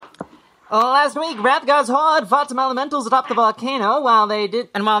Last week, Wrathgar's horde fought some elementals atop the volcano. While they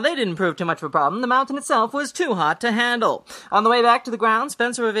didn't prove too much of a problem, the mountain itself was too hot to handle. On the way back to the ground,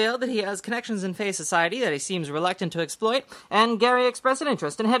 Spencer revealed that he has connections in Fae Society that he seems reluctant to exploit, and Gary expressed an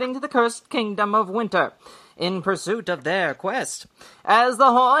interest in heading to the cursed Kingdom of Winter in pursuit of their quest. As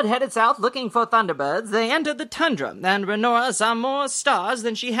the horde headed south looking for Thunderbirds, they entered the tundra, and Renora saw more stars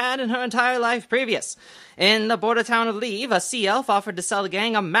than she had in her entire life previous. In the border town of Leve, a sea elf offered to sell the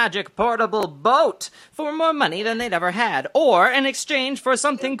gang a magic portable boat for more money than they'd ever had, or in exchange for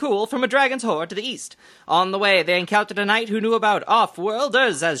something cool from a dragon's horde to the east. On the way, they encountered a knight who knew about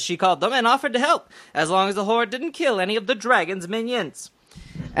off-worlders, as she called them, and offered to help, as long as the horde didn't kill any of the dragon's minions.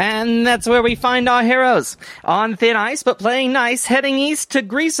 And that's where we find our heroes. On thin ice, but playing nice, heading east to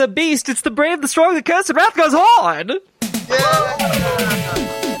grease a beast. It's the brave, the strong, the cursed, Wrathgar's horde! Yeah!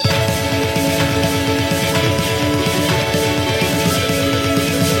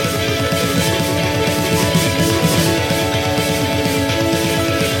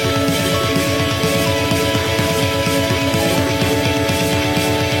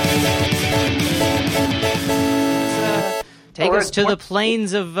 Take us to the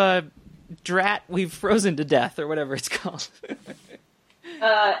plains of Drat we've frozen to death, or whatever it's called.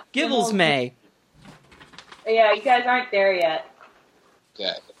 Gibbles May. Yeah, you guys aren't there yet.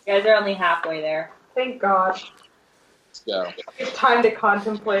 Okay. You guys are only halfway there. Thank God. Let's go. It's time to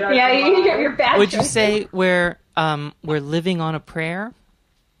contemplate our you're bad. Would you say we're living on a prayer?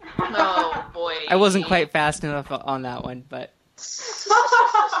 Oh, boy. I wasn't quite fast enough on that one, but I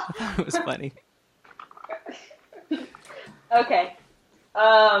thought it was funny. Okay.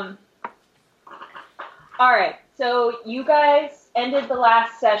 Alright, so you guys ended the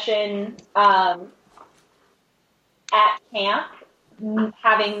last session at camp,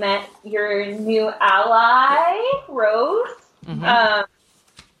 having met your new ally, Rose. Mm-hmm.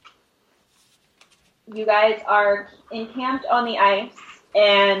 You guys are encamped on the ice,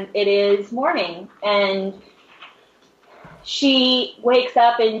 and it is morning, and she wakes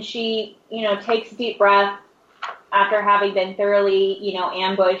up and she, takes a deep breath, after having been thoroughly,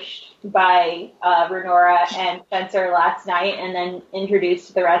 ambushed by Renora and Spencer last night and then introduced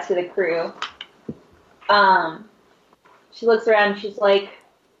to the rest of the crew. She looks around and she's like,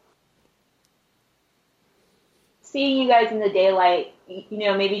 seeing you guys in the daylight,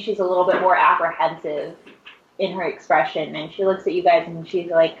 maybe she's a little bit more apprehensive in her expression. And she looks at you guys and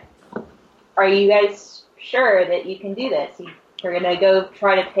she's like, are you guys sure that you can do this? You're going to go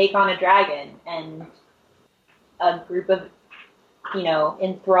try to take on a dragon and a group of,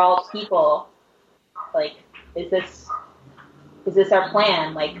 enthralled people. Like, is this our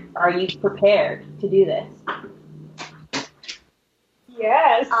plan? Like, are you prepared to do this?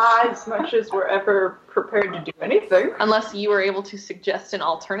 Yes. As much as we're ever prepared to do anything. Unless you were able to suggest an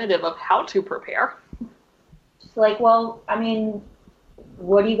alternative of how to prepare. Just like, well,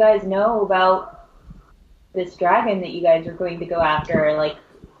 what do you guys know about this dragon that you guys are going to go after? Like,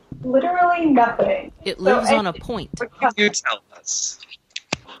 literally nothing. It lives on a point. You tell us.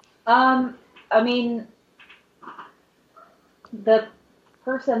 The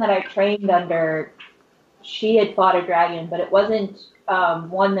person that I trained under, she had fought a dragon, but it wasn't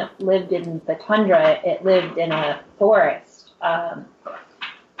one that lived in the tundra. It lived in a forest.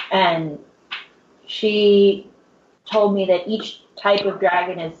 And she told me that each type of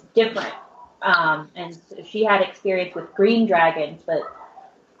dragon is different. And so she had experience with green dragons, but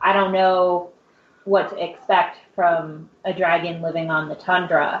I don't know what to expect from a dragon living on the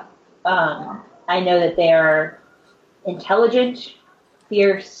tundra. I know that they are intelligent,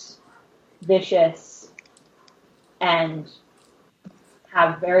 fierce, vicious, and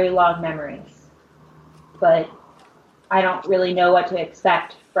have very long memories. But I don't really know what to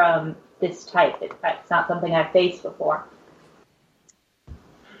expect from this type. It's not something I've faced before.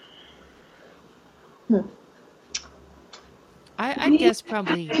 I guess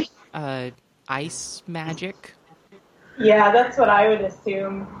probably ice magic. Yeah, that's what I would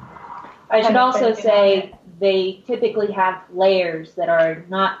assume. I should also say they typically have layers that are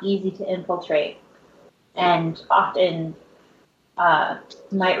not easy to infiltrate and often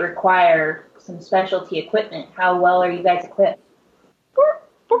might require some specialty equipment. How well are you guys equipped?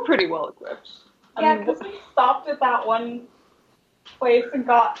 We're pretty well equipped. Yeah, because we stopped at that one place and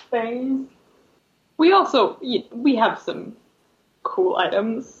got things. We have some cool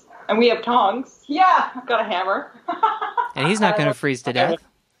items. And we have tongs. Yeah, I've got a hammer. And he's not going to freeze to death.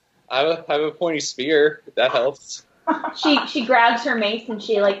 I have a pointy spear. That helps. She grabs her mace and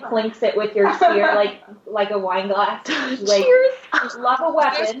she clinks it with your spear like a wine glass. She's like, Cheers! Love a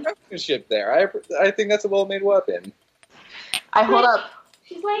weapon. There's craftsmanship there. I think that's a well-made weapon. I hold up.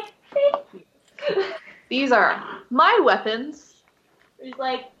 She's like, Thank you. These are my weapons. He's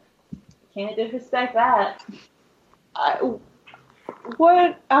like, can't disrespect that.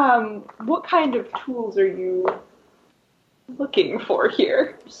 What kind of tools are you looking for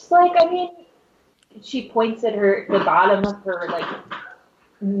here? Just like, I mean, she points at the bottom of her, like,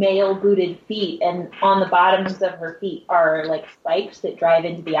 male booted feet, and on the bottoms of her feet are, like, spikes that drive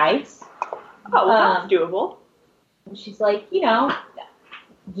into the ice. Oh, well, that's doable. And she's like, you know,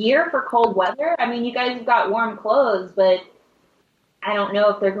 gear for cold weather? I mean, you guys have got warm clothes, but I don't know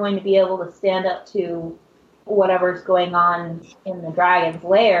if they're going to be able to stand up to whatever's going on in the dragon's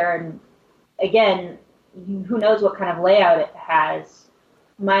lair. And again, who knows what kind of layout it has.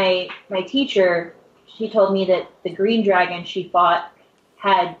 My teacher, she told me that the green dragon she fought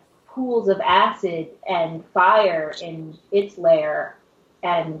had pools of acid and fire in its lair,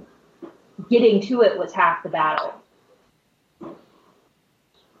 and getting to it was half the battle.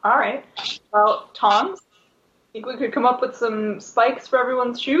 All right. Well, Tongs, think we could come up with some spikes for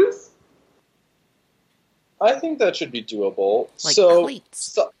everyone's shoes? I think that should be doable. Like so,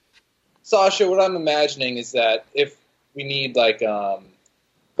 cleats. Sasha, what I'm imagining is that if we need like a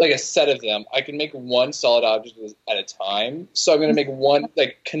set of them, I can make one solid object at a time. So I'm going to make one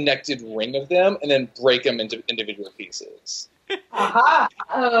like connected ring of them and then break them into individual pieces. Aha!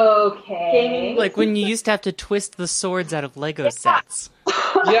 Okay. Like when you used to have to twist the swords out of Lego sets.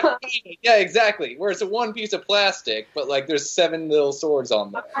 Yeah, exactly. Where it's a one piece of plastic, but like there's 7 little swords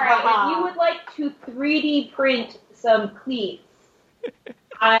on there. Alright, if you would like to 3D print some cleats,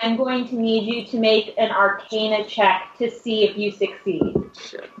 I'm going to need you to make an Arcana check to see if you succeed.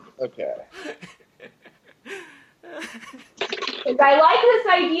 Okay. Because I like this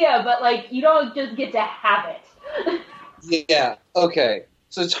idea, but like you don't just get to have it. Yeah, okay.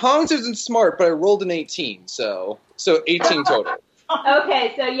 So Tongs isn't smart, but I rolled an 18, so 18 total.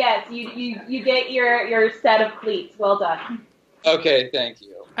 Okay, so yes, you get your set of cleats. Well done. Okay, thank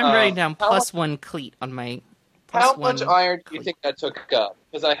you. I'm writing down +1 cleat on my How +1 much iron do you cleat. think I took up?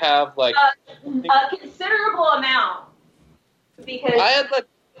 Because I have like A considerable amount. Because I had like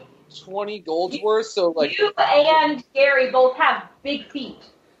 20 golds worth, so like you and Gary both have big feet.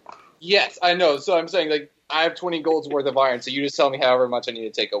 yes, I know. So I'm saying like I have 20 golds worth of iron, so you just tell me however much I need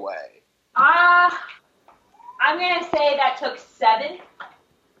to take away. I'm gonna say that took 7.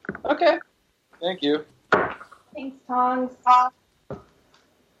 Okay, thank you. Thanks, Tongs.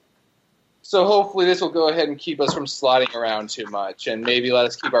 So hopefully this will go ahead and keep us from sliding around too much, and maybe let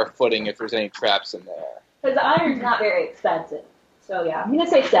us keep our footing if there's any traps in there. Because iron's not very expensive. So yeah, I'm gonna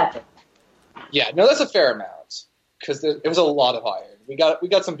say 7. Yeah, no, that's a fair amount because it was a lot of iron. We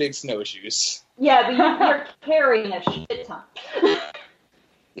got some big snowshoes. Yeah, but you're carrying a shit ton.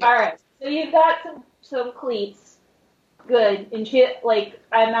 Alright, so you've got some cleats. Good. And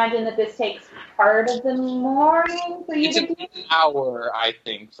I imagine that this takes part of the morning for you It's to do? an hour, I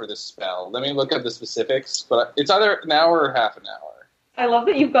think, for the spell. Let me look at the specifics, but it's either an hour or half an hour. I love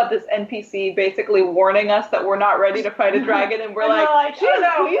that you've got this NPC basically warning us that we're not ready to fight a dragon, and we're like,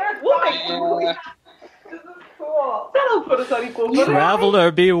 we'll make Yeah. This is cool. That'll put us on equal footing.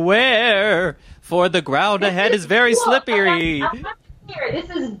 Traveler, beware! For the ground ahead is very slippery. I'm not here. This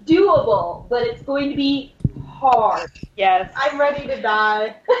is doable, but it's going to be hard. Yes. I'm ready to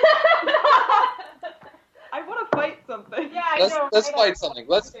die. I want to fight something. Yeah, I know. Let's fight something.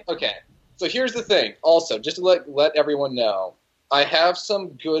 Okay. So here's the thing. Also, just to let everyone know, I have some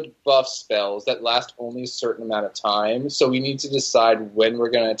good buff spells that last only a certain amount of time, so we need to decide when we're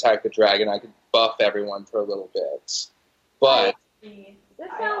going to attack the dragon. I could buff everyone for a little bit. But This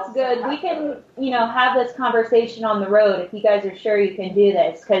sounds good. We can, have this conversation on the road if you guys are sure you can do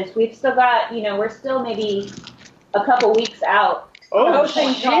this, because we've still got, we're still maybe a couple weeks out. Oh,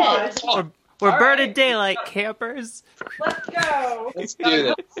 thank God. We're All burning right. daylight, campers. Let's go. let's do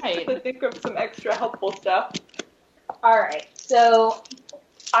this. To think of some extra helpful stuff. All right. So,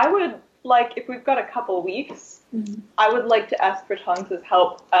 I would like, if we've got a couple weeks, I would like to ask for Tongs'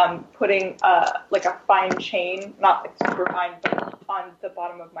 help putting like a fine chain, not like super fine, but on the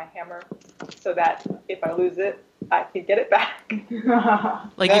bottom of my hammer, so that if I lose it, I can get it back.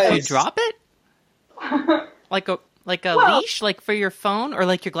 Like if you Nice. drop it? Like a Well- leash? Like for your phone? Or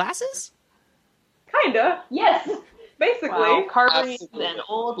like your glasses? Kinda, yes. basically. Wow, Carberry is Absolutely. an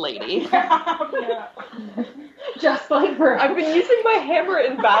old lady. Just like her. I've been using my hammer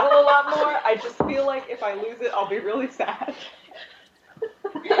in battle a lot more. I just feel like if I lose it, I'll be really sad.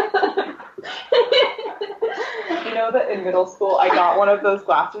 You know that in middle school I got one of those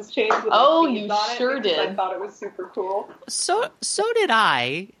glasses chains with Oh, the you on it sure because I did. thought it was super cool. So did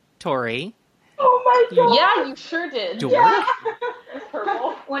I, Tori. Oh my god! Yeah, you sure did. Dork. It's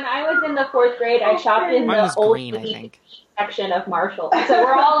purple. When I was in the 4th grade, I shopped in Mine the was old green, I think. section of Marshalls, so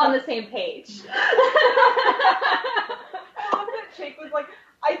we're all on the same page. I love that Jake was like,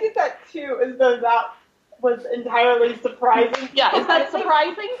 I did that too, as though that was entirely surprising. Yeah, is that I think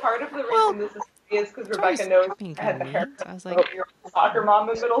surprising? Part of the reason Well, this is because Tori's Rebecca knows being I had the kinda hair mean. So I was of like, a soccer mom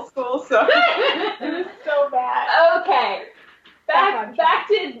in middle school, so it was so bad. Okay, back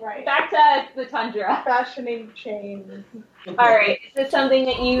to the tundra. Fashioning change. All right, is this something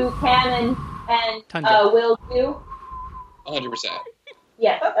that you can and Tundra. will do? 100%.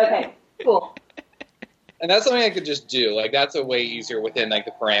 Yes. Okay. Cool. And that's something I could just do. Like, that's a way easier within, like,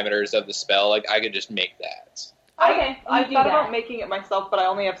 the parameters of the spell. Like, I could just make that. Okay. I you do thought that. about making it myself, but I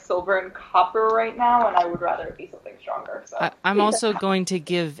only have silver and copper right now, and I would rather it be something stronger. So I'm also going to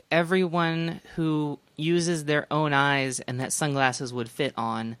give everyone who uses their own eyes and that sunglasses would fit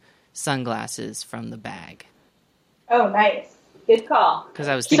on sunglasses from the bag. Oh, nice. Good call. Because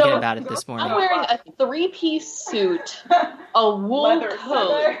I was thinking So, about it this morning. I'm wearing a 3-piece suit, a wool Leather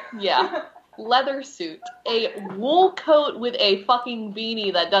coat. suit. Yeah. Leather suit, a wool coat with a fucking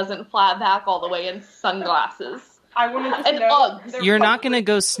beanie that doesn't flat back all the way, and sunglasses. I wanted to And know. Uggs. You're not going to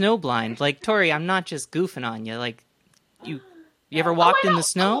go snowblind. Like, Tori, I'm not just goofing on you. Like, you ever walked in the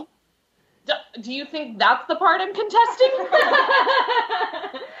snow? Do you think that's the part I'm contesting?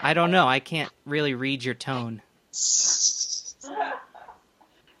 I don't know. I can't really read your tone.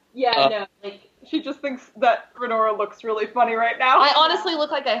 Yeah. No. Like. She just thinks that Renora looks really funny right now. I honestly look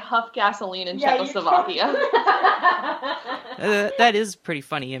like I huff gasoline in Yeah, you Czechoslovakia. That is a pretty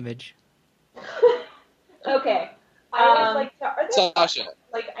funny image. Okay. I would like to. Are there, Sasha,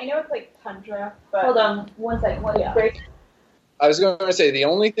 I know it's like tundra, but Hold on. 1 second. Yeah. I was going to say, the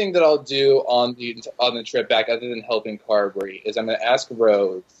only thing that I'll do on the trip back, other than helping Carberry, is I'm going to ask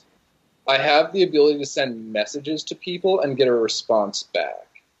Rhodes. I have the ability to send messages to people and get a response back.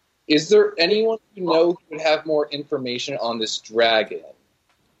 Is there anyone you know who would have more information on this dragon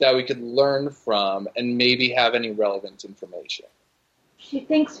that we could learn from and maybe have any relevant information? She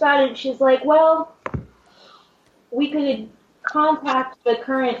thinks about it. And she's like, well, we could contact the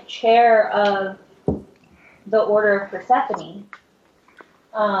current chair of the Order of Persephone.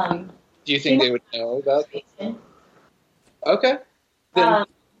 Do you think they would know about that? Okay. Then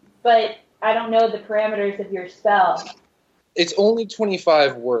But I don't know the parameters of your spell. it's only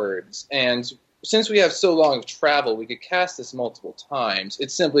 25 words, and since we have so long of travel, we could cast this multiple times.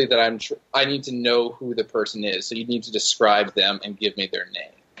 It's simply that I need to know who the person is, so you need to describe them and give me their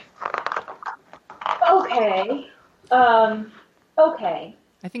name. Okay. Okay.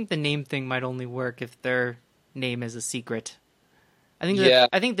 I think the name thing might only work if their name is a secret. I think Yeah.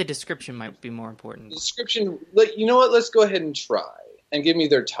 I think the description might be more important. The description, like, you know what, let's go ahead and try, and give me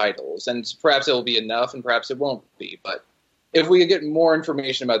their titles, and perhaps it will be enough, and perhaps it won't be, but if we get more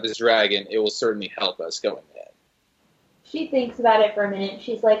information about this dragon, it will certainly help us going in. She thinks about it for a minute.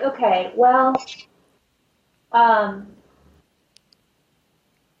 She's like, okay, well, I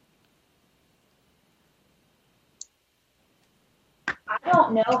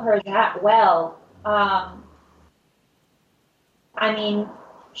don't know her that well. I mean,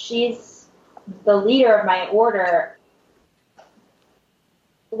 she's the leader of my order.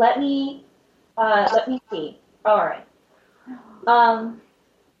 Let me see. All right.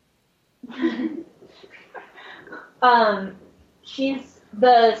 She's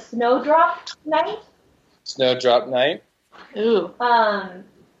the Snowdrop Knight. Snowdrop Knight? Ooh.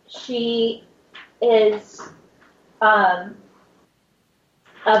 She is of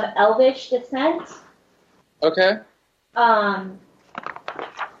Elvish descent. Okay.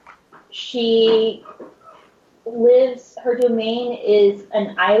 She lives. Her domain is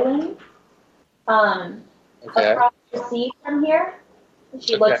an island. Okay. Across the sea from here.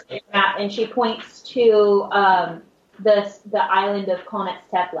 She Okay. looks at the map and she points to the island of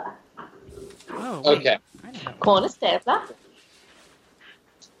Konetstepla. Oh, wait. Okay. I don't know. Konestevla.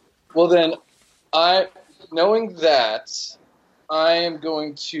 Well then, knowing that, I am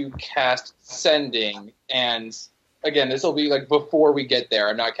going to cast Sending, and again, this will be like before we get there.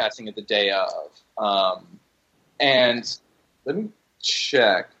 I'm not casting it the day of. And let me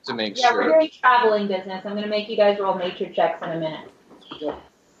check to make Yeah, we're sure. doing traveling business. I'm going to make you guys roll nature checks in a minute.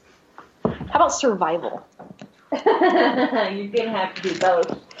 How about survival? You're going to have to do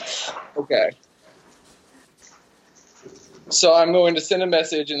both. Okay. So I'm going to send a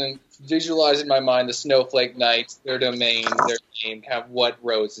message and then visualize in my mind the Snowflake Knights, their domain, their name, kind of what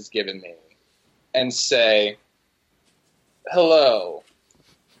Rose has given me, and say, hello,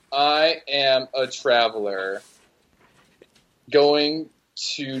 I am a traveler going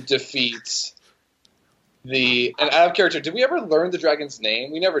to defeat And out of character, did we ever learn the dragon's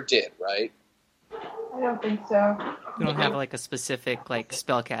name? We never did, right? I don't think so. You don't have like a specific like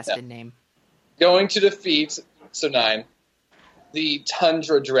spellcasted name. Going to defeat 9, the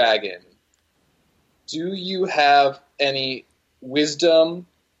Tundra Dragon. Do you have any wisdom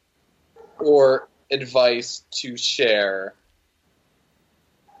or advice to share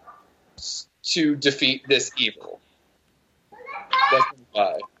to defeat this evil? That's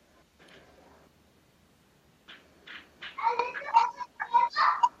 5.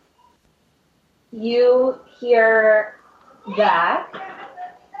 You hear that.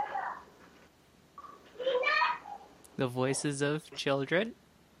 The voices of children.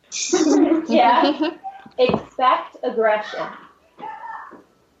 Yeah. Expect aggression.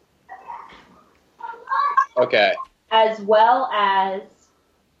 Okay. As well as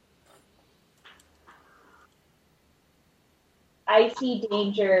icy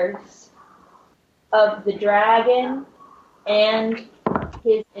dangers of the dragon and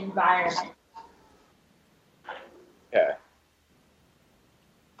his environment. Okay.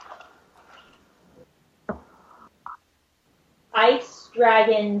 Ice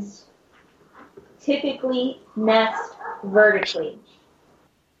dragons typically nest vertically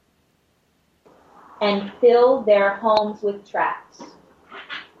and fill their homes with traps.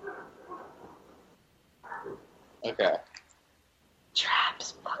 Okay.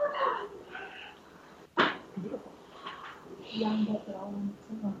 Traps. Fuck that.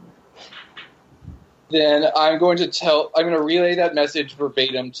 Then I'm going to relay that message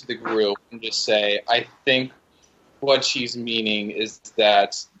verbatim to the group and just say, I think what she's meaning is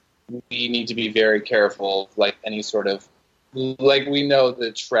that we need to be very careful, like any sort of, like we know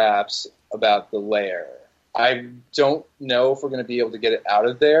the traps about the lair. I don't know if we're going to be able to get it out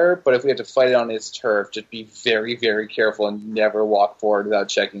of there, but if we have to fight it on its turf, just be very, very careful and never walk forward without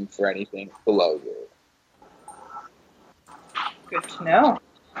checking for anything below you. Good to know.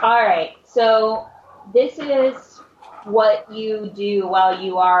 All right, so this is what you do while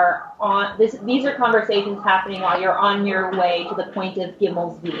you are on this. These are conversations happening while you're on your way to the point of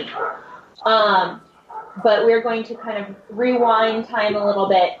Gimelsby. But we're going to kind of rewind time a little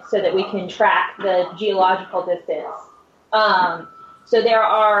bit so that we can track the geological distance. So there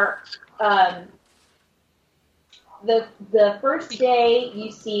are the first day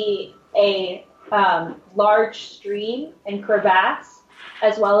you see a large stream and crevasse,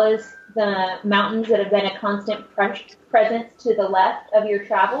 as well as the mountains that have been a constant presence to the left of your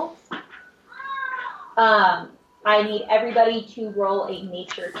travels. I need everybody to roll a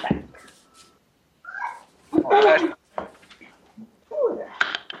nature check. Right.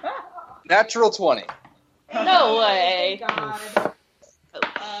 Natural 20. No way. God.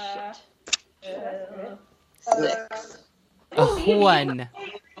 Oh, shit. 6. A 1.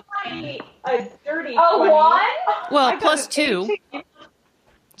 A dirty 20. A 1? Well, plus 2.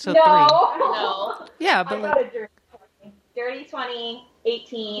 So No. 3. No. Yeah, I but got like, a dirty 20. Dirty 20,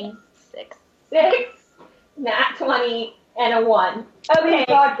 18, 6. 6, nat 20, and a 1. Okay. Thank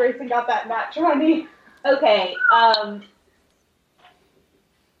God Grayson got that nat 20. Okay,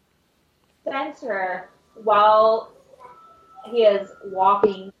 Spencer, while you guys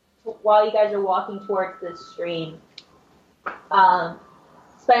are walking towards this stream,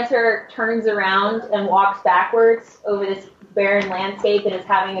 Spencer turns around and walks backwards over this barren landscape and is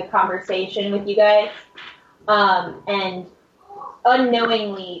having a conversation with you guys, and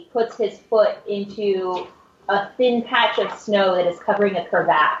unknowingly puts his foot into a thin patch of snow that is covering a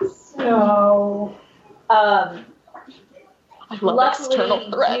crevasse. No. I love external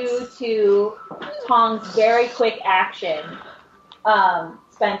Luckily, threats. due to Tong's very quick action,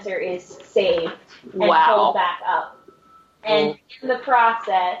 Spencer is saved and Wow. pulled back up. And in the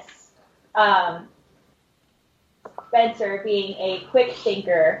process, Spencer, being a quick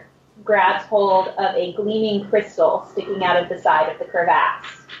thinker, grabs hold of a gleaming crystal sticking out of the side of the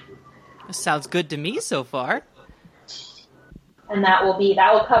crevasse. sounds good to me so far. And that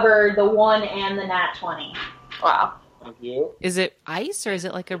will cover the 1 and the nat 20. Wow. Thank you. Is it ice or is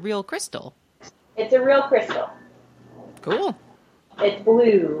it like a real crystal? It's a real crystal. Cool. It's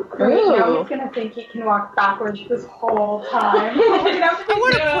blue. Great, now Ooh. he's gonna think he can walk backwards this whole time. I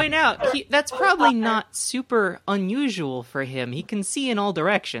want to point out, that's probably not super unusual for him. He can see in all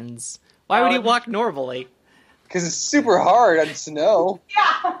directions. Why would he walk normally? Because it's super hard on snow.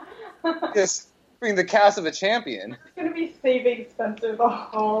 Yeah. Just being the cast of a champion. He's gonna be saving Spencer the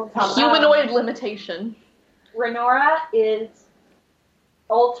whole time. Humanoid limitation. Renora is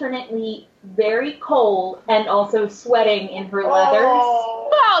alternately very cold and also sweating in her leathers. Oh.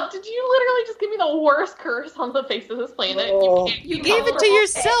 Wow, did you literally just give me the worst curse on the face of this planet? Oh. You gave it to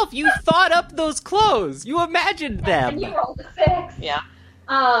yourself. You thought up those clothes. You imagined them. And you rolled a 6. Yeah.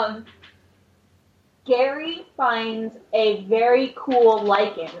 Gary finds a very cool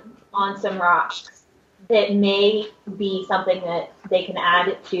lichen on some rocks that may be something that they can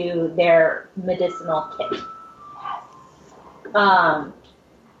add to their medicinal kit.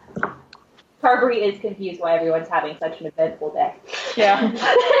 Carberry is confused why everyone's having such an eventful day. Yeah.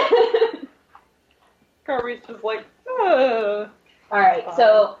 Carberry's just like, All right,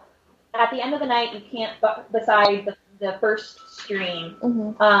 so at the end of the night, you can't beside the first stream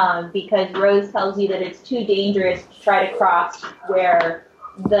because Rose tells you that it's too dangerous to try to cross where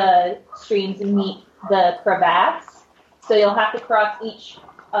the streams meet the crevasse. So you'll have to cross each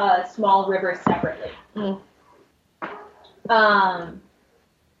small river separately.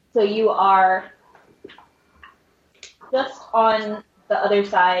 So you are just on the other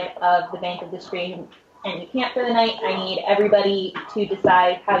side of the bank of the stream, and you camp for the night. I need everybody to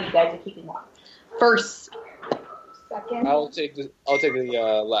decide how you guys are keeping watch. First. Second. I'll take the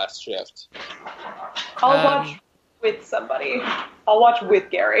last shift. I'll watch with somebody. I'll watch with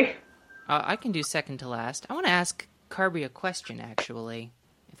Gary. I can do second to last. I want to ask Carby a question, actually,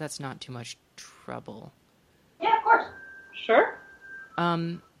 if that's not too much trouble. Yeah, of course. Sure.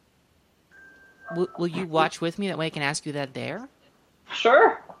 Will you watch with me? That way I can ask you that there?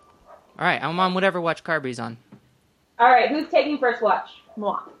 Sure. All right, I'm on whatever watch Carby's on. All right, who's taking first watch?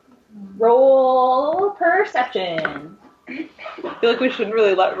 Moi. Roll perception. I feel like we shouldn't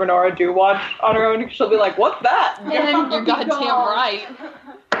really let Renora do watch on her own because she'll be like, what's that? You're goddamn right.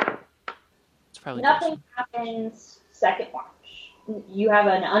 It's probably Nothing happens second watch. You have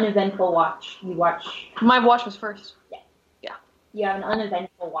an uneventful watch. You watch. My watch was first. You have an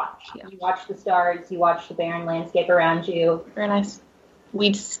uneventful watch. Yeah. You watch the stars. You watch the barren landscape around you. Very nice.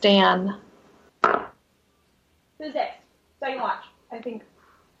 We'd stand. Who's next? Second watch. I think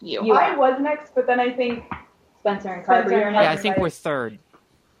You. I was next, but then I think Spencer and Carberry Spencer are and next. Yeah, I think we're third.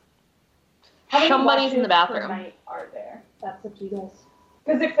 how many Somebody's in the watches per bathroom. night are there? That's up to you guys.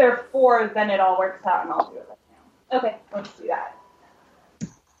 Because if there are 4, then it all works out, and I'll do it right now. Okay. Let's do that.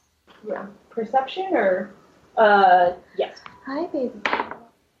 Yeah. Perception or? Yes. Hi, baby.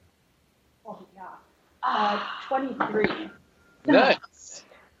 Oh yeah. 23. Nice.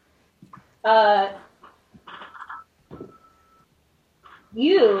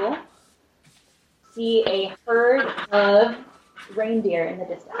 You see a herd of reindeer in the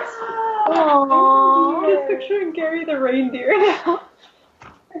distance. Aww. I'm just picturing Gary the reindeer now.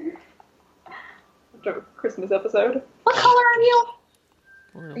 After a Christmas episode. What color are you?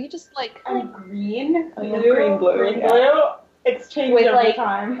 Blue. Are you just like... I'm green. Oh, yeah. Green, blue. Green, yeah. blue. It's changed With, over like,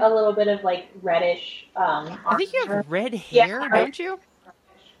 time. A little bit of like reddish. I think you armor. have red Yeah, hair, right. don't you?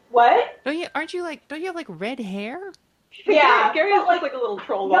 What? Don't you have like red hair? Yeah, Gary but, is just like a little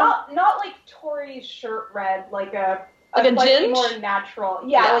troll though. Not like Tori's shirt red, like a Like a slightly ginge? more natural.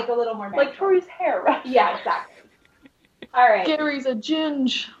 Yeah, Yeah. like a little more natural. Like Tori's hair red. Yeah, exactly. All right. Gary's a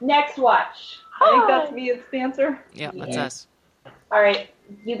ginge. Next watch. I think that's me as the answer. Yeah, that's Yeah. us. All right.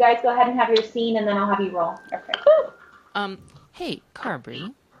 You guys go ahead and have your scene, and then I'll have you roll. Okay. Hey,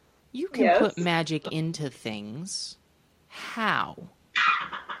 Carberry, you can Yes? put magic into things. How?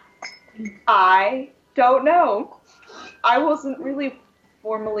 I don't know. I wasn't really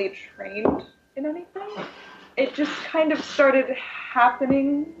formally trained in anything. It just kind of started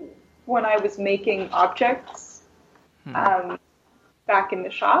happening when I was making objects back in the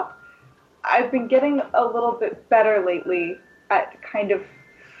shop. I've been getting a little bit better lately at kind of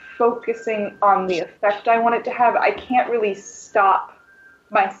focusing on the effect I want it to have. I can't really stop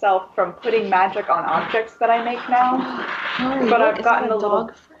myself from putting magic on objects that I make now, but I've gotten a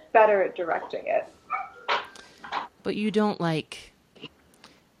little better at directing it. But you don't like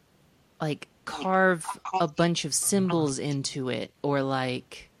carve a bunch of symbols into it, or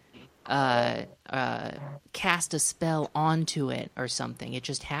cast a spell onto it or something. It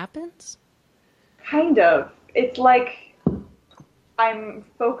just happens? Kind of. It's like I'm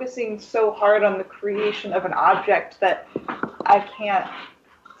focusing so hard on the creation of an object that I can't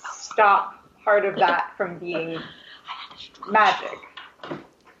stop part of that from being magic,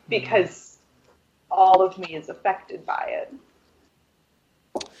 because all of me is affected by it.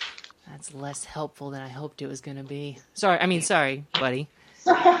 That's less helpful than I hoped it was going to be. Sorry, buddy.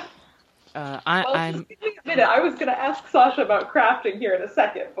 I'm Just give me a minute. I was going to ask Sasha about crafting here in a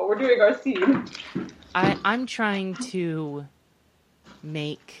second, but we're doing our scene. I'm trying to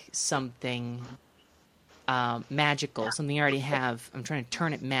make something magical, something I already have. I'm trying to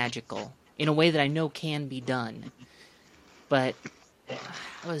turn it magical in a way that I know can be done. But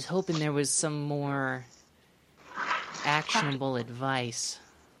I was hoping there was some more actionable advice.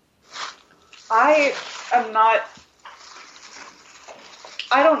 I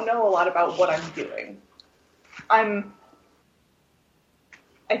don't know a lot about what I'm doing. I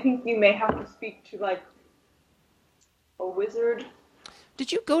think you may have to speak to, like, a wizard.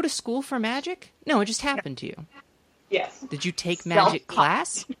 Did you go to school for magic? No, it just happened to you. Yes. Did you take magic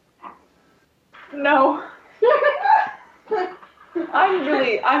class? No.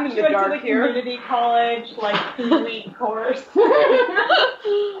 I'm in the dark here. Community college, like 3-week course.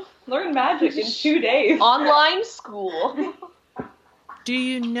 Learn magic in 2 days. Online school. Do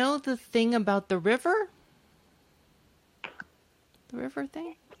you know the thing about the river? The river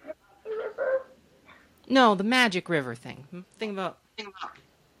thing? The river? No, the magic river thing. Think about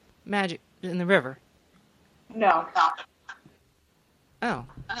magic in the river. No. Oh.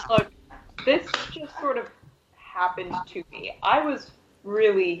 Look, this just sort of happened to me. I was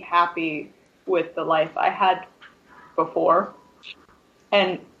really happy with the life I had before.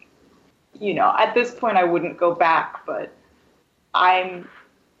 And, you know, at this point I wouldn't go back, but I'm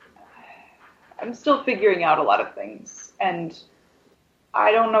still figuring out a lot of things. And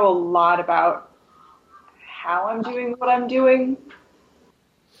I don't know a lot about how I'm doing what I'm doing.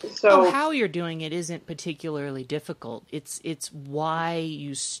 So how you're doing it isn't particularly difficult. It's why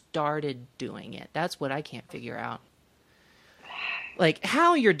you started doing it. That's what I can't figure out. Like,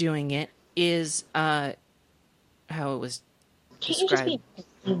 how you're doing it is how it was described. Can't you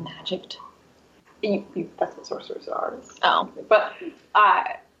just be magicked? That's what sorcerers are. Oh. But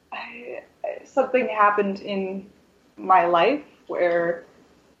something happened in my life where...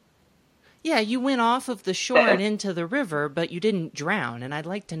 Yeah, you went off of the shore and into the river, but you didn't drown, and I'd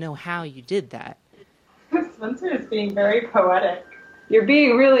like to know how you did that. Spencer is being very poetic. You're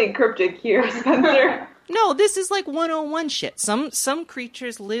being really cryptic here, Spencer. No, this is like 101 shit. Some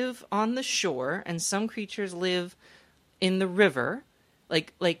creatures live on the shore, and some creatures live in the river.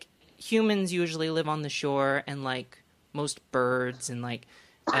 Like humans usually live on the shore, and like most birds and like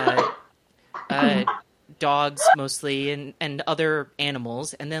dogs mostly, and other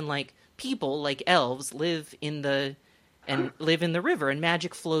animals, and then like people like elves live in the river, and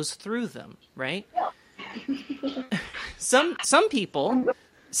magic flows through them, right? Some people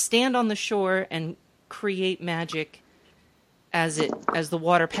stand on the shore and create magic as the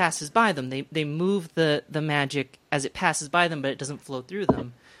water passes by them. They move the magic as it passes by them, but it doesn't flow through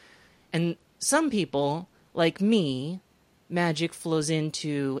them. And some people, like me, magic flows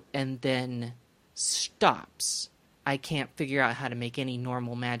into and then stops. I can't figure out how to make any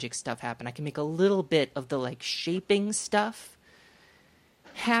normal magic stuff happen. I can make a little bit of the like shaping stuff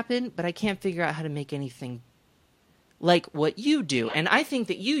happen, but I can't figure out how to make anything like what you do. And I think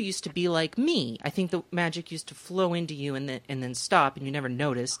that you used to be like me. I think the magic used to flow into you and then stop, and you never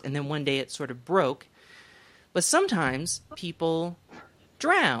noticed, and then one day it sort of broke. But sometimes people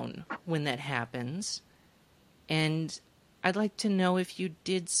drown when that happens, and I'd like to know if you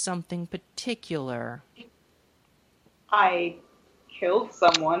did something particular. I killed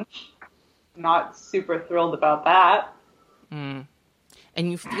someone. Not super thrilled about that. And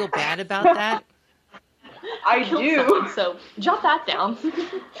you feel bad about that? I do. Someone, so jot that down.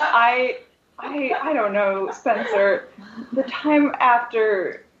 I don't know, Spencer. The time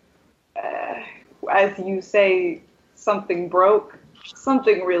after, as you say, something broke.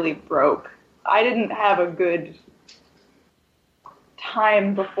 Something really broke. I didn't have a good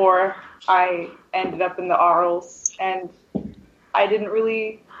time before I ended up in the Arls, and I didn't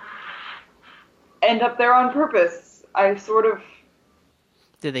really end up there on purpose. I sort of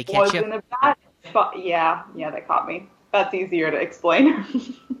Did they catch was you? in a bad spot. Yeah, they caught me. That's easier to explain.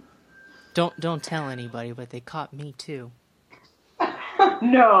 Don't tell anybody, but they caught me too.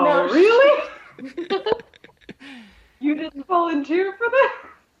 No, really? You didn't volunteer for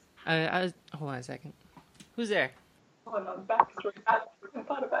this? Hold on a second. Who's there? Hold on, backstory. I haven't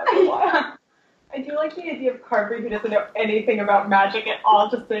thought about it in a while. I do like the idea of Carberry, who doesn't know anything about magic at all,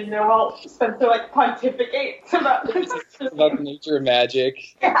 just saying, well, Spencer, like, pontificates about this. About the nature of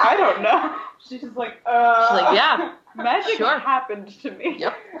magic. I don't know. She's just like, She's like, yeah. Magic Sure. happened to me.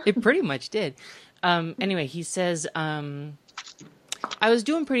 Yep. It pretty much did. Anyway, he says, I was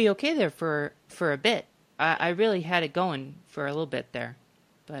doing pretty okay there for a bit. I really had it going for a little bit there.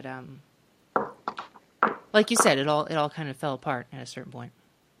 But, like you said, it all kind of fell apart at a certain point.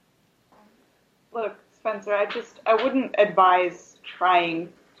 Look, Spencer, I wouldn't advise trying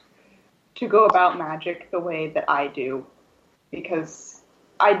to go about magic the way that I do. Because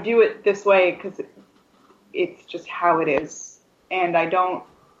I do it this way because it's just how it is. And I don't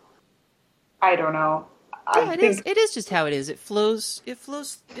know. Yeah, think it is just how it is. It flows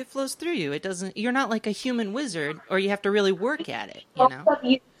through you. It doesn't. You're not like a human wizard, or you have to really work at it. You know. Both of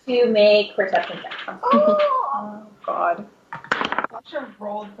you to make perception checks. Oh God. I should have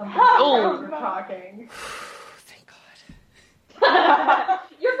rolled something Oh. while we were talking. Thank God.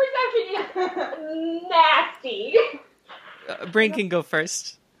 Your perception is nasty. Brain can go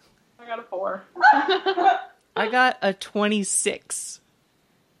first. I got a 4. I got a 26.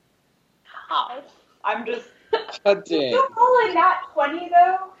 How? I'm just. God dang. You roll a nat 20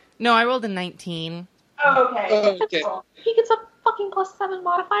 though. No, I rolled a 19. Oh, okay. Okay. He gets a fucking +7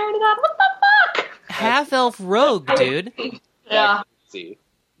 modifier to that. What the fuck? Half elf rogue, dude. Yeah. See.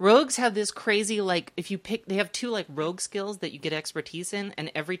 Rogues have this crazy, like, if you pick, they have 2, like, rogue skills that you get expertise in,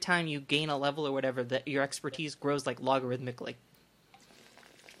 and every time you gain a level or whatever, that your expertise grows, like, logarithmically.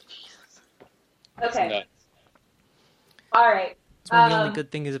 Okay. Nuts. All right. That's one of the only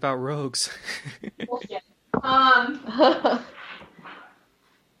good thing is about rogues. Bullshit. All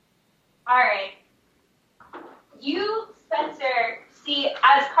right. You, Spencer, see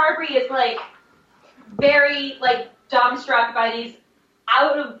as Carberry is like very like dumbstruck by these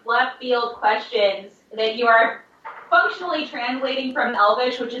out of left field questions that you are functionally translating from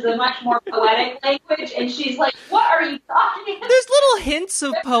Elvish, which is a much more poetic language, and she's like, "What are you talking about?" There's little hints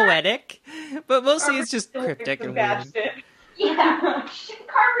of poetic, but mostly it's just cryptic and weird. Yeah.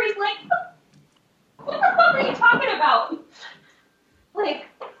 Carberry's like, "What the fuck are you talking about?" Like,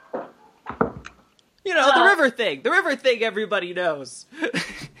 You know, the river thing. The river thing everybody knows.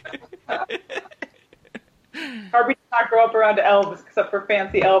 Harvey did not grow up around elves except for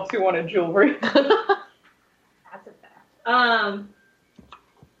fancy elves who wanted jewelry. that's a fact.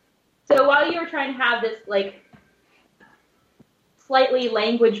 So while you were trying to have this like slightly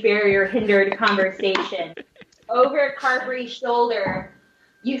language barrier hindered conversation, over Carberry's shoulder,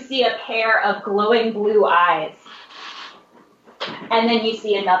 you see a pair of glowing blue eyes, and then you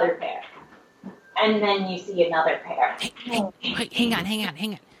see another pair, and then you see another pair. Hey, hang on.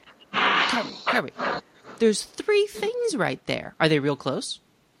 Kirby, there's 3 things right there. Are they real close?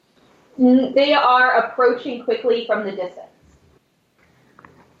 They are approaching quickly from the distance.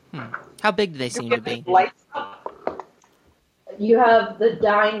 How big do they seem to be? Lights up. You have the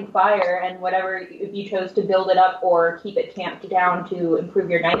dying fire and whatever, if you chose to build it up or keep it tamped down to improve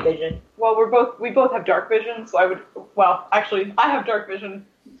your night vision. Well, we both have dark vision, so I would. Well, actually, I have dark vision.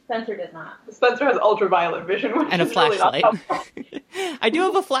 Spencer does not. Spencer has ultraviolet vision, which And a is really not flashlight. helpful. I do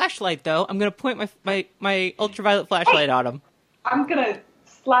have a flashlight, though. I'm going to point my ultraviolet flashlight at them. I'm gonna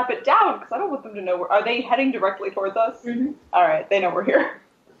slap it down because I don't want them to know where. Are they heading directly towards us? Mm-hmm. All right, they know we're here.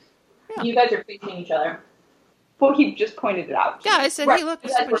 You guys are facing each other. Well, he just pointed it out. Yeah, I said, Right. hey, look. You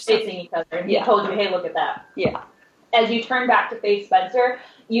this is guys were what you said. facing each other, and he Yeah. told you, hey, look at that. Yeah. As you turn back to face Spencer,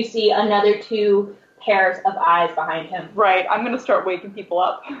 you see another 2 pairs of eyes behind him. Right. I'm gonna start waking people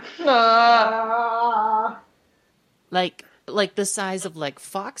up. Like the size of, like,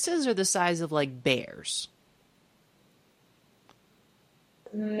 foxes or the size of, like, bears?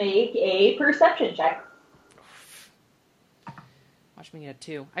 Make a perception check. Watch me get a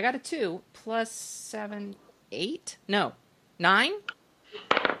 2. I got a 2 plus 7, 8? No, 9?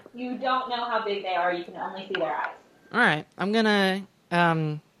 You don't know how big they are. You can only see their eyes. All right, I'm gonna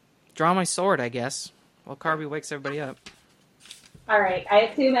draw my sword, I guess, while Carby wakes everybody up. All right. I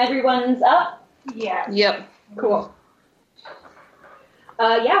assume everyone's up. Yeah. Yep. Cool.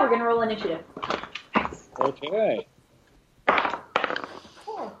 Yeah, we're gonna roll initiative. Okay.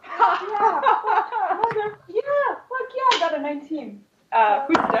 Yeah, fuck yeah, I got a 19.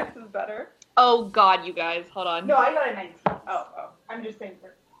 Whose dex is better? Oh god, you guys, hold on. No, I got a 19. Oh. I'm just saying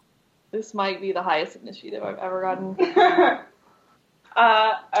for... This might be the highest initiative I've ever gotten.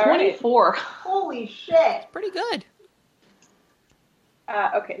 All right. 24. Holy shit. Pretty good.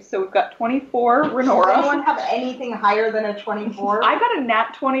 Okay, so we've got 24, Renora. Does anyone have anything higher than a 24? I got a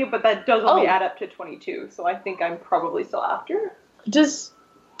nat 20, but that does only Oh. add up to 22, so I think I'm probably still after. Doesn't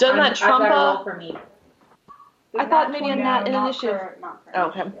that trump I've got a roll up? for me. I thought maybe a nat not initiative. for- not for Oh,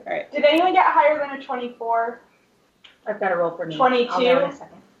 okay. All right. Did anyone get higher than a 24? I've got a roll for me. 22? I'll know in a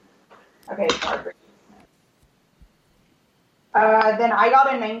second. Okay, Margaret. Then I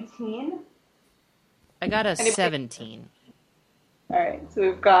got a 19. I got a 17. All right, so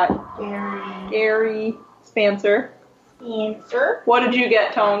we've got Gary, Spencer. Answer. What did you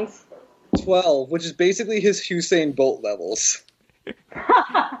get, Tones? 12, which is basically his Usain Bolt levels.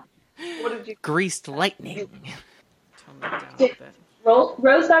 What did you... Greased lightning. Tone that down a Did- bit.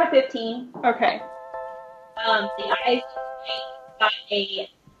 Rose got a 15. Okay. The eyes got a.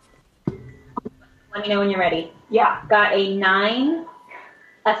 Let me know when you're ready. Yeah. Got a 9,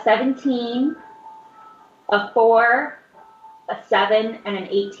 a 17, a 4, a 7, and an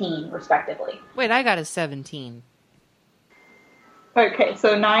 18, respectively. Wait, I got a 17. Okay,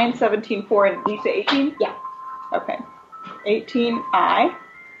 so 9, 17, 4, and you say 18? Yeah. Okay. 18, I.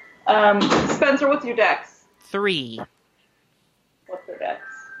 Spencer, what's your dex? 3. What's their dex?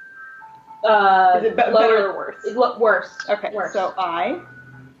 Is it Lower, better or worse? Worse. Okay, Worse. so I.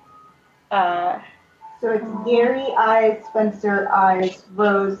 So it's Gary, eyes, Spencer, eyes,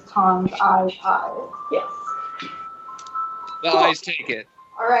 Rose, Tom's, eyes, eyes. Yes. The eyes take it.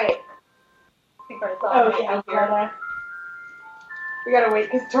 All right. I think I saw Oh, it yeah, here. we gotta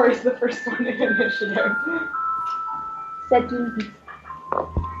wait because Tori's the first one in initiative. Second.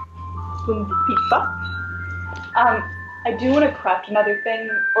 Spoon pizza. I do want to craft another thing,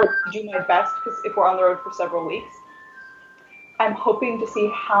 or do my best, because if we're on the road for several weeks, I'm hoping to see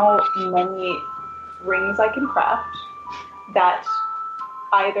how many rings I can craft that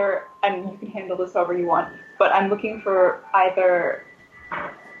either, and you can handle this however you want, but I'm looking for either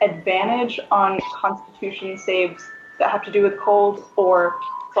advantage on constitution saves that have to do with cold, or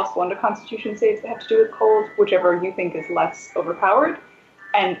 +1 to constitution saves that have to do with cold, whichever you think is less overpowered.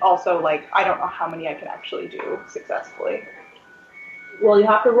 And also, like, I don't know how many I can actually do successfully. Well, you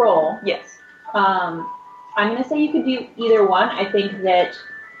have to roll. Yes. I'm going to say you could do either one. I think that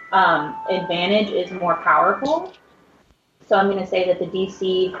advantage is more powerful. So I'm going to say that the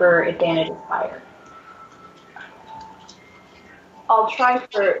DC for advantage is higher. I'll try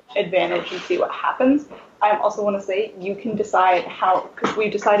for advantage and see what happens. I also want to say you can decide how, because we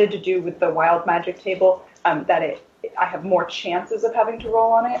decided to do with the wild magic table that I have more chances of having to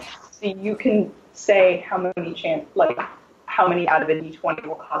roll on it. So you can say how many out of a d20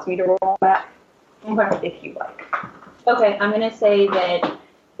 will cause me to roll on that, if you like. Okay, I'm going to say that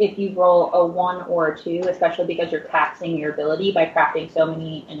if you roll a 1 or a 2, especially because you're taxing your ability by crafting so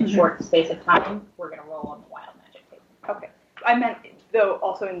many in a short space of time, we're going to roll on the wild magic table. Okay. I meant, though,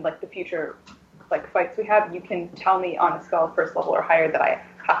 also in like the future fights we have, you can tell me on a spell first level or higher that I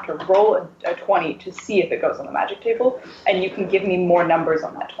have to roll a 20 to see if it goes on the magic table, and you can give me more numbers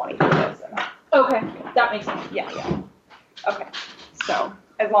on that 20 if it goes in. Okay, that makes sense. Yeah. Okay. So,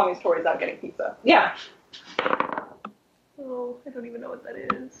 as long as Tori's out getting pizza. Yeah. Oh, I don't even know what that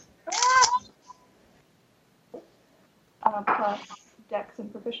is. Plus dex and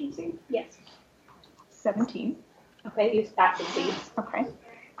proficiency? Yes. 17. Okay, use passive, please. Okay.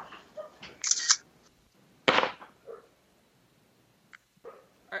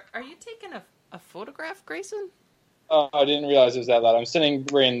 Are you taking a photograph, Grayson? Oh, I didn't realize it was that loud. I'm sending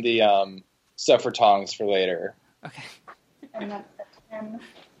Bryn the stuff for tongs for later. Okay. And that's a 10.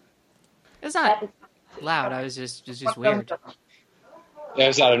 It's not loud. I was just weird. It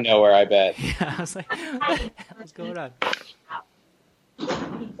was out of nowhere, I bet. Yeah, I was like, what the hell is going on?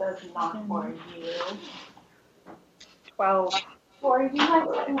 Pizza's not for you. 12. Or you like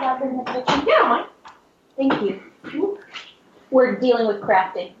to do that in the kitchen? Yeah, Mike. Thank you. We're dealing with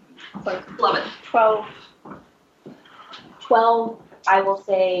crafting. Love it. 12. 12, I will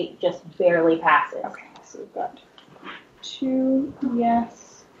say, just barely passes. Okay, so we've got 2,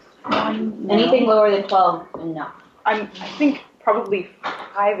 yes, 1, no. Anything lower than 12, no. I think probably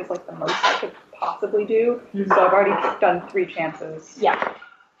 5 is like the most I could possibly do. So I've already done 3 chances. Yeah.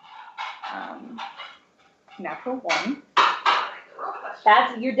 Natural 1.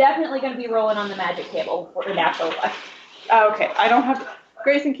 You're definitely going to be rolling on the magic table for the natural one. Okay, I don't have...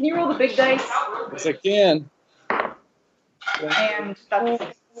 Grayson, can you roll the big dice? Yes, I can. And that's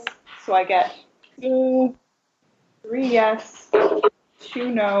 6. So I get 3 yes, 2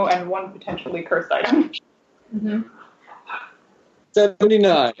 no, and 1 potentially cursed item.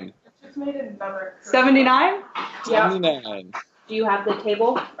 79. Just made another. 79? Yeah. 79. Do you have the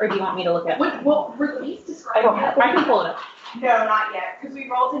table, or do you want me to look at it? Well, release I describe don't have it. I can pull it up. No, not yet, because we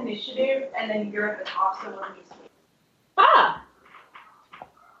rolled initiative, and then you're at the top, so we're just. Ah!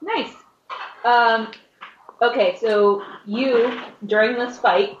 Nice. Okay, so you, during this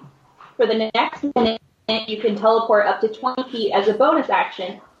fight, for the next minute, you can teleport up to 20 feet as a bonus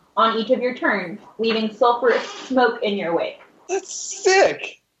action on each of your turns, leaving sulfurous smoke in your wake. That's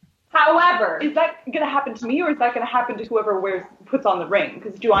sick. However, Is that going to happen to me, or is that going to happen to whoever puts on the ring?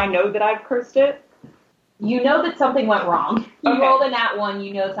 Because do I know that I've cursed it? you know that something went wrong. You Okay. rolled a nat 1,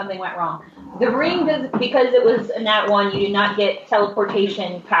 you know something went wrong. The ring does, because it was a nat 1, you do not get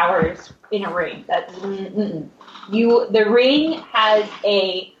teleportation powers in a ring. That's the ring has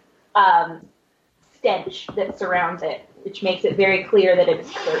a stench that surrounds it, which makes it very clear that it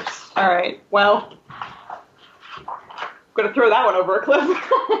is cursed. All right. Well, I'm going to throw that one over a cliff.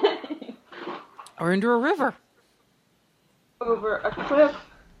 Or into a river. Over a cliff.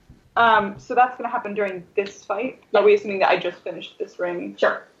 So that's going to happen during this fight? Are we assuming that I just finished this ring?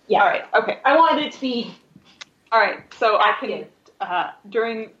 Sure. Yeah. All right, okay. I wanted it to be All right, so active. I can,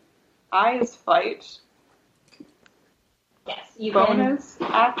 during Ai's fight, Yes, you can bonus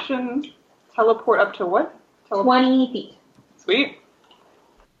action, teleport up to what? 20 feet. Sweet.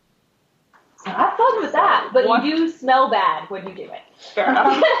 So have fun with that, but What? you do smell bad when you do it. Fair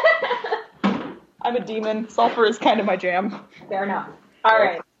enough. I'm a demon. Sulfur is kind of my jam. Fair enough. All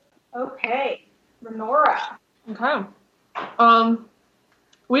right. Okay. Renora. Okay.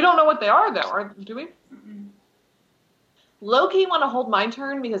 We don't know what they are though, or do we? Low-key want to hold my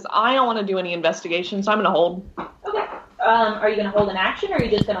turn because I don't want to do any investigation, so I'm gonna hold. Okay. Are you gonna hold an action, or are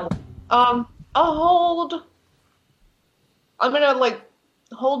you just gonna? I'll hold. I'm gonna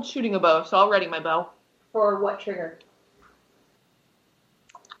hold shooting a bow, so I'll ready my bow For what trigger?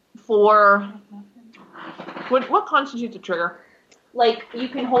 for. What constitutes a trigger? Like, you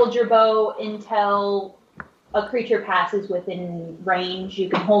can hold your bow until a creature passes within range. You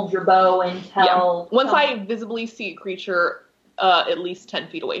can hold your bow until... Once I visibly see a creature at least 10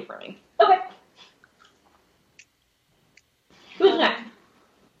 feet away from me. Okay. Who's next?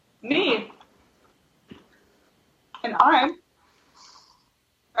 Me. And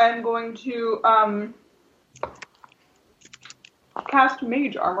I'm going to cast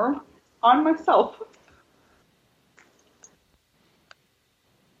mage armor on myself.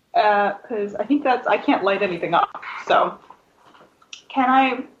 Because I think I can't light anything up. So, can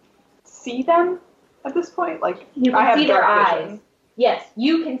I see them at this point? Like, You I can have see their dark eyes. vision. Yes,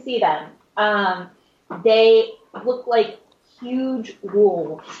 you can see them. They look like huge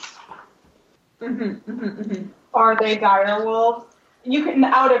wolves. Are they dire wolves? You can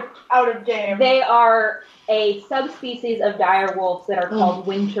out of game. They are a subspecies of dire wolves that are called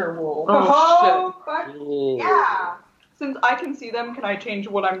winter wolves. Oh, fuck yeah. Since I can see them, can I change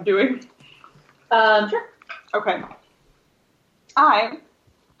what I'm doing? Sure. Okay. I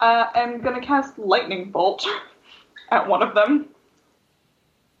am gonna cast lightning bolt at one of them.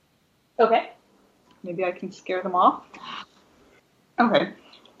 Okay. Maybe I can scare them off. Okay.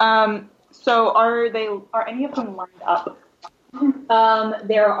 So are any of them lined up?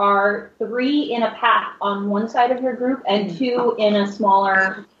 There are 3 in a pack on one side of your group and 2 in a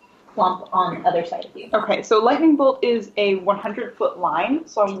smaller clump on the other side of you. Okay, so lightning bolt is a 100-foot line,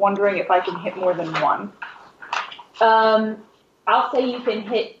 so I'm wondering if I can hit more than one. I'll say you can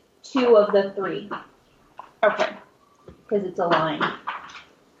hit 2 of the 3 Okay. because it's a line.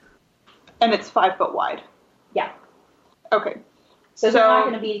 And it's 5 foot wide. Yeah. Okay. So they're not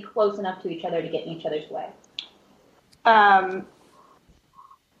going to be close enough to each other to get in each other's way.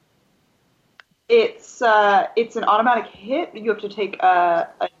 It's an automatic hit. You have to take a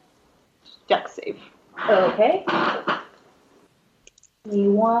dex save. Okay.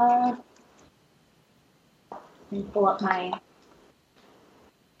 You want... Let me pull up my...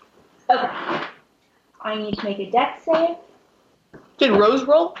 Okay. I need to make a dex save. Did Rose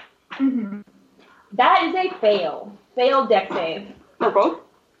roll? Mm-hmm. That is a fail. Failed dex save. For both?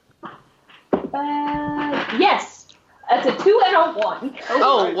 Yes. That's a 2 and a 1.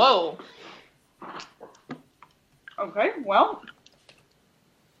 Oh, whoa. Okay, well.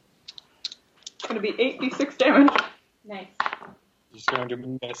 It's going to be 8d6 damage. Nice. Just going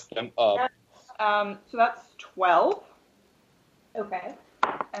to mess them up. So that's 12. Okay.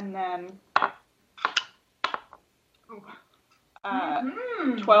 And then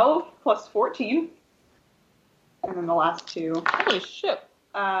 12 plus 14. And then the last 2 Holy shit.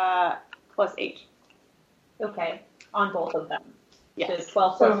 plus 8. Okay. On both of them. Yes. So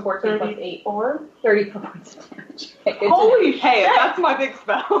 12 plus 14 plus 8. 34 points of damage. Holy hey, that's my big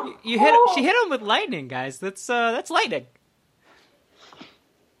spell. You hit. She hit him with lightning, guys. That's lightning.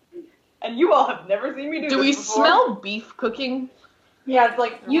 And you all have never seen me do Do this we before. smell beef cooking? Yeah, it's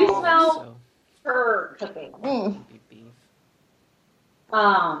like You Oh, smell so- fur cooking. beef.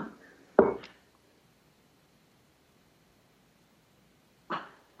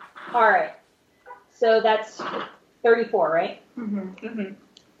 All right. So that's 34, right? And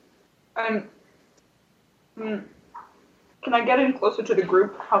can I get in closer to the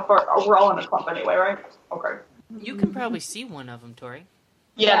group? How far? Oh, we're all in a clump anyway, right? Okay. You can probably see one of them, Tori.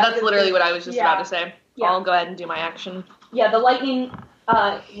 Yeah, that's literally what I was just Yeah. about to say. Yeah. I'll go ahead and do my action. Yeah, the lightning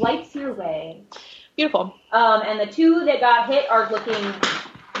lights your way. Beautiful. And the 2 that got hit are looking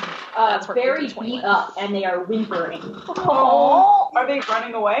That's where very 20 beat went. up, and they are whimpering. Oh, are they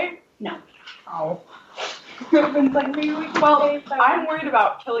running away? No. Oh. it's like maybe we can Well, save them. I'm worried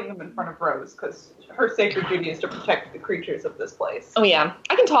about killing them in front of Rose because her sacred duty is to protect the creatures of this place. Oh yeah,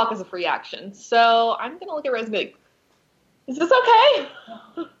 I can talk as a free action. So I'm gonna look at Rose and be like, "Is this okay?"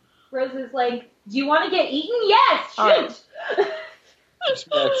 Rose is like, do you want to get eaten? Yes, shoot! Alright.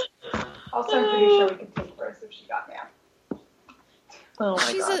 Also, I'm pretty sure we could take Rose if she got mad. Oh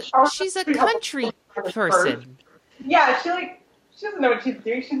my gosh. She's a country person. Yeah, she doesn't know what she's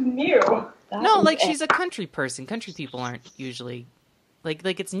doing. She's new. No, like she's a country person. Country people aren't usually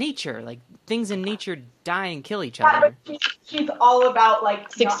like it's nature. Like things in nature die and kill each Yeah, other. but she's all about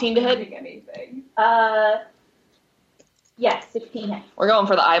 16 not to hit? losing anything. Yes, 16 hits. We're going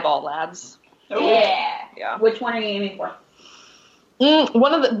for the eyeball, lads. Yeah. Yeah. Which one are you aiming for?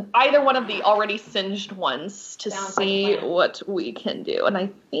 Either one of the already singed ones to Sounds see like a plan. what we can do. And I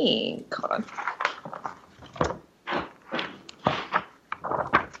think, hold on.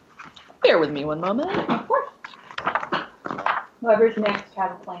 Bear with me one moment. Of course. Whoever's next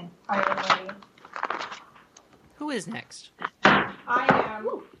has a plan. I am ready. Who is next? I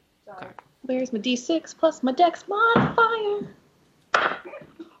am. Sorry. Where's my D6 plus my Dex modifier?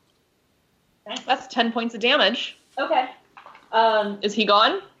 That's 10 points of damage. Okay. Is he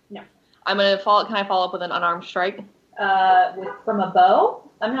gone? No. I'm gonna follow. Can I follow up with an unarmed strike? From a bow?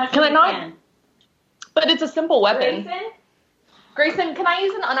 I'm not sure Can I you not? can. But it's a simple weapon. Grayson? Grayson, can I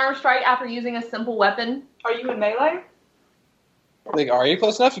use an unarmed strike after using a simple weapon? Are you in melee? Like, are you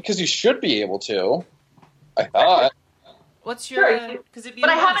close enough? Because you should be able to. I thought. What's your? Sure. Because it'd be But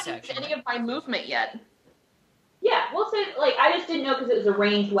a I bonus haven't used action. any of my movement yet. Yeah, we'll say, I just didn't know because it was a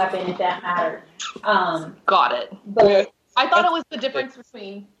ranged weapon if that mattered. Got it. But I thought it was the difference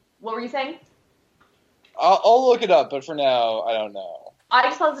between. What were you saying? I'll look it up, but for now, I don't know. I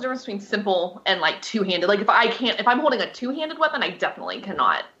just thought it was the difference between simple and two-handed. Like if I'm holding a two-handed weapon, I definitely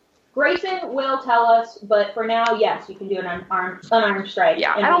cannot. Grayson will tell us, but for now, yes, you can do an unarmed strike.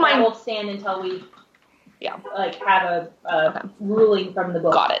 Yeah, and I don't mind. We'll stand until we, Yeah. have a Okay. ruling from the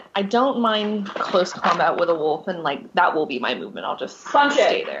book. Got it. I don't mind close combat with a wolf, and that will be my movement. I'll just Punch it.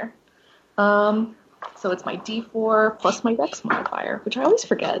 stay there. So it's my D4 plus my Dex modifier, which I always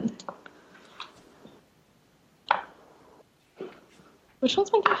forget. Which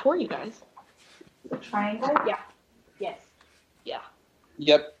one's my D4, you guys? The triangle? Yeah. Yes.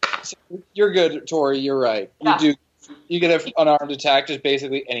 Yep. So you're good, Tori. You're right. Yeah. You get an unarmed attack just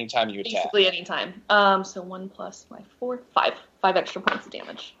basically anytime you attack. Basically any time. So 1 plus my 4, 5. 5 extra points of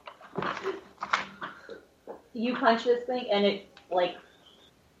damage. You punch this thing, and it,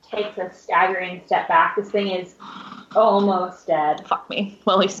 takes a staggering step back. This thing is almost dead. Fuck me.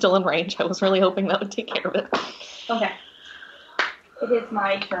 Well, he's still in range. I was really hoping that would take care of it. Okay. It is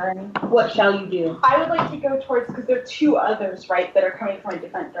my turn. What shall you do? I would like to go towards, because there are two others, right, that are coming from a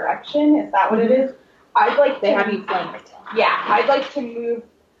different direction. Is that what it is? I'd like They to. have you flanked. Yeah, I'd like to move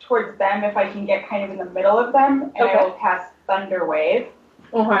towards them if I can get kind of in the middle of them, and Okay. I will cast Thunder Wave.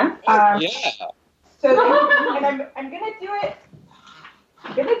 Okay. Yeah. So, and I'm gonna do it.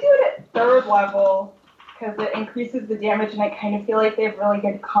 I'm gonna do it at 3rd level because it increases the damage, and I kind of feel like they have really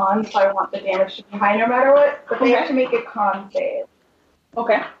good cons, so I want the damage to be high no matter what. But they have to make a con save.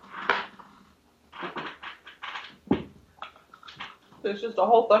 Okay. There's just a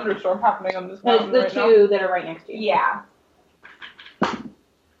whole thunderstorm happening on this It's mountain the right two that are right next to you. Yeah,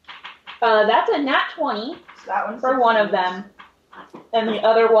 That's a nat 20 so that one's for one of them, and the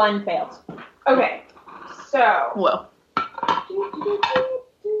other one fails. Okay, so. Whoa.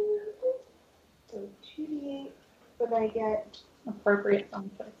 So 2d8, but I get Appropriate sound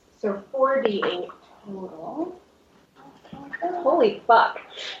choice. so 4d8 total. Holy fuck.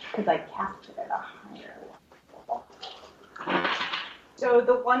 Because I casted it at a higher level. So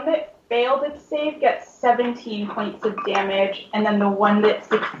the one that failed its save gets 17 points of damage, and then the one that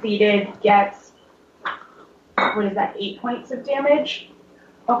succeeded gets, 8 points of damage?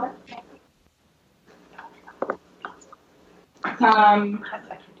 Okay.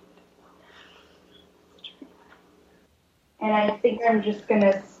 And I think I'm just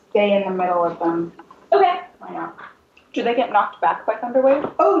gonna stay in the middle of them. Okay. Why not? Do they get knocked back by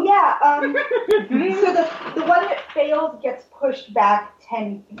Thunderwave? Oh yeah, so the one that fails gets pushed back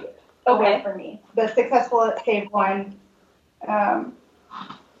 10 feet away Okay. from me. The successful save one,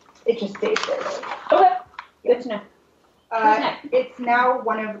 it just stays there. Okay. Good to know. It's now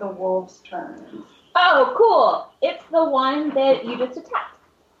one of the wolves' turns. Oh, cool. It's the one that you just attacked.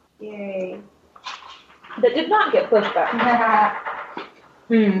 Yay. That did not get pushed back.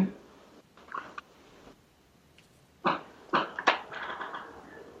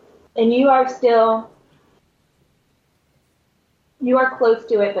 And you are close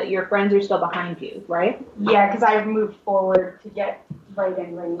to it, but your friends are still behind you, right? Yeah, because I've moved forward to get right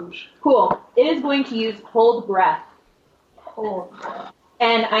in range. Cool. It is going to use hold breath. Hold.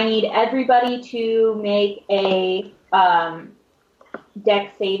 And I need everybody to make a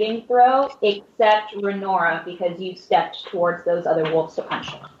dex saving throw, except Renora, because you stepped towards those other wolves to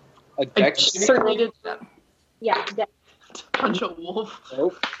punch them. A I dex? certainly did that. Yeah, Punch a wolf.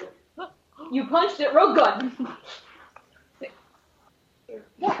 Nope. you punched it real good.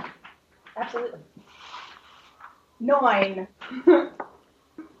 Yeah, absolutely. 9.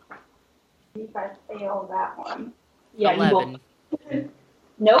 If I fail that one. Yeah, 11. you will.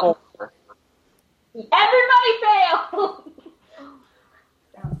 Nope. 4. Everybody failed!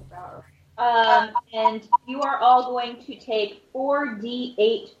 Sounds about right. And you are all going to take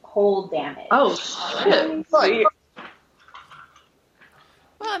 4d8 cold damage. Oh, shit. Sweet.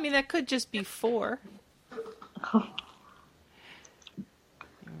 Well, I mean, that could just be 4.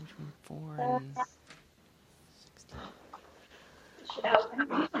 4 and 16. Shit out. I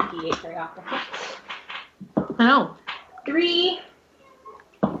don't use my d8 very often. I know. 3,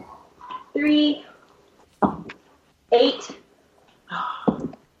 8,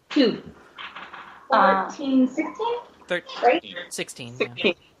 2. 14, 16? 13, Right? 16.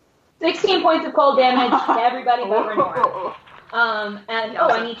 16. 16 points of cold damage to everybody but Renora. And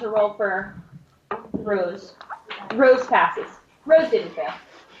I need to roll for Rose. Rose passes. Rose didn't fail.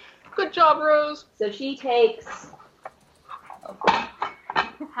 Good job, Rose. So she takes.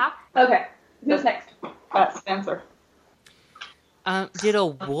 Half. Okay. Who's next? Spencer. Did a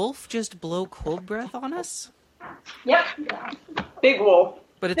wolf just blow cold breath on us? Yep. Big wolf.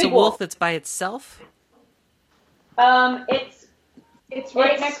 But it's Big a wolf wolf. that's by itself? It's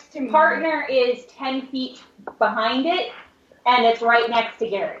right its next to me. partner is 10 feet behind it, and it's right next to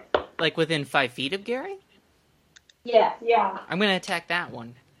Gary. Like within 5 feet of Gary? Yeah. Yeah. I'm going to attack that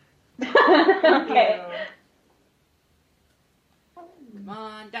one. Okay. Come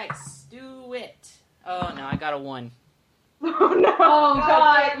on, dice. Do it. Oh, no, I got a 1. Oh no. Oh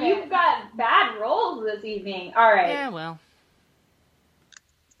God, damn it. you've got bad rolls this evening. All right. Yeah, well.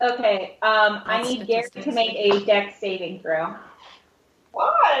 Okay. I That's need Gary to statistics. make a dex saving throw.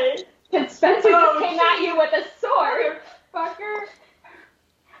 Why? Because Spencer Oh, just came at you with a sword. Fucker.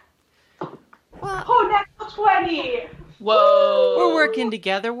 Well, Oh, natural 20. Whoa. we're working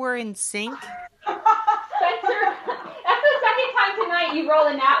together. We're in sync. Spencer, that's the second time tonight you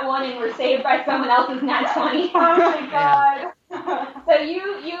rolled a nat 1 and were saved by someone else's nat 20. Oh my god. So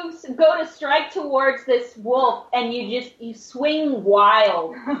you go to strike towards this wolf and you swing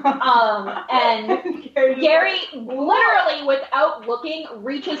wild. And Gary literally without looking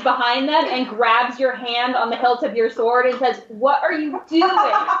reaches behind them and grabs your hand on the hilt of your sword and says, "What are you doing?"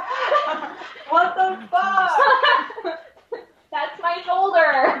 What the fuck? That's my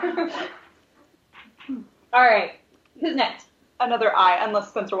shoulder. All right. Who's next? Another eye, unless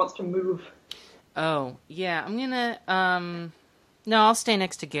Spencer wants to move. Oh, yeah, I'm gonna, no, I'll stay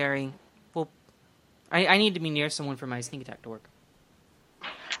next to Gary. Well, I need to be near someone for my sneak attack to work.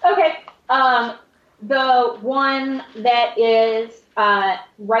 Okay. The one that is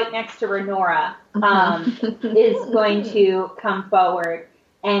right next to Renora is going to come forward,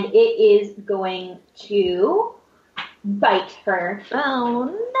 and it is going to bite her.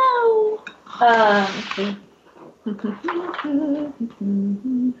 Oh,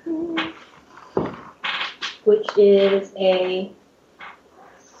 Which is a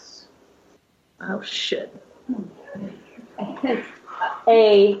Oh, shit.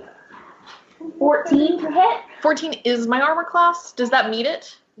 14 to hit. 14 is my armor class. Does that meet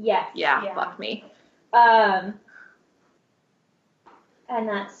it? Yes. Yeah. Fuck me. And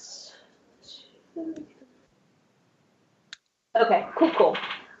that's okay. Cool.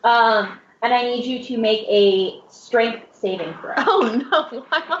 And I need you to make a strength saving throw. Oh, no.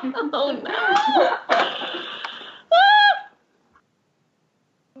 Oh, no.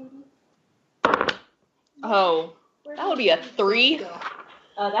 Oh, that would be a 3.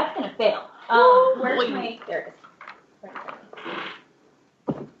 That's gonna fail. Where's boy. my? There it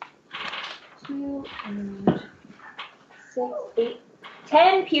is. 2 and 6, 8,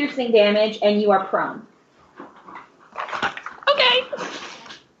 10 piercing damage, and you are prone. Okay.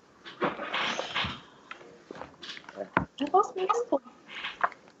 I lost my temple.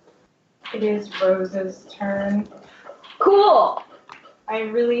 It is Rose's turn. Cool. I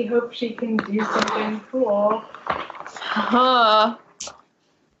really hope she can do something cool.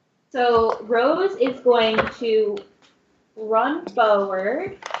 So Rose is going to run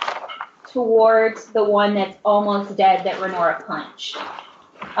forward towards the one that's almost dead that Renora punched,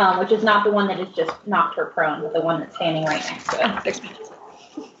 which is not the one that has just knocked her prone, but the one that's standing right next to it.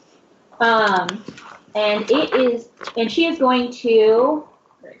 And she is going to.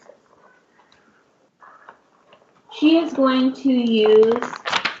 She is going to use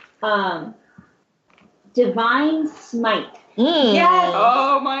Divine Smite Yes!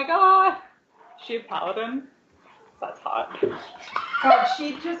 Oh my god! She a paladin? That's hot. God,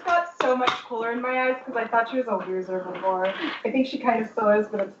 she just got so much cooler in my eyes because I thought she was a loser before. I think she kind of still is,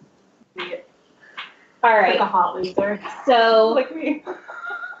 but it's weird. All Like right. a hot loser. So, Like me.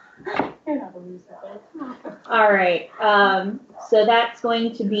 You're not a loser. all right. So that's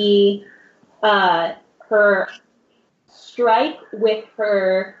going to be her strike with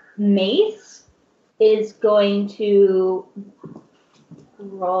her mace is going to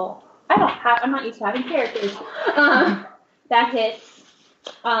roll. I'm not used to having characters. That hits.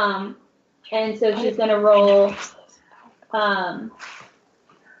 And so she's going to roll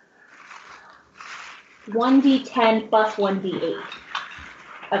 1d10 plus 1d8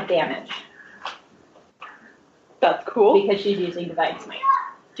 of damage That's cool. because she's using Divine Smite.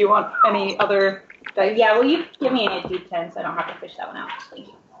 Do you want any other dice? Yeah, well, you give me a d10 so I don't have to fish that one out. Thank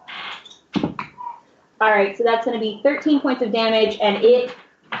you. All right, so that's going to be 13 points of damage, and it,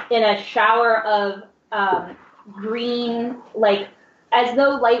 in a shower of green, like as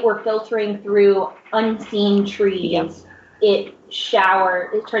though light were filtering through unseen trees, it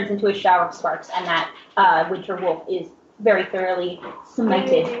turns into a shower of sparks, and that winter wolf is very thoroughly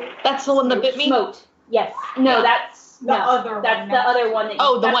cemented. That's the one that bit me? Smoked. Yes. No, that's The other one. That's the other one.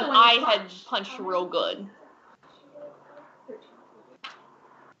 Oh, the that's one I you had punched real good.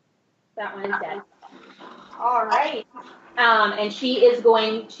 That one is dead. All right. And she is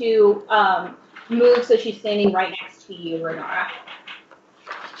going to move, so she's standing right next to you, Renora.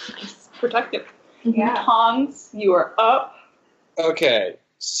 Protective. Yeah. Tongs, you are up. Okay,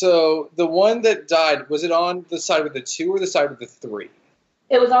 so the one that died, was it on the side with the 2 or the side with the 3?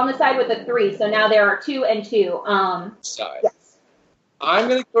 It was on the side with the 3, so now there are 2 and 2. Side. Yes. I'm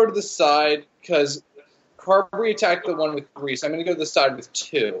going to go to the side because Carberry attacked the one with 3, so I'm going to go to the side with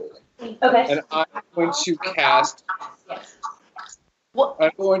 2. Okay. And I'm going to cast. Yes.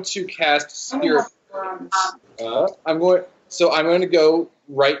 I'm going to cast Spirit. I'm going to go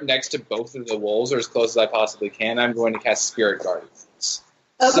right next to both of the wolves, or as close as I possibly can. I'm going to cast Spirit Guardians.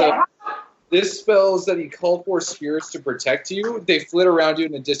 Okay. So this spell is that you call for spirits to protect you. They flit around you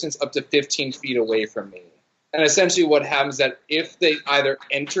in a distance up to 15 feet away from me. And essentially what happens is that if they either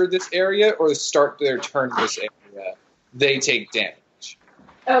enter this area or start their turn in this area, they take damage.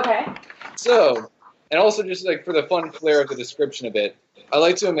 Okay. So, and also just like for the fun flair of the description of it, I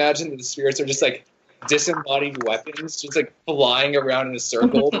like to imagine that the spirits are just like disembodied weapons, just like flying around in a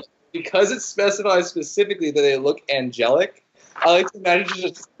circle. Because it specifies specifically that they look angelic, I like to imagine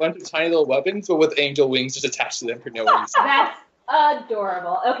just a bunch of tiny little weapons, but with angel wings just attached to them for no reason. That's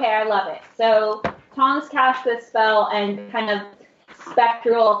adorable. Okay, I love it. So Tongs cast this spell, and kind of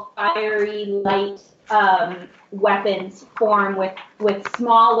spectral, fiery, light weapons form with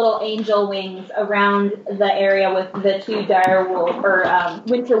small little angel wings around the area with the 2 dire wolves or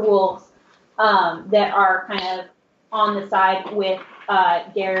winter wolves that are kind of on the side with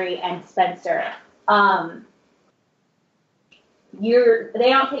Gary and Spencer. They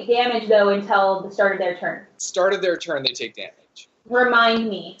don't take damage though until the start of their turn. Start of their turn, they take damage. Remind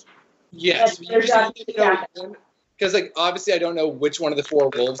me. Yes, That's their job to because like obviously I don't know which one of the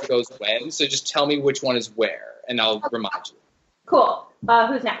 4 wolves goes when, so just tell me which one is where, and I'll remind you. Cool.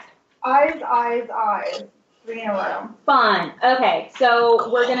 Who's next? Eyes. 3 in a row. Fun. Okay, so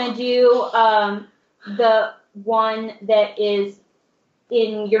we're gonna do the one that is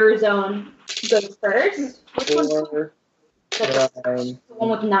in your zone goes first. Which one's 4, the 9. one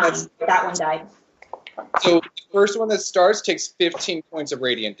with 9? That one died. So the first one that starts takes 15 points of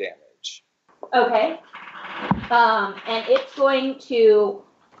radiant damage. Okay. And it's going to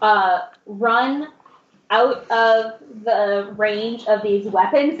run out of the range of these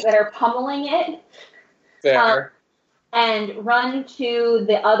weapons that are pummeling it. Fair. And run to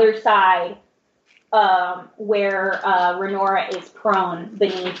the other side where Renora is prone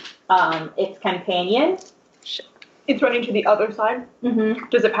beneath its companion. It's running to the other side. Mm-hmm.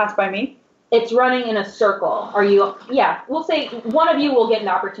 Does it pass by me? It's running in a circle. Yeah, we'll say one of you will get an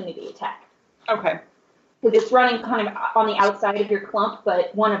opportunity attack. Okay. Because it's running kind of on the outside of your clump,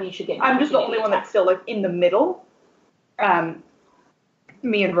 but one of you should get an I'm just the opportunity only one attack. that's still like in the middle.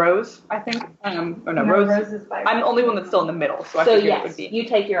 Me and Rose, I think. Rose. is by I'm the only one that's still in the middle, so I So figured it would yes, be you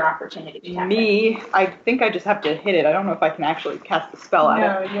take your opportunity attack. me. I think I just have to hit it. I don't know if I can actually cast the spell at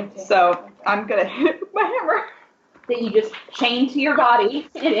No, it. you have to. So I'm gonna hit it with my hammer. That you just chain to your body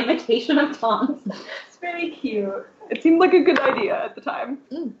in imitation of Tom's. It's very cute. It seemed like a good idea at the time.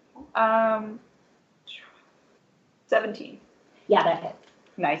 17. Yeah, that hits.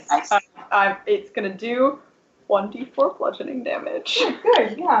 Nice. It's gonna do 1d4 bludgeoning damage.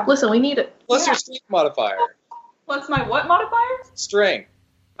 Good, yeah. Listen, we need it. Plus your strength modifier. Plus my what modifier? Strength.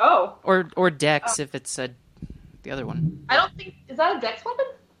 Oh. Or dex if it's the other one. I don't think is that a dex weapon?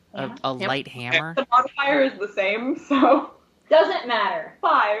 A light hammer. The modifier is the same, so Doesn't matter.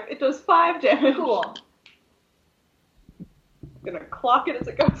 5. It does 5 damage. Cool. I'm gonna clock it as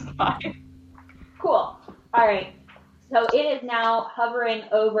it goes by. Cool. All right. So it is now hovering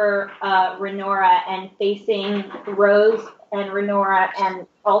over Renora and facing Rose and Renora, and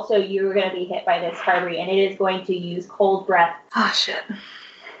also you're going to be hit by this Carberry, and it is going to use Cold Breath. Ah, shit.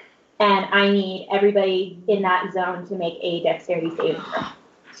 And I need everybody in that zone to make a dexterity saving throw.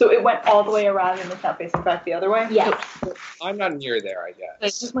 So it went all the way around and it's not facing back the other way? Yes. I'm not near there, I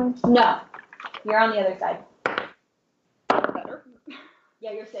guess. No. You're on the other side. Better.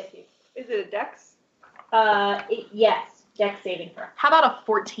 Yeah, you're safe, too. Is it a dex? Yes. Dex saving throw. How about a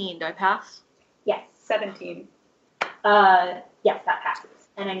 14? Do I pass? Yes. 17. Yes, that passes.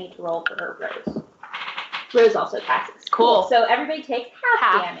 And I need to roll for her Rose. Rose also passes. Cool. So everybody takes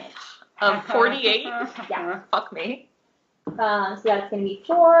half damage. 48? Yeah. Fuck me. So that's going to be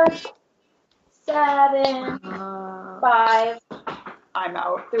 4, 7, 5, I'm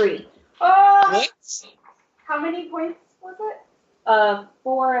out. 3. Oh, What? how many points was it?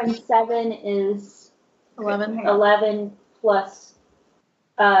 4 and 7 is 11. 11 plus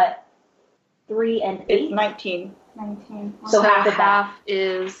 3 and 8. It's 19. 19. So half of that. half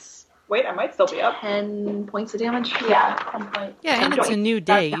is Wait, I might still be up. 10 points of damage. Yeah, 10 points. Yeah, and it's a new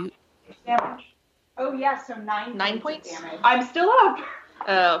day. Damage. Oh, yeah, so 9 9 of points? damage. I'm still up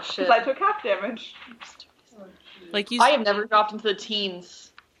Oh, shit. because I took half damage. Like you, I have never dropped into the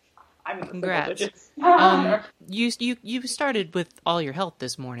teens. I'm in the single Congrats. digits. you started with all your health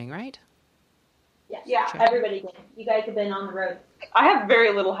this morning, right? Yes. Yeah. Everybody did. You guys have been on the road. I have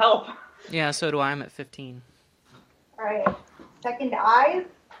very little health. Yeah, so do I. I'm at 15. Alright. Second eyes.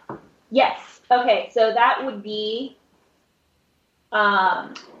 Yes. Okay, so that would be...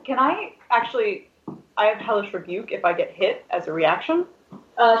 Can I actually... I have Hellish Rebuke if I get hit as a reaction.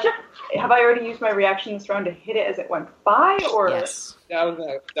 Sure. Have I already used my reaction this round to hit it as it went by, or... Yes. That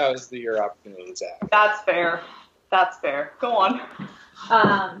was your opportunity, Zach. That's fair. That's fair. Go on.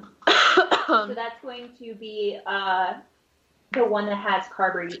 So that's going to be the one that has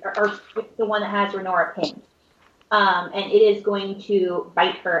Carberry, or the one that has Renora pinned. And it is going to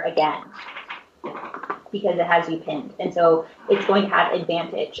bite her again because it has you pinned. And so it's going to have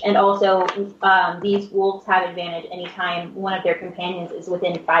advantage. And also, these wolves have advantage anytime one of their companions is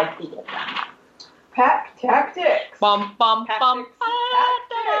within 5 feet of them. Pack tactics. Bum, bum, bum.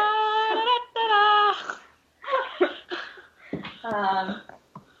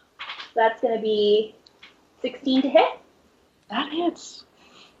 That's going to be 16 to hit. That hits.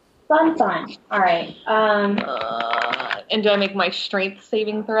 Fun. All right. And do I make my strength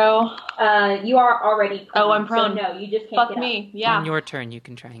saving throw? You are already prone. Oh, I'm prone. So no, you just can't Fuck get me. up. Yeah. On your turn, you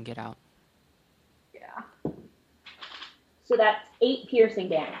can try and get out. Yeah. So that's 8 piercing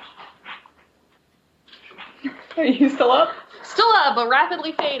damage. Are you still up? Still up, but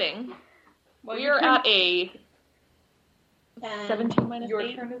rapidly fading. Well, We are at a And 17 minus Your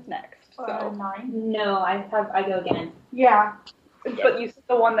 8. turn is next. So. 9. No, I go again. Yeah. But you said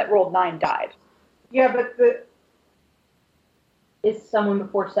the one that rolled 9 died. Yeah, but the... Is someone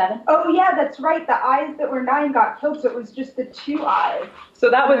before 7? Oh, yeah, that's right. The eyes that were 9 got killed, so it was just the 2 eyes. So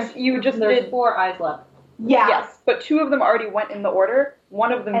that was, you just There's did... 4 eyes left. Yeah. Yes, but 2 of them already went in the order.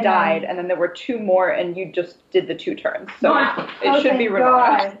 One of them And died, then- and then there were 2 more, and you just did the 2 turns. So Wow. it should be thank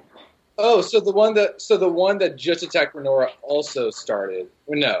Renora. God. Oh, so the one that just attacked Renora also started.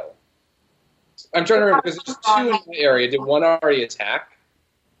 Well, no. I'm trying to remember because there's 2 in my area. Did one already attack?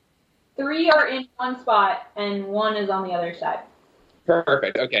 3 are in one spot, and 1 is on the other side.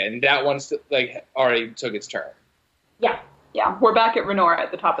 Perfect. Okay, and that one already took its turn. Yeah, we're back at Renora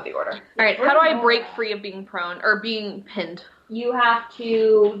at the top of the order. Alright, how do I break free of being prone, or being pinned? You have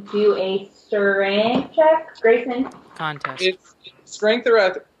to do a strength check, Grayson. Contest. It's strength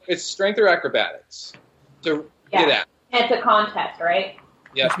or acrobatics to get out. It's a contest, right?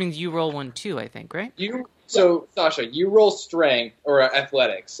 Yeah. Which means you roll 1 too, I think, right? So Sasha, you roll strength or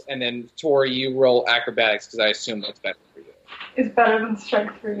athletics, and then Tori, you roll acrobatics because I assume that's better for you. Is better than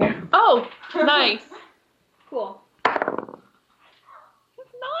strength for you. Oh, nice. Cool.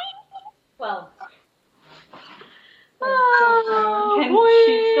 12. Can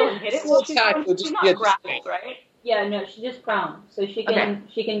she still hit it? Well, attack, she's we'll just not get grappled, right? Yeah, no, she's just prone, so she Okay. can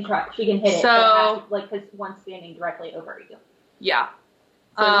hit it. So- but it has to, because one's standing directly over you. Yeah.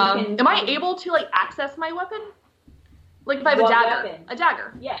 So you can- am I able to, like, access my weapon? Like, if I have What a dagger. weapon? A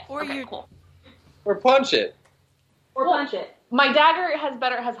dagger. Yes. Or Okay, you cool. Or punch it. Or punch it. My dagger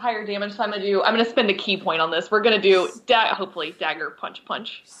has higher damage, so I'm gonna spend a key point on this. We're gonna do hopefully dagger punch.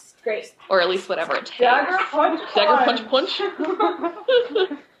 Great. Or at least whatever it takes. Dagger punch.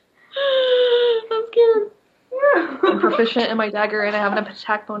 I'm scared. I'm proficient in my dagger and I have an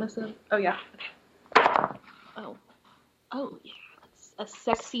attack bonus of yeah. Oh yeah. That's a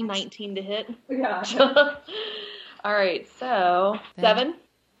sexy 19 to hit. Yeah. Alright, so 7.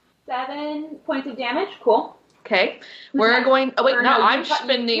 7 points of damage. Cool. Okay. We're going I'm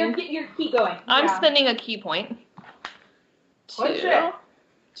spending Your key going. I'm spending a key point Push it.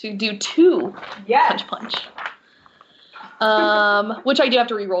 to do 2 Yes. punch. Which I do have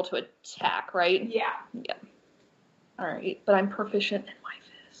to reroll to attack, right? Yeah. Yeah. Alright, but I'm proficient in my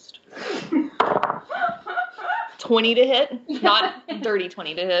fist. 20 to hit, not dirty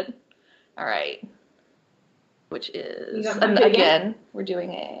 20 to hit. Alright. Which is, and again, we're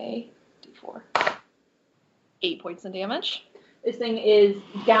doing a d4. 8 points of damage. This thing is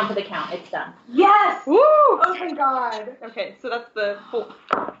down for the count. It's done. Yes. Woo! Oh my god. Okay, so that's the 4.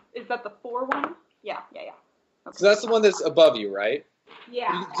 Is that the 4 one? Yeah. Okay. So that's the one that's above you, right?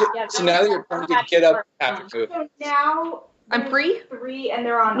 Yeah. So now that you're trying to get up, have to move. So now I'm free? 3 and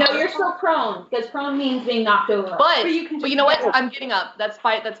they're on. No, you're still prone, because prone means being knocked over. But you can you know what? I'm getting up. That's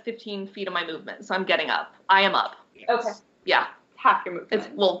 15 feet of my movement, so I'm getting up. I am up. Okay. Yeah. Half your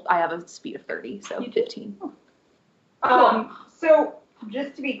movement. I have a speed of 30, so 15. So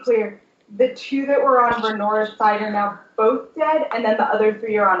just to be clear, the 2 that were on Renora's side are now both dead, and then the other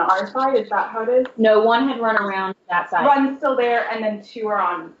 3 are on our side. Is that how it is? No, one had run around that side. Run's still there, and then 2 are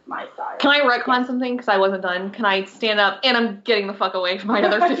on my side. Can I retcon something? Because I wasn't done. Can I stand up? And I'm getting the fuck away from my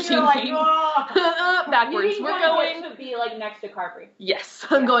other 15 You're like, feet. "Oh." Backwards. You We're didn't want going. it to be like next to Carberry. Yes,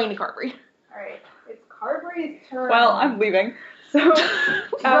 I'm going to Carberry. Alright, it's Carberry's turn. Well, I'm leaving. So,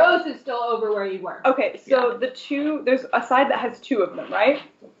 Rose is still over where you were. okay, so the 2, there's a side that has 2 of them, right?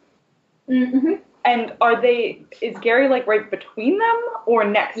 Mm-hmm. And is Gary like right between them or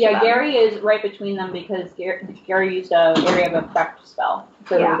next to Yeah, them? Gary is right between them because Gary used a area of effect spell,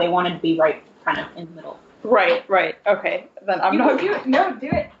 so Yeah. they wanted to be right kind of in the middle. Right, okay. Then I'm You not. can do it. No, do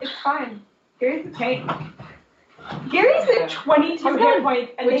it. It's fine. Gary's a tank. Gary's at 22 hit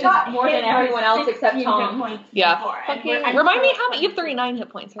points, and Which they is got more hit than everyone by else except 16 Tom. hit points Yeah. before, and we're at Remind me how 20. you have 39 hit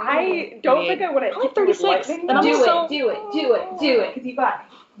points, right? I don't think I would have Probably hit them with 36, lightning, and I'm though. Do so- it. Because you got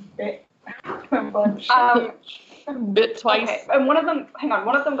hit. Bit twice. Okay, and one of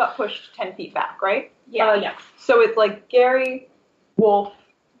them got pushed 10 feet back, right? Yeah. Yeah. So it's like Gary, Wolf.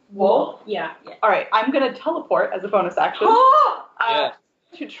 Yeah. Alright, I'm gonna teleport as a bonus action. Yeah.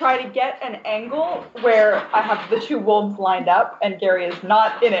 To try to get an angle where I have the 2 wolves lined up and Gary is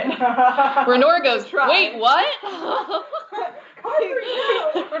not in it. Renora goes, Try. wait, what?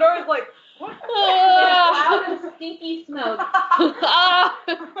 Renora's like, what? Cloud of stinky smoke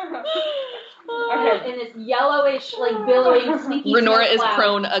Okay. in this yellowish, like billowing sneaky Renora smoke is cloud.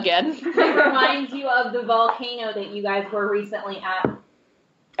 prone again. It reminds you of the volcano that you guys were recently at.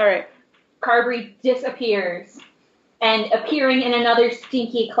 Alright. Carberry disappears, and appearing in another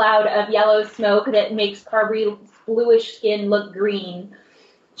stinky cloud of yellow smoke that makes Carberry's bluish skin look green,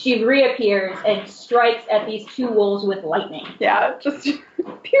 she reappears and strikes at these 2 wolves with lightning. Yeah, just pew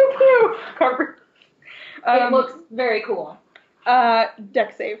pew. Carver. It looks very cool.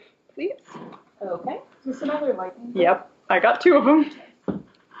 Deck save, please. Okay. Is this another lightning? Yep, I got 2 of them.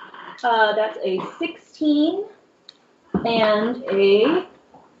 That's a 16 and a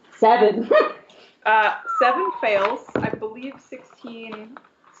 7. 7 fails. I believe 16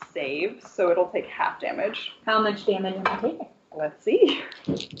 saves, so it'll take half damage. How much damage am I taking? Let's see.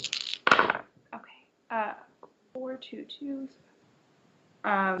 Okay. 4, 2,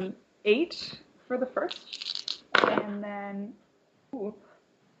 2s. 8 for the first, and then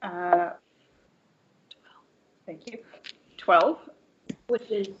thank you. 12. Which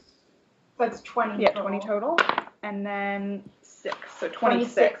is That's 20 Yeah, total. 20 total, and then 6, so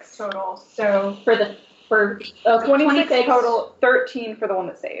 26 26 total. So for the first. 26 total. 13 for the one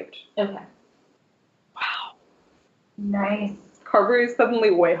that saved. Okay. Wow. nice. Carberry's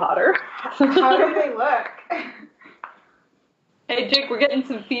suddenly way hotter. How do they look? Hey Jake, we're getting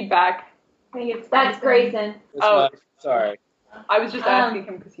some feedback. I think it's That's Grayson. It's Oh. not- sorry. I was just asking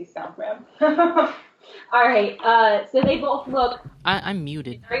him because he's sound man. All right. So they both look I'm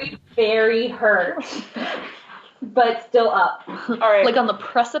muted. very, very hurt, but still up. All right. Like on the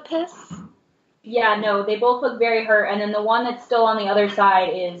precipice? Yeah, no, they both look very hurt, and then the one that's still on the other side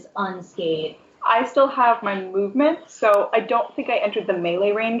is unscathed. I still have my movement, so I don't think I entered the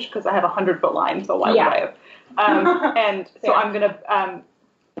melee range because I have a 100-foot line, so why would I have? And so Fair. I'm going to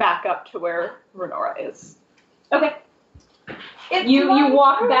back up to where Renora is. Okay. You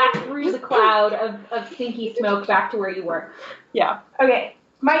walk back through the cloud of stinky smoke back to where you were. Yeah. Okay,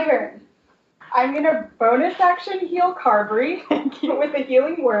 my turn. I'm gonna bonus action heal Carberry with a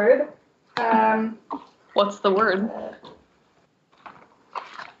healing word. What's the word?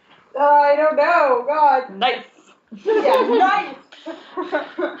 I don't know. God. Nice. Yeah, nice.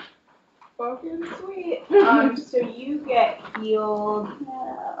 Fucking sweet. So you get healed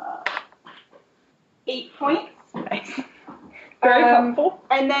 8 points. Nice. Very helpful.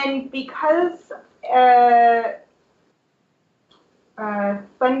 And then because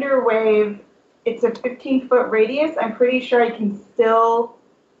Thunder Wave, it's a 15-foot radius, I'm pretty sure I can still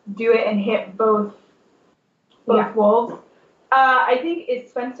do it and hit both wolves. I think, is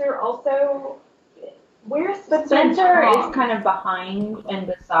Spencer also... Where's Spencer is kind of behind and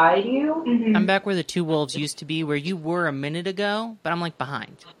beside you. Mm-hmm. I'm back where the two wolves used to be, where you were a minute ago, but I'm like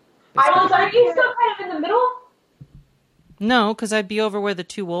behind. Are you still kind of in the middle? No, because I'd be over where the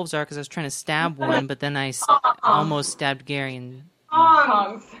two wolves are, because I was trying to stab one, but then I almost stabbed Gary. And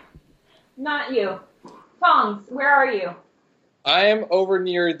Tongs. Not you. Tongs, where are you? I am over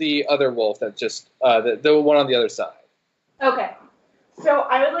near the other wolf that just the one on the other side. Okay. So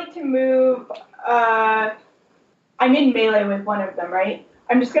I would like to move. I'm in melee with one of them, right?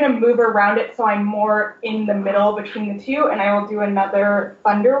 I'm just going to move around it so I'm more in the middle between the two, and I will do another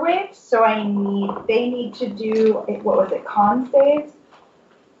Thunder Wave. So they need to do, what was it, con saves?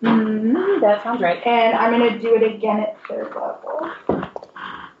 That sounds right. And I'm going to do it again at 3rd level.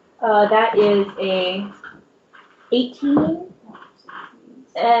 That is a 18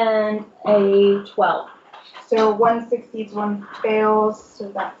 and a 12. So one succeeds, one fails, so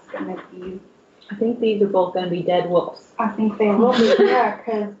that's going to be... I think these are both going to be dead wolves. I think they will be, yeah,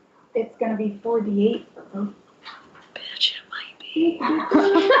 because it's going to be 4d8 for them. Bitch, it might be.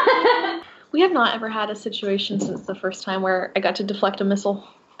 We have not ever had a situation since the first time where I got to deflect a missile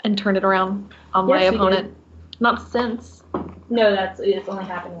and turn it around on my Yes, we opponent. Not since. No, it's only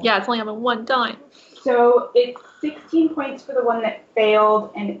happened once. Yeah, it's only happened one time. So it's 16 points for the one that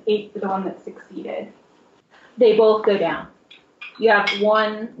failed and 8 for the one that succeeded. They both go down. You have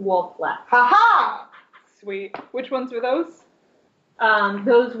one wolf left. Ha-ha! Sweet. Which ones were those?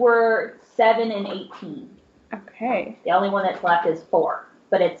 Those were 7 and 18. Okay. The only one that's left is 4,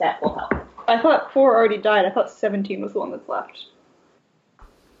 but it's at full health. I thought 4 already died. I thought 17 was the one that's left.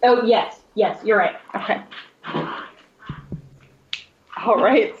 Oh, yes, you're right. Okay. All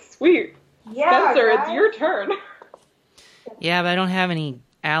right. Sweet. Yeah, Spencer, guys. it's your turn. yeah, but I don't have any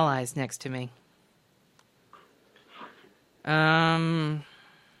allies next to me.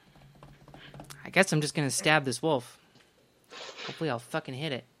 I guess I'm just gonna stab this wolf. Hopefully I'll fucking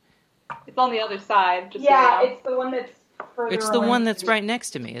hit it. It's on the other side. Just Yeah, so you know. it's the one that's further It's the away. one that's right next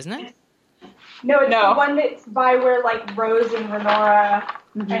to me, isn't it? No, it's No. the one that's by where, like, Rose and Renora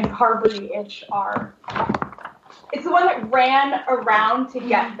and Carberry-ish are. It's the one that ran around to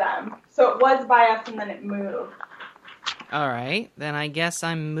get them. So it was by us and then it moved. Alright, then I guess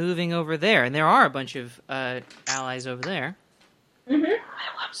I'm moving over there. And there are a bunch of allies over there. Mm-hmm.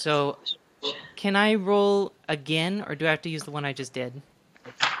 So, can I roll again, or do I have to use the one I just did?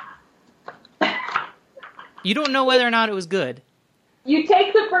 You don't know whether or not it was good. You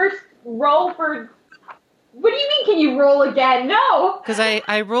take the first roll for... What do you mean, can you roll again? No! Because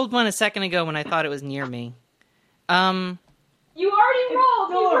I rolled one a second ago when I thought it was near me. You already rolled!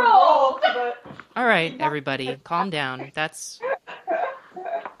 Still You a rolled! but Alright, everybody, calm down. That's...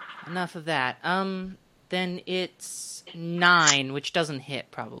 enough of that. Then it's 9, which doesn't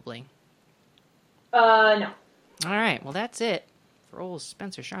hit, probably. No. Alright, well that's it for old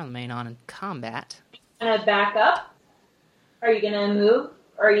Spencer Charlemagne on combat. Gonna back up? Are you gonna move?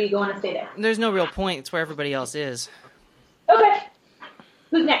 Or are you going to stay there? There's no real point, it's where everybody else is. Okay.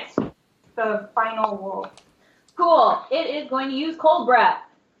 Who's next? the final wolf. Cool. It is going to use cold breath.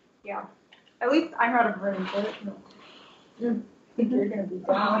 Yeah. At least I'm out of range. I don't know. I think you're going to be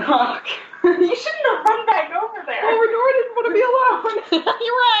down. You shouldn't have run back over there. Oh, Renora didn't want to be alone.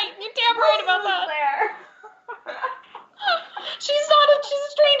 You're right. You're damn right about that. There. She's a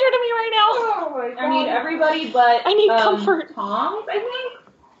stranger to me right now. Oh my god. I mean, everybody but I need comfort. Tom's, I think.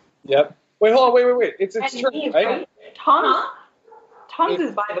 Yep. Wait, hold on. Wait. It's And turn, me, right? Tom's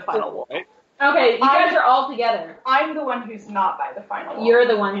is by the final wolf. Right? Okay, you guys are all together. I'm the one who's not by the final wolf. You're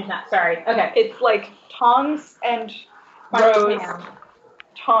the one who's not. Sorry. Okay. It's like Tongs and Rose,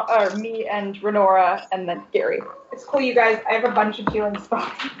 me and Renora, and then Gary. It's cool, you guys. I have a bunch of healing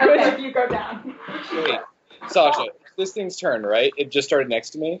spells. Okay. If you go down. Wait. Sasha, this thing's turn, right? It just started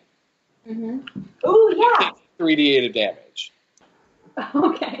next to me. Mm-hmm. Ooh, yeah. 3d8 of damage.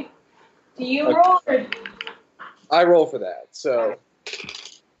 Okay. Do you Okay. roll or... I roll for that. So,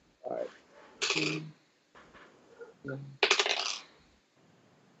 all right.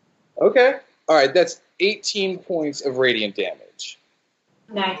 Okay. All right. That's 18 points of radiant damage.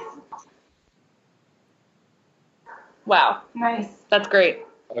 Nice. Wow. Nice. That's great.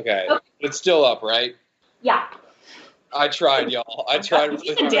 Okay. It's still up, right? Yeah. I tried, y'all. I tried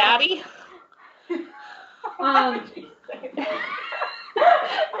really hard. Daddy?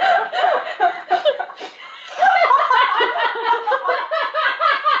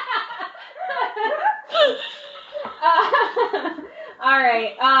 All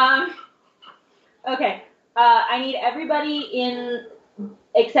right. Okay. I need everybody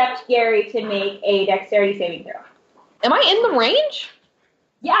except Gary to make a dexterity saving throw. Am I in the range?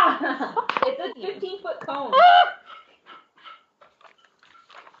 Yeah. It's a 15-foot cone.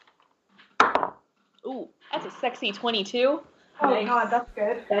 Ooh, that's a sexy 22. Oh Nice. god, that's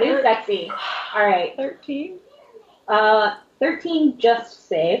good. That is sexy. All right. 13. 13 just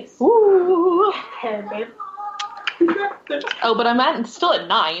saves. Ooh. Okay, babe. Oh, but I'm still at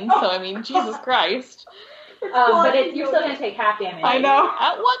 9, so I mean, Jesus Christ. But you're still going to take half damage. I know.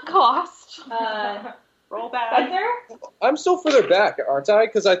 At what cost? Roll back. Spencer? I'm still further back, aren't I?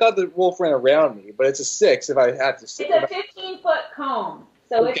 Because I thought the wolf ran around me, but it's a 6 if I had to. It's a 15-foot cone,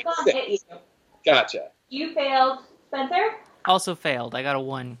 so it's going to hit you. Gotcha. You failed, Spencer? Also failed. I got a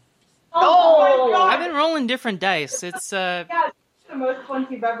 1. Oh my god. I've been rolling different dice. It's Yeah, it's the most ones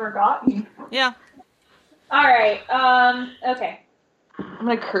you've ever gotten. yeah. All right. Okay. I'm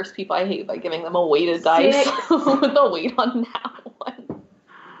gonna curse people I hate by giving them a weighted dice with a weight on that one.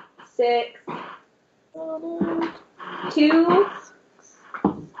 6, 2,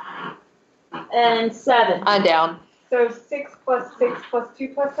 and 7. I'm down. So 6 plus 6 plus 2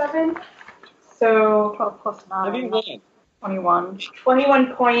 plus 7. So 12 plus 9. 21.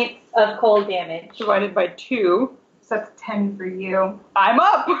 21 points Of cold damage. divided by 2. So that's 10 for you. I'm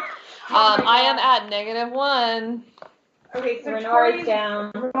up! I am at -1. Okay, so Renora's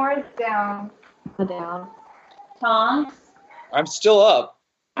down. Renora's down. I'm down. Tongs, I'm still up.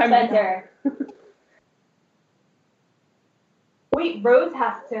 Spencer. Wait, Rose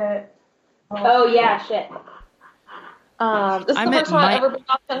has to. Oh, yeah, shit. This is I'm the at first one I've my- ever been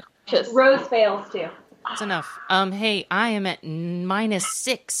unconscious. Rose fails, too. That's enough. Hey, I am at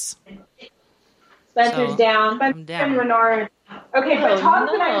 -6. Spencer's So- down. I'm And down. Renora. Okay, but Oh,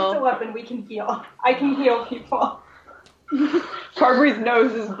 Tongs and I no. are still up and we can heal. I can heal people. Carberry's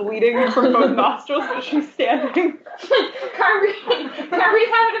nose is bleeding from both nostrils, but she's standing. Carberry's having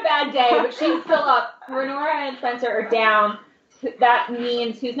a bad day, but she's still up. Renora and Spencer are down. That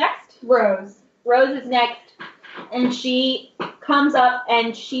means who's next? Rose. Rose is next, and she comes up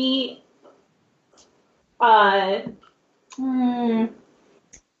and she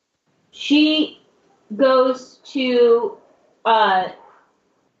goes to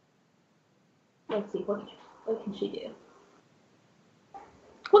let's see, what can she do?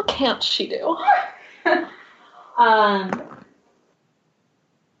 What can't she do?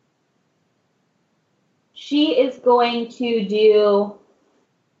 She is going to do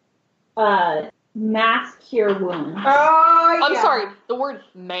mass cure wounds. Oh, yeah. I'm sorry, the word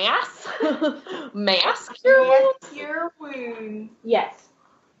mass? Mass? Cure wounds. Yes.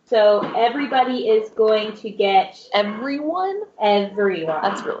 So everybody is going to get Everyone? everyone.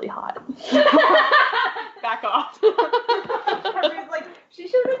 That's really hot. Back off. Carberry's like, she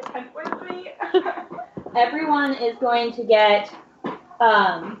should have been tent with me. Everyone is going to get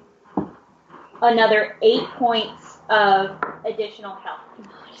another 8 points of additional health.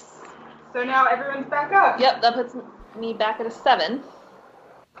 So now everyone's back up. Yep, that puts me back at a 7.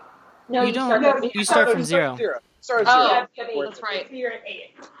 No, You don't- start No, with You start from 0. Start at Oh, 0. you have 8. that's right. So you're at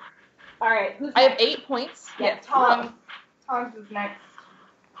 8. All right, who's I have next? 8 points. Yeah, Tongs is next.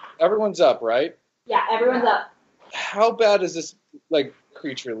 Everyone's up, right? Yeah, everyone's up. How bad is this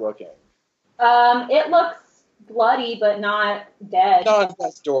creature looking? It looks bloody, but not dead. Not on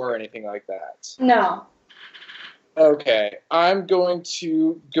death's door or anything like that. No. Okay, I'm going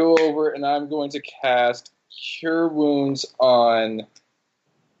to go over and I'm going to cast Cure Wounds on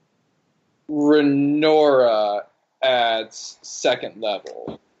Renora at 2nd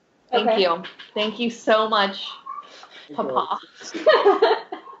level. Thank Okay. you. Thank you so much, Papa.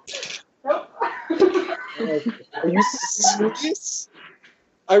 Nope. Are you serious?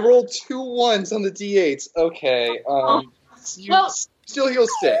 I rolled 2 1s on the d8s. Okay, you Well- still heal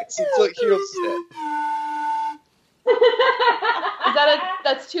 6. You still heal 6.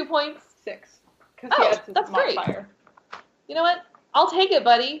 That's 2 points? 6. Because Oh, he adds his that's great. modifier. You know what? I'll take it,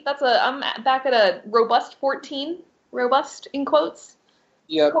 buddy. I'm back at a robust 14. Robust in quotes.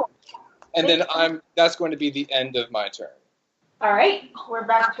 Yep. And then that's going to be the end of my turn. All right. We're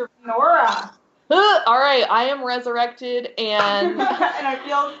back to Nora. All right, I am resurrected, and And I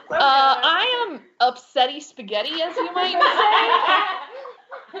feel so good. I am upsetty spaghetti, as you might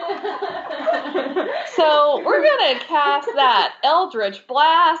say. So we're gonna cast that Eldritch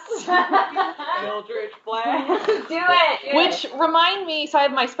Blast, Eldritch Blast. Do it. which remind me. So I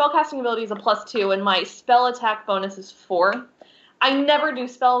have my spellcasting ability is a +2, and my spell attack bonus is 4. I never do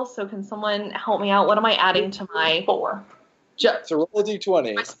spells, so can someone help me out? What am I adding to my 4? So roll a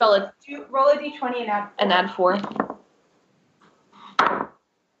d20. My spell is Roll a d20 and add 4. and add 4.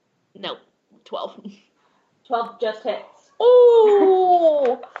 No, 12. 12 just hits.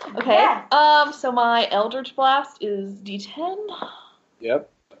 Ooh. Okay. Yes. So my Eldritch Blast is D10. Yep.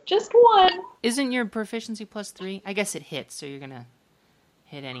 Just 1. Isn't your proficiency +3? I guess it hits, so you're gonna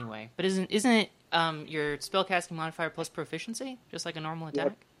hit anyway. But isn't it your spellcasting modifier plus proficiency, just like a normal attack?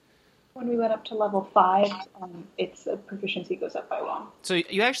 Yep. When we went up to level 5, its proficiency goes up by 1. So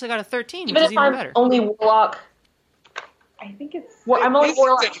you actually got a 13, Even which is if even I'm better. only Warlock. I think it's... Well, I'm only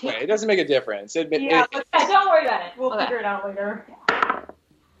Warlock. Anyway, it doesn't make a difference. Yeah, Yeah, don't worry about it. we'll Okay. figure it out later.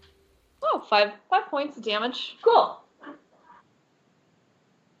 Oh, 5 points of damage. Cool.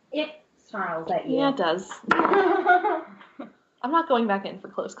 It snarls at you. Yeah, it does. I'm not going back in for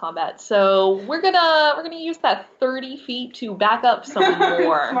close combat, so we're gonna use that 30 feet to back up some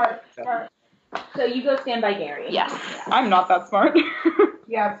more. Smart. So you go stand by Gary. Yes. I'm not that smart.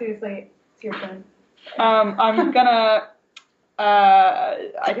 Yeah, seriously. It's your turn. I'm gonna...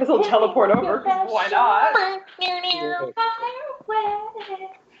 I guess I'll teleport over, 'cause why not?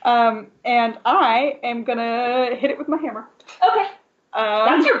 And I am gonna hit it with my hammer. Okay.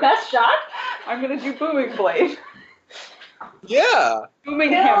 That's your best shot? I'm gonna do Booming Blade. Yeah. Booming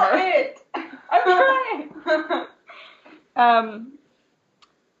Kill Hammer. it! I'm trying.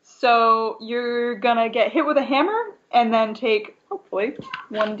 So you're gonna get hit with a hammer and then take, hopefully,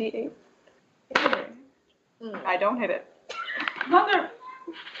 1d8. I don't hit it. Mother.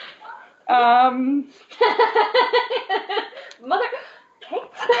 Mother.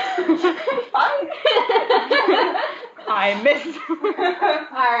 Fine. I missed.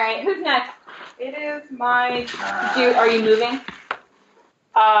 Alright, who's next? It is my turn. Are you moving?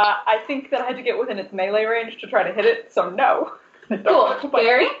 I think that I had to get within its melee range to try to hit it, so no. Cool.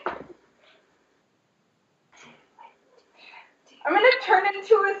 Gary? I'm gonna turn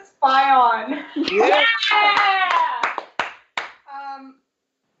into a Spion. Yeah.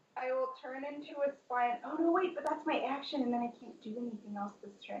 I will turn into a Spion. Oh no, wait, but that's my action, and then I can't do anything else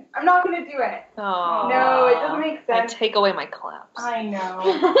this turn. I'm not gonna do it. Oh. No, it doesn't make I sense. take away my claps. I know.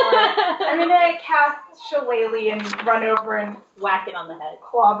 I'm gonna cast Shillelagh and run over and Whack it on the head.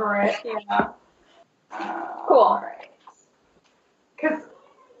 clobber it. Yeah. Cool. Alright. Because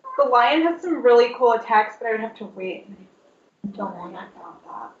the lion has some really cool attacks, but I would have to wait. Don't want that.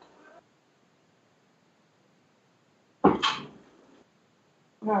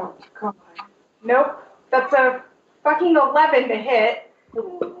 Oh, God. Nope. That's a fucking 11 to hit.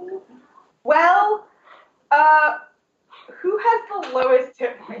 Well, who has the lowest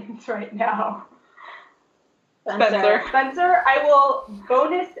hit points right now? Spencer. Spencer, I will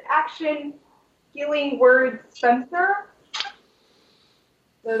bonus action healing word Spencer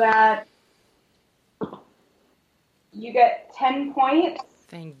so that you get 10 points,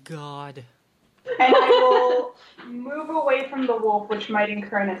 Thank God. and I will move away from the wolf, which might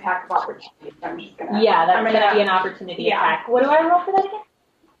incur an attack of opportunity. I'm just gonna. Yeah, that's I'm gonna be an opportunity yeah. attack. What do I roll for that again?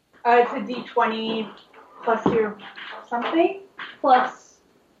 It's a d20 plus your something. Plus.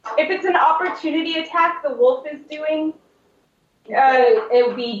 If it's an opportunity attack, the wolf is doing. It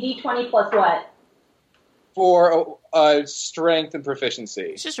would be d20 plus what? For strength and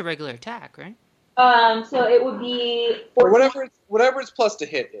proficiency. It's just a regular attack, right? So it would be. Or whatever its plus to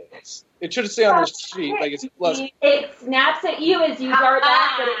hit is. It should say on the sheet like it's plus. It snaps at you as you dart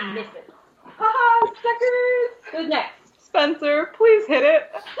back, but it misses. Haha, suckers! Who's next? Spencer, please hit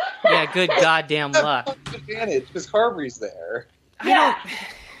it. Yeah, good goddamn luck. Advantage because Harvey's there.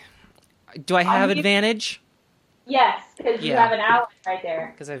 Do I have advantage? Yes, because you Yeah. have an ally right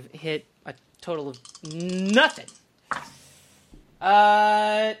there. Because I've hit a total of nothing.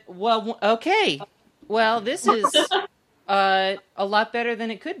 Well, okay. Well, this is a lot better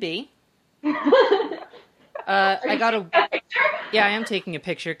than it could be. I got a. Yeah, I am taking a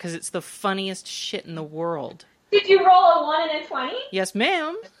picture because it's the funniest shit in the world. Did you roll a 1 and a 20? Yes,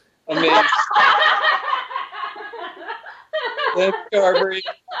 ma'am. Amazing. Thank you, Harvey.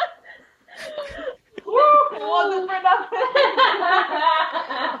 Wasn't for nothing.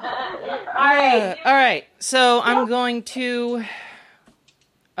 Alright. All right. So I'm going to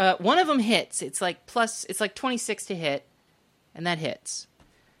One of them hits. It's like 26 to hit, and that hits.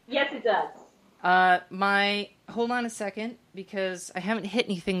 Yes, it does. Hold on a second, because I haven't hit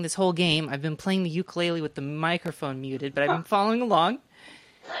anything this whole game. I've been playing the ukulele with the microphone muted, but I've been following along.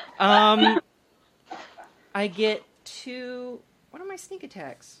 I get 2... What are my sneak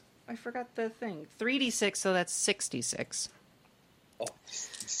attacks? I forgot the thing. 3d6, so that's 66. Oh, he's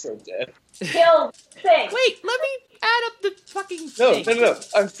so dead. Kill 6. Wait, let me add up the fucking thing. No.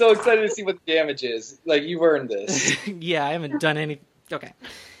 I'm so excited to see what the damage is. Like, you've earned this. Yeah, I haven't done any... Okay.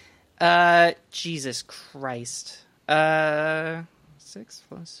 Jesus Christ. 6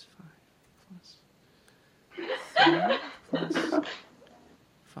 plus 5 plus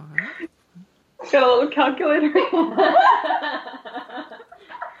 5. Got a little calculator.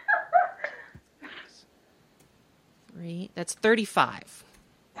 3. That's 35.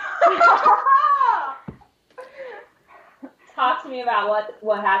 Talk to me about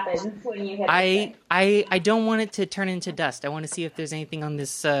what happens when you hit the thing. I don't want it to turn into dust. I want to see if there's anything on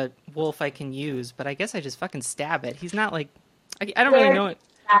this wolf I can use, but I guess I just fucking stab it. He's not like... I don't really know it.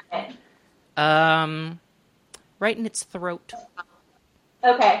 Right in its throat.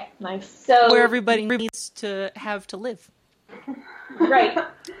 Okay. Nice. So Where everybody needs to have to live. Right.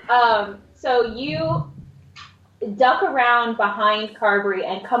 So you duck around behind Carberry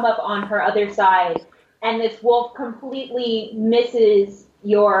and come up on her other side, and this wolf completely misses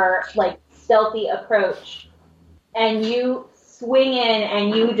your, like, stealthy approach. And you swing in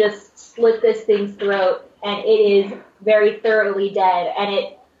and you just slit this thing's throat, and it is very thoroughly dead. And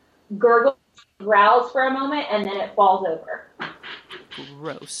it gurgles, growls for a moment, and then it falls over.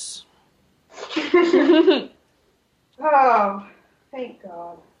 Gross. Oh, thank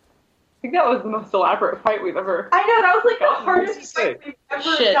God. I think that was the most elaborate fight we've ever. I know, that was like the What did you hardest say? fight we've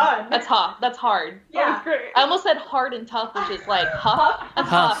ever Shit. done. That's hard. That's hard. That was Yeah. great. I almost said hard and tough, which is like huff. That's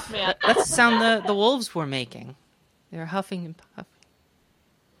huff, man. That's the sound the wolves were making. They're huffing and puffing.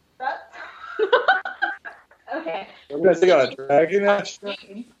 Okay. We're going to take on a dragon after. All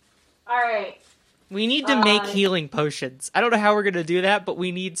right. We need to make healing potions. I don't know how we're going to do that, but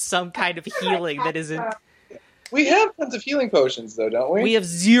we need some kind of healing that isn't... We have tons of healing potions, though, don't we? We have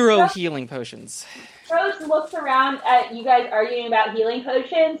 0 healing potions. Rose looks around at you guys arguing about healing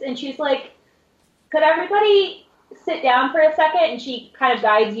potions, and she's like, could everybody sit down for a second? And she kind of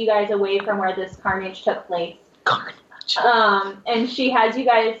guides you guys away from where this carnage took place. And she has you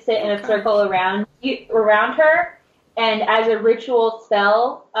guys sit in a circle around her, and as a ritual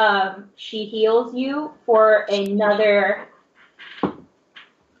spell, she heals you for another...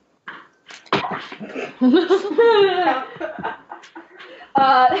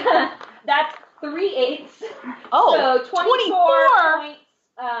 That's 3/8. Oh, so 24 points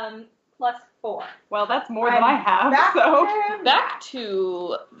plus 4. Well, that's more than I have. Back So to Back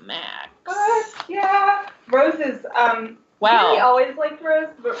to Max. yeah. Rose is Wow. We always liked Rose,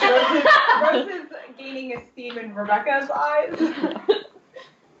 but Rose is gaining esteem in Rebecca's eyes.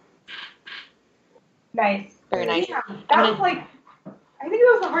 Nice. Very nice. Yeah, that was like, I think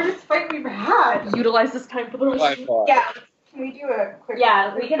that was the hardest fight we've had. Utilize this time for the By rest. far. Yeah. Can we do a quick?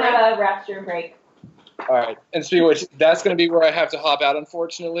 Yeah, we can have a restroom break. All right. And speaking of which, that's going to be where I have to hop out,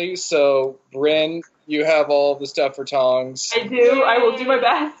 unfortunately. So, Bryn, you have all the stuff for Tongs. I do. I will do my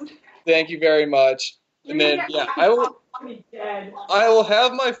best. Thank you very much. And then, yeah, I will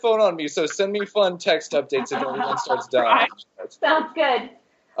have my phone on me, so send me fun text updates if everyone starts dying. Sounds good.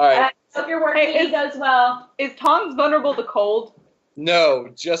 All right. Hope your work meeting goes well. Is Tongs vulnerable to cold? No,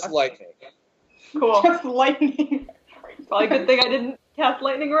 just lightning. Cool. Just lightning. Probably a good thing I didn't cast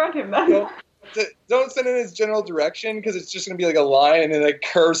lightning around him then. Don't send it in its general direction, because it's just going to be like a line, and then it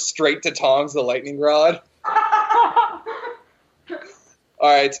curves straight to Tongs, the lightning rod. All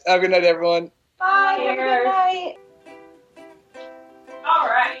right. Have a good night, everyone. Bye. Have a good night. All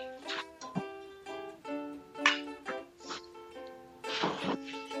right.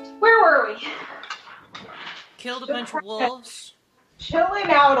 Where were we? Killed a bunch of wolves. Chilling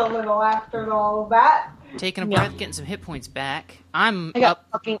out a little after all of that. Taking a breath, getting some hit points back. I'm I got up.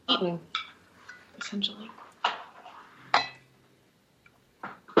 fucking eaten. Essentially. I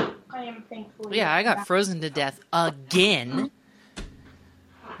am thankfully. Yeah, I got frozen to death again.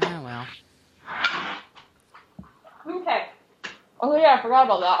 Oh well. Okay. Oh yeah, I forgot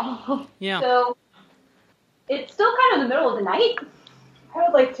about that. Yeah. So it's still kind of the middle of the night. I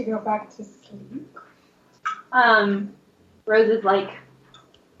would like to go back to sleep. Rose is like,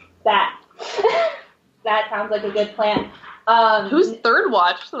 that. That sounds like a good plan. Who's third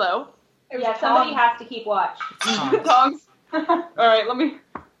watch though? Yeah, somebody has to keep watch. Tongs. Tongs. All right, let me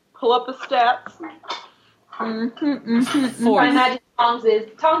pull up the stats. I imagine Tongs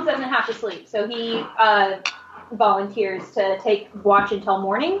doesn't have to sleep, so he volunteers to take watch until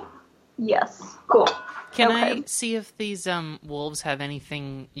morning. Yes. Cool. Can I see if these wolves have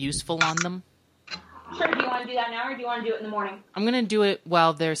anything useful on them? Sure. Do you want to do that now, or do you want to do it in the morning? I'm gonna do it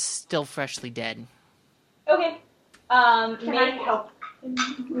while they're still freshly dead. Okay. Can I help?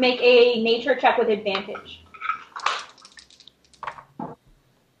 Make a nature check with advantage.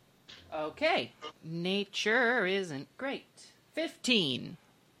 Okay. Nature isn't great. 15.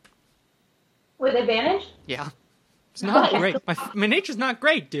 With advantage? Yeah. It's not great. My nature's not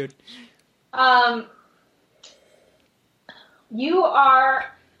great, dude. You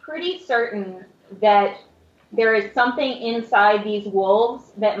are pretty certain that there is something inside these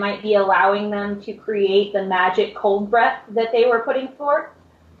wolves that might be allowing them to create the magic cold breath that they were putting forth,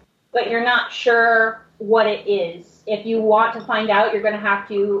 but you're not sure what it is. If you want to find out, you're going to have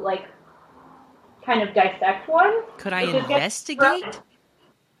to, kind of dissect one. Could I investigate?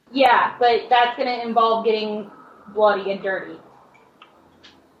 Yeah, but that's going to involve getting bloody and dirty.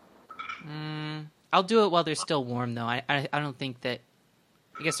 I'll do it while they're still warm, though. I don't think that...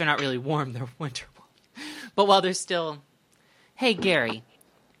 I guess they're not really warm. They're winter wolves. But while they're still... Hey, Gary.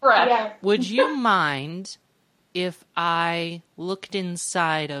 Fresh. Yeah. Would you mind if I looked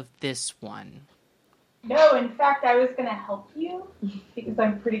inside of this one? No, in fact, I was going to help you because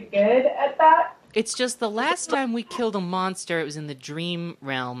I'm pretty good at that. It's just the last time we killed a monster, it was in the dream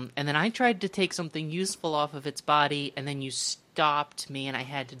realm, and then I tried to take something useful off of its body, and then you stopped me, and I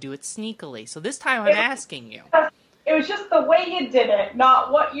had to do it sneakily. So this time I'm asking you. It was just the way you did it,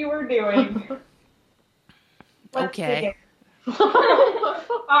 not what you were doing. Okay. All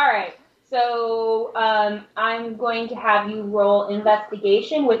right. So I'm going to have you roll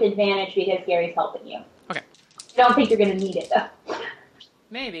investigation with advantage because Gary's helping you. Okay. I don't think you're going to need it, though.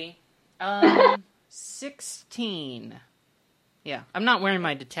 Maybe. 16. Yeah, I'm not wearing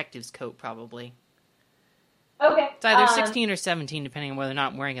my detective's coat, probably. Okay. It's either 16 or 17, depending on whether or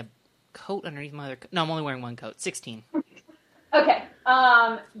not I'm wearing a coat underneath my other coat. No, I'm only wearing one coat. 16. Okay.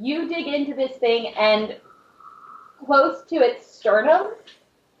 You dig into this thing, and close to its sternum,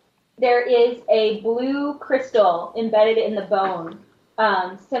 there is a blue crystal embedded in the bone,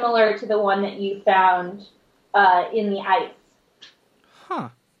 similar to the one that you found in the ice. Huh.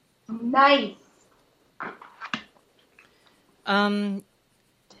 Nice.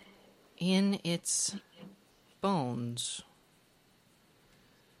 In its bones.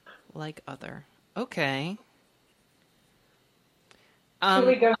 Like other. Okay. Should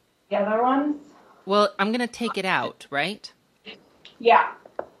we go to the other ones? Well, I'm gonna take it out, right? Yeah.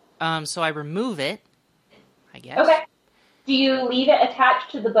 So I remove it, I guess. Okay. Do you leave it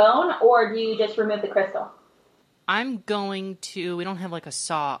attached to the bone, or do you just remove the crystal? I'm going to... We don't have, a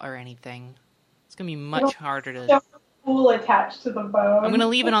saw or anything. It's gonna be much harder to... So cool attached to the bone. I'm gonna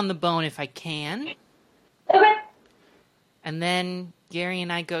leave it on the bone if I can. Okay. And then Gary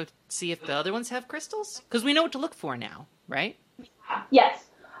and I go see if the other ones have crystals? Because we know what to look for now, right? Yes.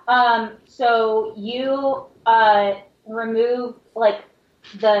 So you remove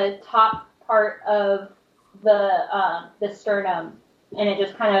the top part of the sternum, and it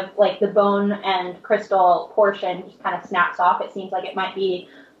just kind of the bone and crystal portion just kind of snaps off. It seems like it might be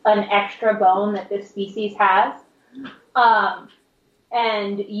an extra bone that this species has.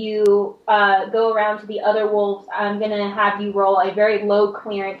 And you go around to the other wolves. I'm going to have you roll a very low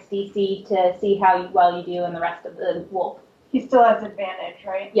clearance DC to see how well you do in the rest of the wolf. He still has advantage,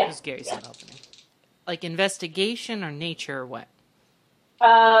 right? Yeah. Because Gary's not helping me. Investigation or nature or what?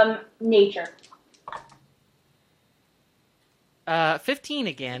 Nature. 15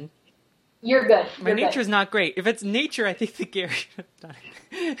 again. You're good. My nature's not great. If it's nature, I think that Gary should have done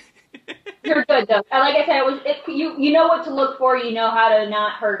it. You're good, though. And like I said, you know what to look for. You know how to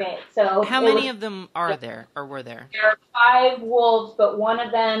not hurt it. So how many of them are there, or were there? There are 5 wolves, but one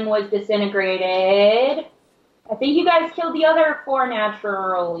of them was disintegrated. I think you guys killed the other 4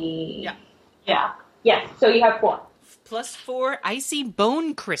 naturally. Yeah. Yeah. Yes. So you have 4. Plus 4 icy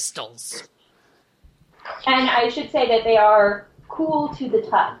bone crystals. And I should say that they are cool to the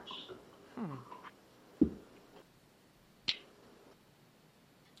touch.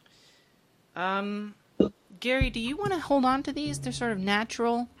 Gary, do you want to hold on to these? They're sort of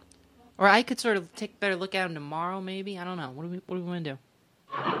natural. Or I could sort of take a better look at them tomorrow, maybe? I don't know. What do we want to do?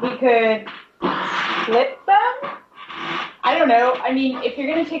 We could split them? I don't know. I mean, if you're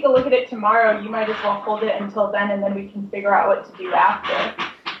going to take a look at it tomorrow, you might as well hold it until then, and then we can figure out what to do after.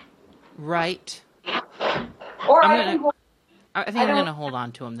 Right. Or I can hold... think I'm going to hold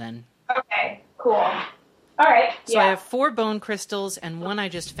on to them then. Okay, cool. All right. So I have 4 bone crystals and 1 I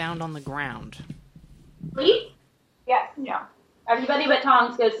just found on the ground. Sleep? Yes. Yeah. Everybody but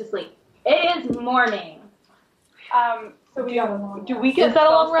Tongs goes to sleep. It is morning. So we got a long Do we rest. get Is that a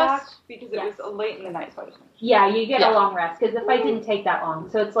long spells back? rest? Because Yes. it was late in the night, so I just. Yeah, you get Yeah. a long rest because the fight didn't take that long,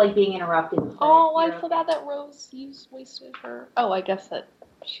 so it's like being interrupted. Oh, I You're feel bad that Rose wasted her. Oh, I guess that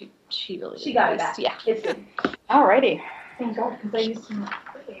she really She didn't got it waste- back. Yeah. It's good. Alrighty. Thank God, because I used some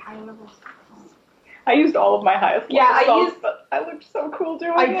really high levels. I used all of my highest Yeah, level I spells, used- but I looked so cool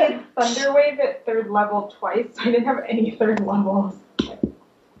doing I it. did Thunderwave at 3rd level twice, so I didn't have any 3rd levels.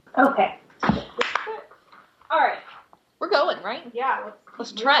 Okay. All right. We're going, right? Yeah,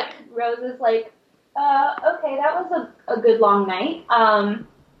 Let's trek. Rose is like, okay, that was a good long night.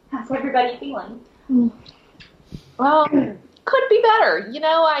 How's everybody feeling? Well, could be better. You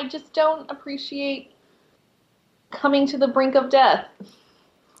know, I just don't appreciate coming to the brink of death.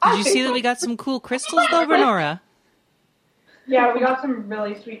 Did you see that we got some cool crystals though, Renora? Yeah, we got some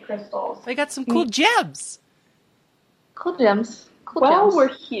really sweet crystals. We got some cool gems. Cool gems. Cool While gems. we're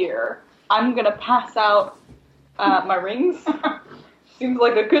here, I'm gonna pass out my rings. Seems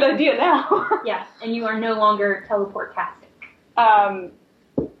like a good idea now. Yes, and you are no longer teleport-tastic.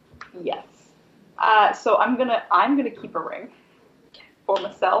 Yes. So I'm gonna keep a ring for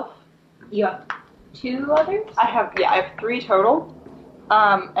myself. You have 2 others? I have 3 total.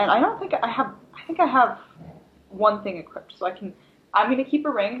 And I think I have one thing equipped, so I'm gonna keep a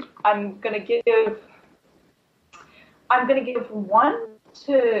ring. I'm gonna give one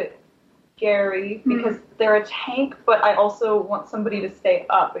to Gary because they're a tank, but I also want somebody to stay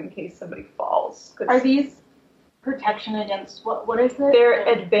up in case somebody falls. 'Cause Are these protection against what is this? they're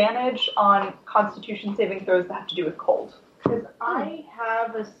advantage on Constitution saving throws that have to do with cold. Because I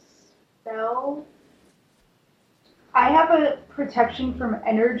have a spell. I have a protection from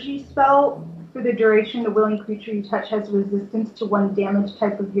energy spell. For the duration, the willing creature you touch has resistance to 1 damage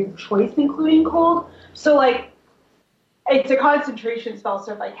type of your choice, including cold. So, like, it's a concentration spell,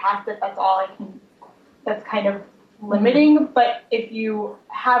 so if I cast it, that's all I can. That's kind of limiting. But if you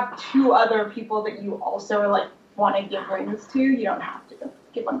have 2 other people that you also, like, want to give rings to, you don't have to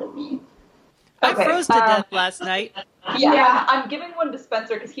give them to me. I Okay, froze to death last night. Yeah, I'm giving one to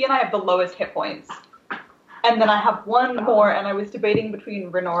Spencer because he and I have the lowest hit points. And then I have one more, and I was debating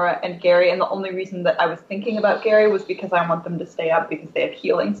between Renora and Gary, and the only reason that I was thinking about Gary was because I want them to stay up because they have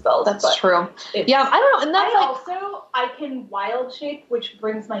healing spells. That's but true. it's- Yeah, I don't know, and that's I can wild shape, which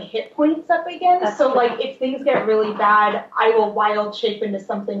brings my hit points up again. That's So, true. like, if things get really bad, I will wild shape into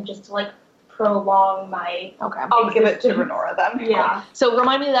something just to, like, prolong my. okay. I'll give it to existence. Renora then. Yeah. So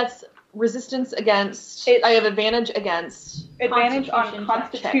remind me that's resistance against. I have advantage against Advantage on Constitution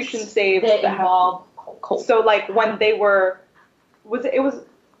Constitution checks saves That that have. involve cold. So, like, when they were.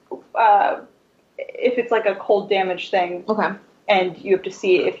 If it's like a cold damage thing, Okay. and you have to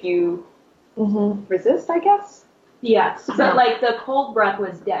see if you Mm-hmm. resist, I guess? Yes, Yeah. but like the cold breath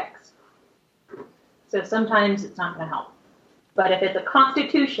was dex. So sometimes it's not going to help. But if it's a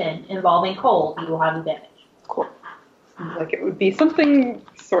constitution involving cold, you will have advantage. Seems like it would be something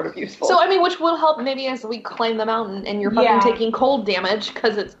sort of useful. So I mean, which will help maybe as we climb the mountain and you're fucking Yeah. taking cold damage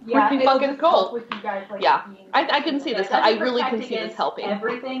because it's freaking it'll fucking just help cold. with you guys, like, Yeah. being- I can see this. It doesn't I really can protect see this against helping.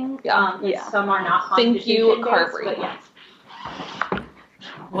 everything. Yeah. 'Cause Yeah. some are not Thank you, constitution based, Carberry. but yes.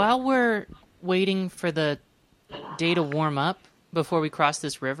 While we're waiting for the day to warm up before we cross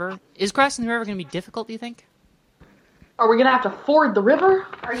this river, is crossing the river going to be difficult, do you think? Are we gonna have to ford the river?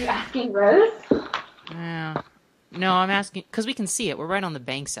 Are you asking Rose? Yeah. No, I'm asking, because we can see it. We're right on the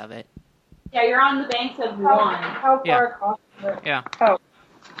banks of it. Yeah, you're on the banks of How one. Yeah. far across is it? Yeah.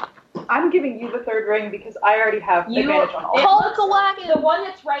 I'm giving you the third ring because I already have advantage on all. It Call looks- it a wagon. The one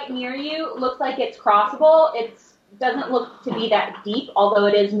that's right near you looks like it's crossable. It doesn't look to be that deep, although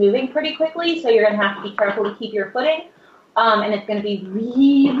it is moving pretty quickly, so you're going to have to be careful to keep your footing. And it's going to be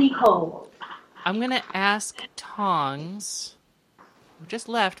really cold. I'm going to ask Tongs, who just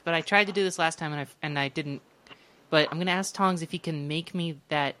left, but I tried to do this last time and I didn't. But I'm going to ask Tongs if he can make me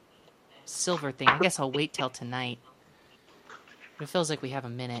that silver thing. I guess I'll wait till tonight. It feels like we have a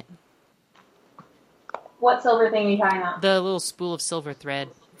minute. What silver thing are you talking about? The little spool of silver thread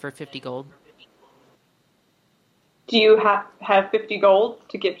for 50 gold. Do you have 50 gold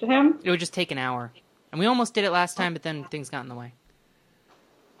to give to him? It would just take an hour. And we almost did it last time, but then things got in the way.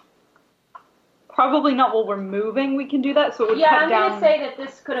 Probably not while we're moving. We can do that, so it would Yeah, cut I'm down. going to say that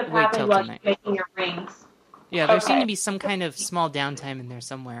this could have Wait happened till while tonight. you're making your rings. Yeah, there seemed Okay. to be some kind of small downtime in there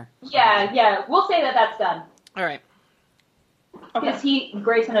somewhere. Yeah, we'll say that that's done. All right. Because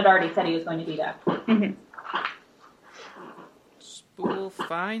Grayson had already said he was going to do that. Mhm. Spool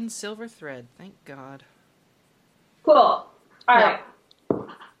fine silver thread. Thank God. Cool. All Yeah. right.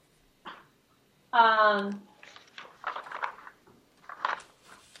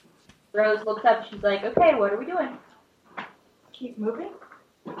 Rose looks up. She's like, "Okay, what are we doing?" Keep moving.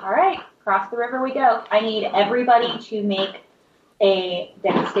 All right, cross the river we go. I need everybody to make a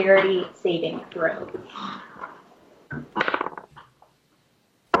dexterity saving throw.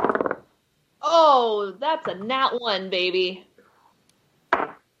 Oh, that's a nat 1, baby.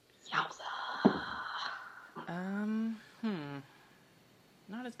 Yowza.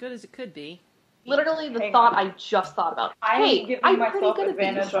 Not as good as it could be. Literally the Hang thought on. I just thought about. I'm Hey, giving I'm myself pretty good at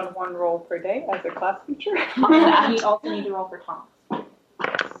advantage these. on one roll per day as a class feature. You also need to roll for Tom.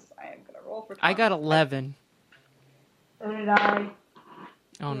 Yes, I am gonna roll for. I got 11. So did I.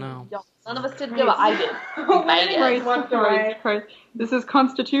 Oh no. Y'all, none of us did good, but I did. Oh, I did. Christ, what do I- Christ. This is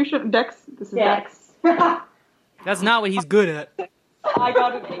Constitution. Dex. This is Dex. That's not what he's good at. I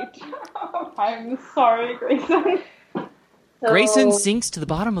got an 8. I'm sorry, Grayson. So, Grayson sinks to the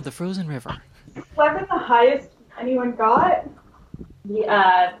bottom of the frozen river. 11 the highest anyone got.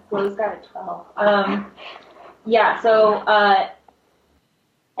 Rose got a 12. Yeah. So,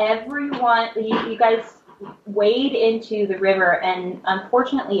 everyone, you guys wade into the river, and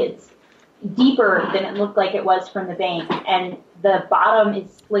unfortunately, it's deeper than it looked like it was from the bank, and the bottom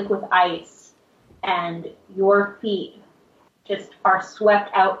is slick with ice, and your feet just are swept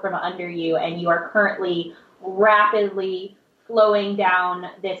out from under you, and you are currently rapidly flowing down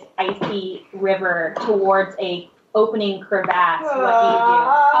this icy river towards a opening crevasse. What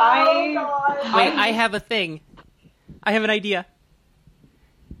do Wait, I have a thing. I have an idea.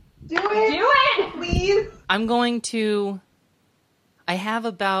 Do it! Do it! Please! I'm going to... I have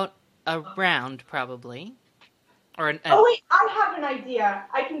about a round, probably. Or an... Oh wait, I have an idea.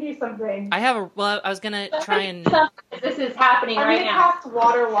 I can do something. I have a... Well, I was gonna try and... This is happening I'm right gonna now. cast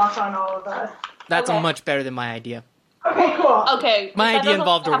water walk on all of us. That's Okay. much better than my idea. Okay, cool. Okay. My that idea doesn't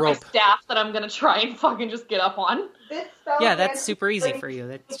involved a have my rope. staff that I'm gonna try and fucking just get up on. This spell Yeah, that's grants super easy brings for you.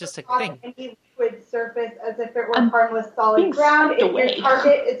 That's just a on thing. any liquid surface as if it were I'm harmless being solid ground. sucked If away. your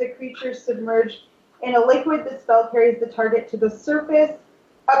target is a creature submerged in a liquid, the spell carries the target to the surface.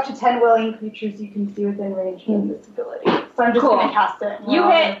 Up to 10 willing creatures you can see within range of this ability. So I'm just Cool. gonna cast it. You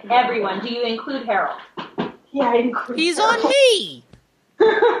hit everyone. Do you include Harold? Yeah, I include He's on me!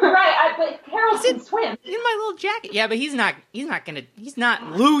 Right, but Harold He's can swim. In my little jacket. Yeah, but he's not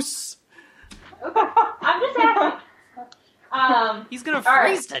loose. I'm just asking. He's gonna All right.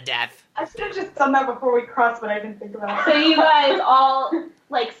 freeze to death. I should have just done that before we crossed, but I didn't think about So it. you guys all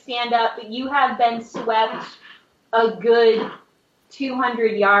stand up. You have been swept a good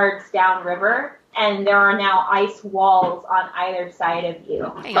 200 yards downriver, and there are now ice walls on either side of you.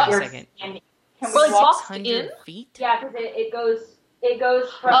 Hang on a You're second. standing- Can Well, we it's walk? boxed 600 in? feet? Yeah, because it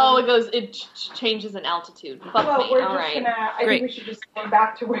goes from. Oh, it changes in altitude. Fuck Well, me. we're All just right. gonna. I Great. think we should just go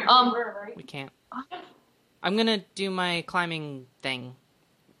back to where we were, right? We can't. I'm gonna do my climbing thing,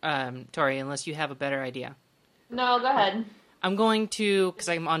 Tori, unless you have a better idea. No, go ahead. I'm going to, because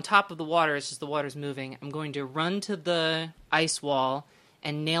I'm on top of the water, it's just the water's moving, I'm going to run to the ice wall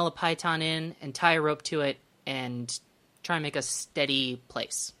and nail a python in and tie a rope to it and try and make a steady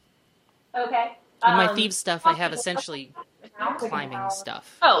place. Okay. In my thieves stuff, I have essentially climbing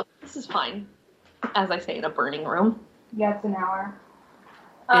stuff. Oh, this is fine. As I say, in a burning room. Yeah, it's an hour.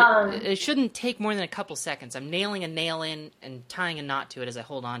 It shouldn't take more than a couple seconds. I'm nailing a nail in and tying a knot to it as I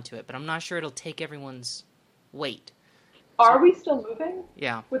hold on to it, but I'm not sure it'll take everyone's weight. Are we still moving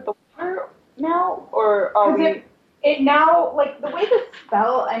Yeah. with the water now, or are Is we? It now, like, the way the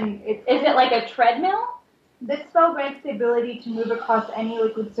spell, and Is it like a treadmill? this spell grants the ability to move across any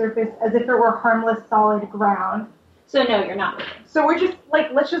liquid surface as if it were harmless solid ground. So no, you're not moving. So we're just,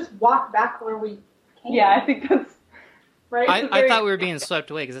 like, let's just walk back where we came. Yeah, I think that's right. I thought we were being swept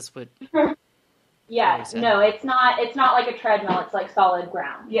away because that's what... Yeah, What he no, it's not like a treadmill. It's like solid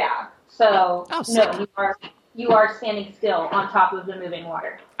ground. Yeah. So Oh, sick. no, you are standing still on top of the moving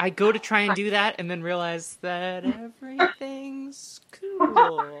water. I go to try and do that and then realize that everything's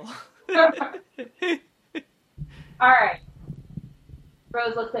cool. All right.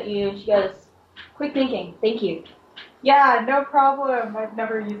 Rose looks at you and she goes, "Quick thinking. Thank you." Yeah, no problem. I've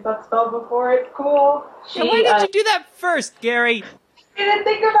never used that spell before. It's cool. So why did you do that first, Gary? I didn't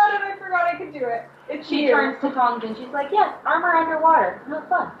think about it. I forgot I could do it. It's She you. turns to Tongs and she's like, "Yes, armor underwater. How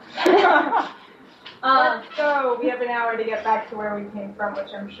fun." Let's go. We have an hour to get back to where we came from, which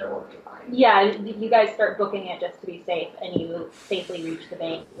I'm sure will be fine. Yeah, you guys start booking it just to be safe, and you safely reach the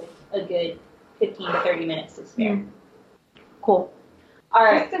bank with a good 15 to 30 minutes to spare. Cool. All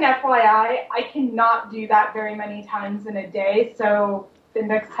right. Just an FYI, I cannot do that very many times in a day, so the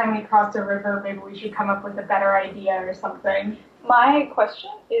next time we cross a river, maybe we should come up with a better idea or something. My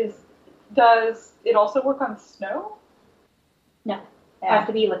question is, Does it also work on snow? No. It has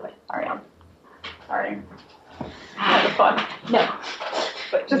to be liquid. Sorry. Kind of fun. No.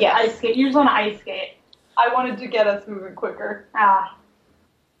 But Just yes, ice skate. Use on ice skate. I wanted to get us moving quicker. Ah.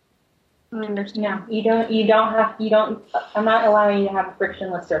 No, you don't, I'm not allowing you to have a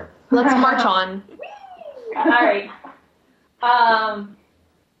frictionless surface. Let's march on. Alright.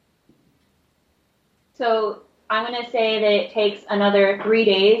 So I'm going to say that it takes another 3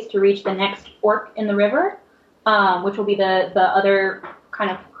 days to reach the next fork in the river, which will be the other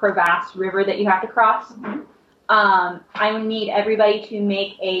kind of crevasse river that you have to cross. I would need everybody to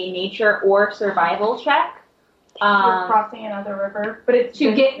make a nature or survival check. We're crossing another river, but it's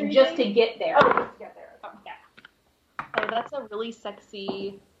To get there. Oh, just to get there. Oh, that's a really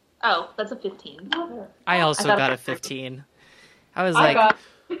sexy. Oh, that's a 15. I also I thought- got a 15. I was I like, got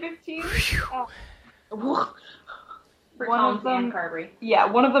 15. For One Tom's of them- and Carberry. Yeah,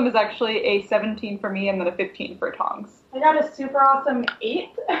 one of them is actually a 17 for me and then a 15 for Tongs. I got a super awesome 8.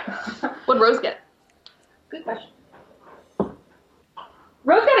 What'd Rose get? Good question.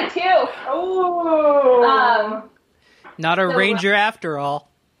 Rose got a 2. Oh. not a so- ranger after all.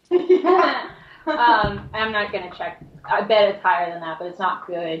 I'm not gonna check. I bet it's higher than that, but it's not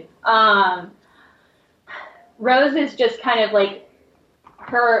good. Rose is just kind of like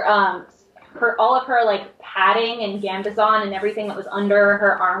her all of her like padding and gambazon and everything that was under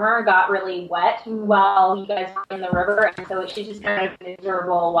her armor got really wet while you guys were in the river, and so she's just kind of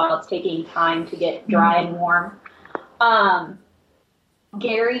miserable while it's taking time to get dry and warm.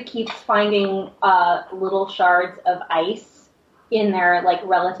 Gary keeps finding little shards of ice in their like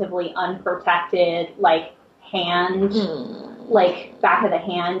relatively unprotected like hand, like back of the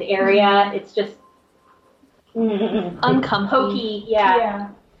hand area. It's just Uncomfy. pokey, yeah.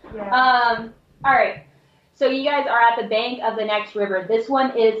 Yeah. All right. So you guys are at the bank of the next river. This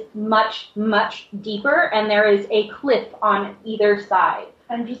one is much, much deeper, and there is a cliff on either side.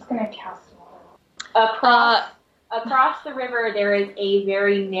 I'm just gonna cast water. Across the river, there is a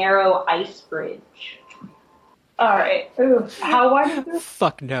very narrow ice bridge. Alright. Ooh. How wide is this?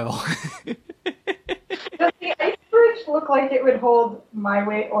 Fuck no. Does the ice bridge look like it would hold my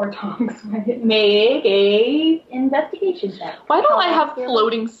weight or Tom's weight? Make a investigation check. Why don't I have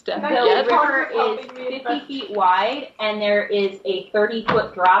floating step The yet? river Tom's is helping me 50 feet wide, and there is a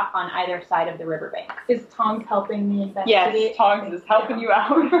 30-foot drop on either side of the riverbank. Is Tom's helping me investigate? Yes, Tongs is helping you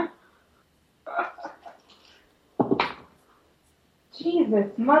out. Jesus,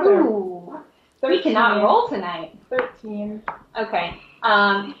 mother. Ooh. We cannot roll tonight. 13. Okay.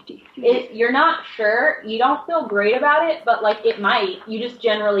 You're not sure. You don't feel great about it, but like it might. You just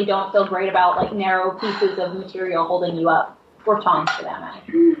generally don't feel great about like narrow pieces of material holding you up, or tongs for that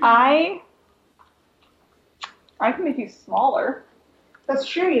matter. I can make you smaller. That's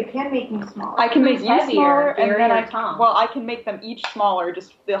true, you can make me smaller. I can make Who's you heavier, smaller, and Gary then or I Tom? well, I can make them each smaller.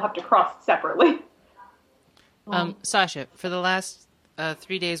 Just they'll have to cross separately. Sasha, for the last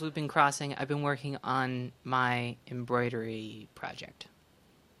 3 days we've been crossing, I've been working on my embroidery project.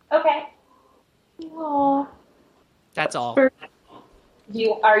 Okay. That's all. Are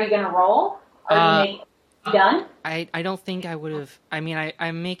you gonna roll? Are you done? I don't think I would have. I mean,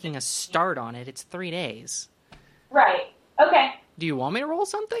 I'm making a start on it. It's 3 days. Right. Okay. Do you want me to roll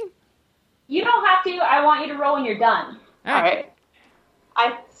something? You don't have to. I want you to roll when you're done. All right.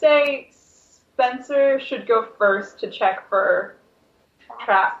 I'd say Spencer should go first to check for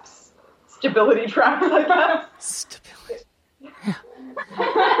traps, stability traps, I guess. Stability.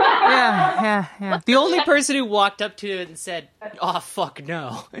 Yeah. The only person who walked up to it and said, "Oh fuck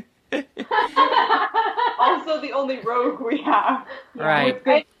no." Also, the only rogue we have. Right. With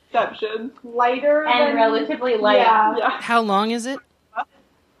good perception. Lighter And than- relatively light. Yeah. Yeah. How long is it?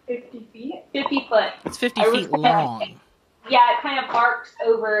 50 feet. 50 foot. It's 50 I was- feet long. Yeah, it kind of arcs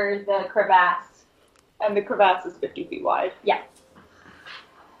over the crevasse. And the crevasse is 50 feet wide.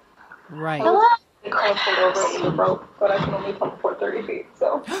 Right. I'll pull over in the rope, but I can only teleport 30 feet,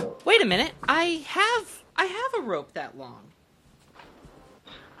 so. Wait a minute. I have a rope that long.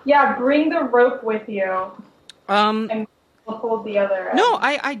 Yeah, bring the rope with you. Um. We'll hold the other end. No,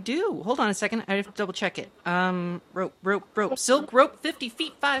 I do. Hold on a second. I have to double check it. Rope. Silk rope, 50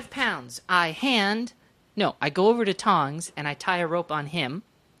 feet, 5 pounds. I go over to Tongs and I tie a rope on him.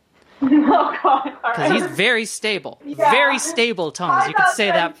 Oh, God. All Because he's right. very stable. Yeah. Very stable, Tongs. You could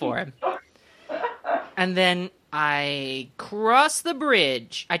say that for him. him. And then I cross the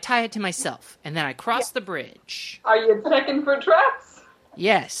bridge. I tie it to myself. And then I cross the bridge. Are you checking for traps?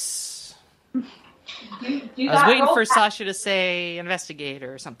 Yes. Do I was that waiting roll for back. Sasha to say investigate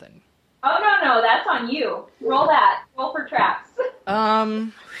or something. Oh, no, that's on you. Roll that. Roll for traps.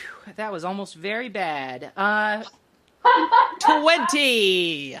 That was almost very bad.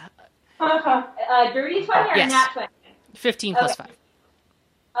 20! Dirty 20 or Yes. nat 20? 15 plus 5.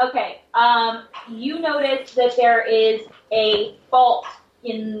 Okay. You notice that there is a fault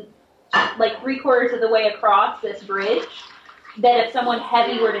in, like, 3/4 of the way across this bridge. That if someone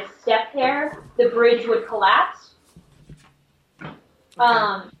heavy were to step there, the bridge would collapse.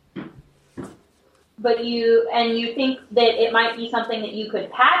 But you think that it might be something that you could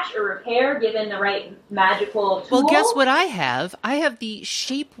patch or repair given the right magical tool. Well, guess what I have? I have the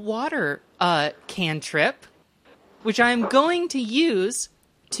Shape Water cantrip, which I'm going to use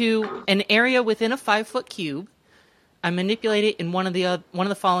to an area within a 5-foot cube. I manipulate it in one of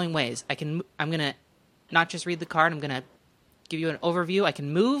the following ways. I'm going to not just read the card, I'm going to give you an overview. I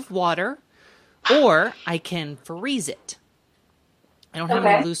can move water, or I can freeze it. I don't have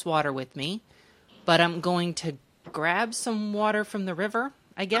any loose water with me, but I'm going to grab some water from the river,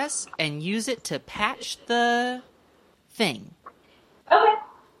 I guess, and use it to patch the thing. Okay.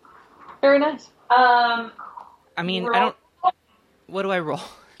 Very nice. I mean, I don't... What do I roll?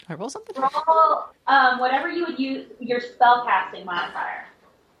 Do I roll something? Roll whatever you would use your spellcasting modifier.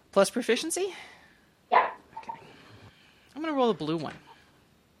 Plus proficiency? Yeah. Okay. I'm going to roll a blue one.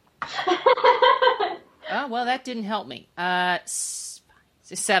 Oh, well, that didn't help me.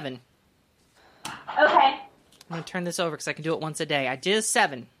 7. Okay. I'm going to turn this over because I can do it once a day. I did a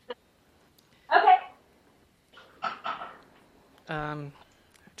 7. Okay. I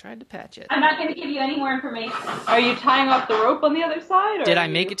tried to patch it. I'm not going to give you any more information. Are you tying off the rope on the other side? Or Did I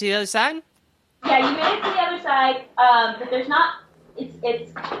make it to the other side? Yeah, you made it to the other side, but there's not.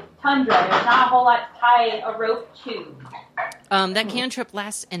 It's tundra. There's not a whole lot to tie a rope to. That cantrip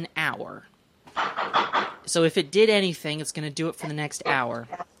lasts an hour. So if it did anything, it's going to do it for the next hour.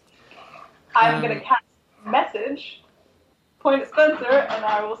 I'm going to cast message, point at Spencer, and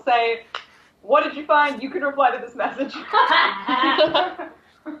I will say, what did you find? You can reply to this message.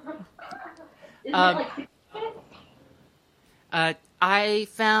 Isn't it like 6 minutes? I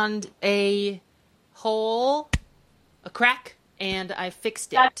found a hole, a crack, and I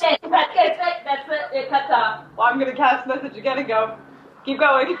fixed it. That's it. That's it. That's it. It cuts off. Well, I'm going to cast message again and go, keep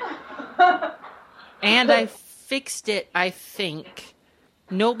going. And I fixed it, I think.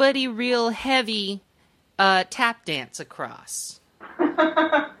 Nobody real heavy tap dance across.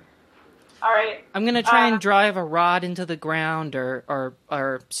 All right. I'm going to try and drive a rod into the ground or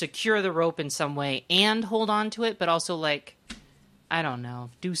secure the rope in some way and hold on to it, but also, like, I don't know,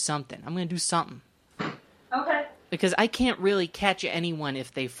 do something. I'm going to do something. Okay. Because I can't really catch anyone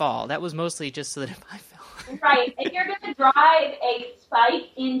if they fall. That was mostly just so that if I fell. Right. If you're going to drive a spike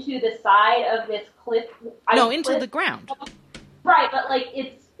into the side of this cliff... into the ground. Right, but, like,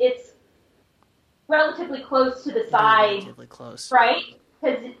 it's relatively close to the side. Relatively close. Right?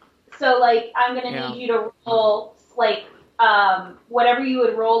 So, like, I'm going to need you to roll, like, whatever you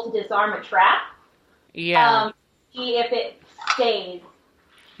would roll to disarm a trap. Yeah. See if it stays.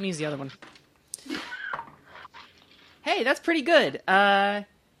 Let me use the other one. Hey, that's pretty good. 20-something.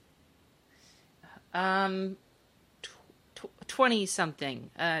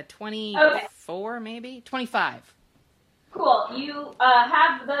 24, maybe? 25. Cool. You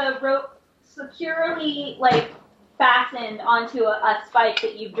have the rope securely, like, fastened onto a spike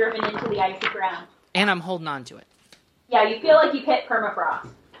that you've driven into the icy ground. And I'm holding on to it. Yeah, you feel like you've hit permafrost.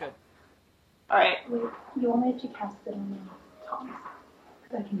 Good. All right. Wait, you want me to cast it on Thomas?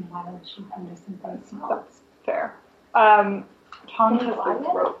 Because I can wild shape under something small. That's fair. Tom Can has you wild the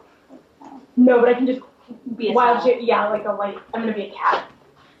it? rope. No, but I can just Be a wild small. shape. Yeah, like a light. I'm gonna be a cat.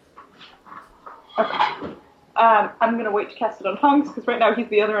 Okay. I'm going to wait to cast it on Hunks, because right now he's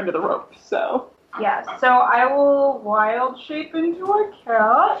the other end of the rope, so... Yeah, so I will wild shape into a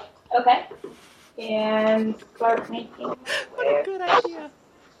cat Okay. and start making. What a good idea.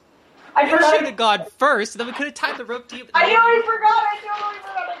 I You forgot. should have gone first, then we could have tied the rope to you. I totally forgot. I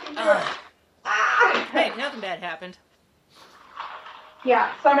can do it. Hey, nothing bad happened.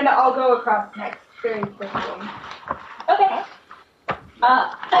 Yeah, so I'll go across next very quickly. Okay.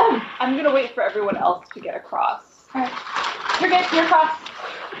 I'm going to wait for everyone else to get across. You're good. You're across.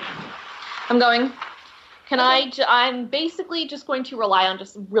 I'm going. I'm basically just going to rely on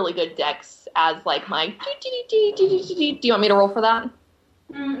just really good decks as like my. Do you want me to roll for that?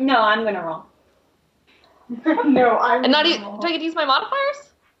 No, I'm gonna roll. No, I'm. And do I get to use my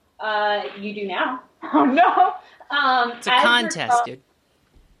modifiers? You do now. Oh no! It's a contest, dude.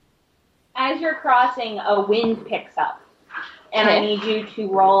 As you're crossing, a wind picks up. And I Okay. need you to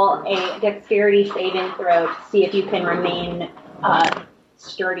roll a dexterity saving throw to see if you can remain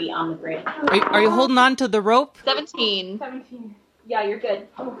sturdy on the bridge. Are you holding on to the rope? 17. 17. Yeah, you're good.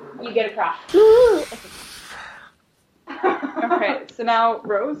 You get across. Okay, so now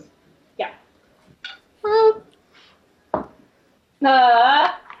Rose.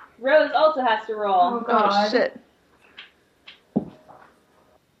 Rose also has to roll. Oh god. Oh shit.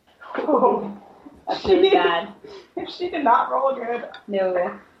 Oh. That's really bad. If she did not roll good.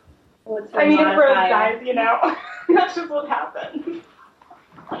 No. What's her I mean, if Rose modifier? dies, you know, that's just what happened.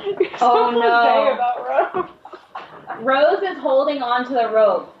 Oh, no. About Rose. Rose is holding on to the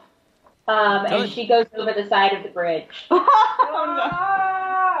rope. And Good. she goes over the side of the bridge. Oh,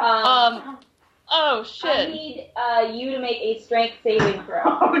 Oh I shit. need you to make a strength saving throw.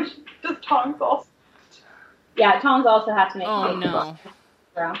 no. Just tongues also. Yeah, Tongs also has to make Oh a saving no.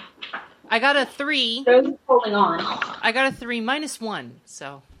 throw. I got a 3. Rose is holding on. I got a 3 minus 1,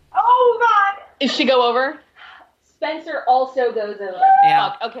 so. Oh god. Is she go over? Spencer also goes over.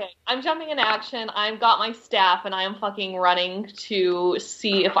 Yeah. Fuck. Okay. I'm jumping in action. I've got my staff and I am fucking running to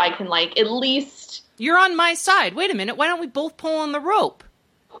see if I can like at least. You're on my side. Wait a minute. Why don't we both pull on the rope?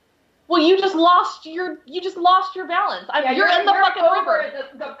 Well, you just lost your balance. You're in the fucking over river.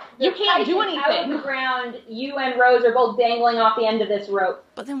 The You can't pipe do is Out of anything. the ground, you and Rose are both dangling off the end of this rope.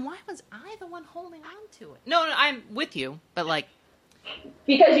 But then why was I the one holding on to it? No, I'm with you, but like.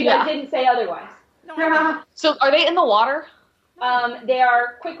 Because you Yeah. guys didn't say otherwise. No, I So are they in the water? They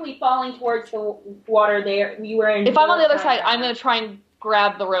are quickly falling towards the water. You were in. If I'm on the other wartime side, right I'm now. gonna try and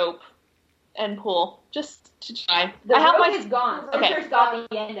grab the rope and pull just to try. The I have rope my is gone. Okay. Spencer's got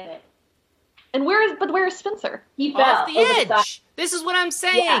the end of it. and where is Spencer? He fell off the over the side. edge. This is what I'm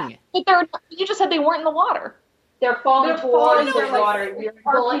saying. But you just said they weren't in the water. They're falling They're towards falling, the they're, like, water. You're in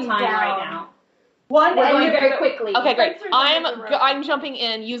bullet arcing time right down. now. One We're and going you very quickly. Okay, great. Spencer's under the rope. I'm jumping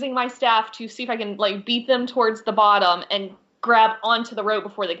in, using my staff to see if I can like beat them towards the bottom and grab onto the rope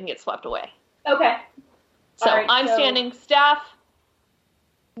before they can get swept away. Okay. So All right, I'm so- standing, staff,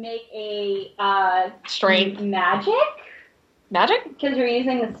 Make a strength, magic magic. because you're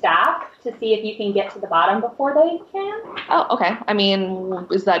using the staff to see if you can get to the bottom before they can. Oh, okay. I mean,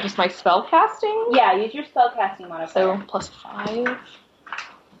 is that just my spell casting? Yeah, use your spellcasting modifier. So +5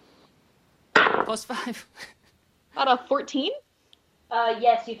 Plus 5. out of 14.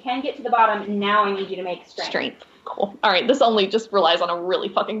 Yes, you can get to the bottom. Now I need you to make strength. Strength. Cool. All right. This only just relies on a really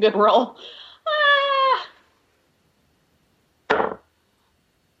fucking good roll.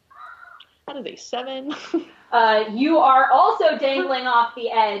 That is a 7. You are also dangling off the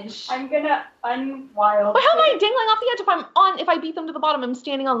edge. I'm gonna unwild. But how am I dangling off the edge if I beat them to the bottom? I'm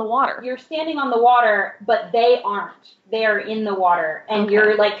standing on the water. You're standing on the water, but they aren't. They're in the water, and Okay.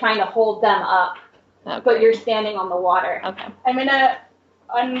 you're like trying to hold them up, Okay. but you're standing on the water. Okay. I'm gonna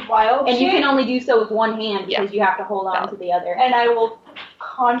unwild. And you shape, can only do so with one hand Yeah. because you have to hold on to the other. and I will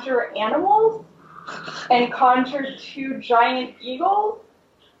conjure animals and conjure 2 giant eagles.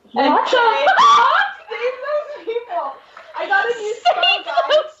 And What the say, fuck? Save those people! I got a new Save spell,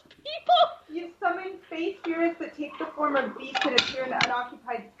 guys. those people! You summon space spirits that take the form of beasts that appear in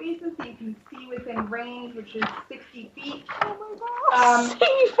unoccupied spaces that you can see within range, which is 60 feet. Oh my god.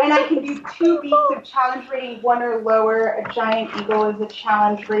 And I can do 2 beasts of challenge rating 1 or lower. A giant eagle is a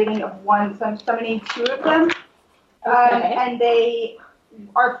challenge rating of 1, so I'm summoning 2 of them. Okay. And they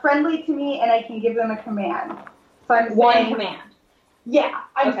are friendly to me, and I can give them a command. So I'm One saying, command. yeah,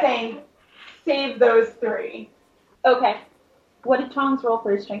 I'm Okay. saying save those 3. Okay. What did Tom's roll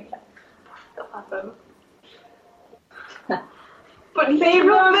for his strength check? Awesome. But save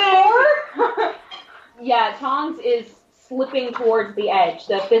them there. Yeah, Tongs is slipping towards the edge.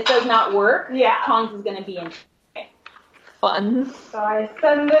 So if this does not work, Yeah. Tongs is going to be in. Fun. So I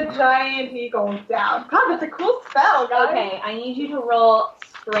send the giant eagles down. God, that's a cool spell, guys. Okay, I need you to roll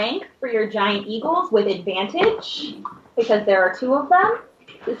strength for your giant eagles with advantage because there are 2 of them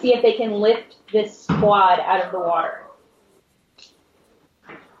to see if they can lift this squad out of the water.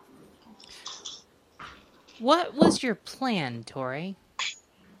 What was your plan, Tori?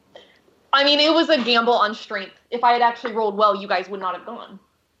 I mean, it was a gamble on strength. If I had actually rolled well, you guys would not have gone.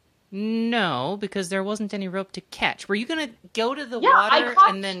 No, because there wasn't any rope to catch. Were you gonna go to the Yeah, I water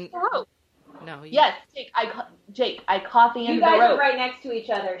caught and then? the rope. No. You... Yes, Jake, I caught the end You of the guys rope. are right next to each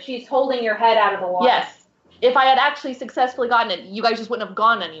other. She's holding your head out of the water. Yes. If I had actually successfully gotten it, you guys just wouldn't have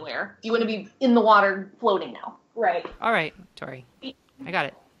gone anywhere. You wouldn't be in the water floating now. Right. All right, Tori. I got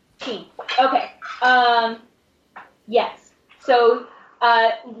it. Okay. Yes. So,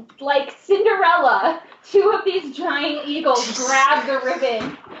 like Cinderella, 2 of these giant eagles grab the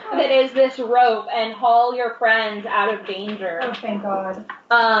ribbon that is this rope and haul your friends out of danger. Oh, thank God.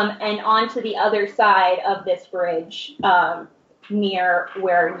 And onto the other side of this bridge. near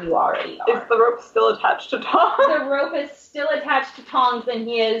where you already are. Is the rope still attached to Tom? The rope is still attached to Tongs, and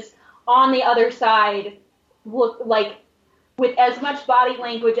he is on the other side, look like with as much body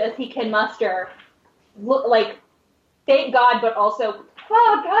language as he can muster. Look like, thank God, but also,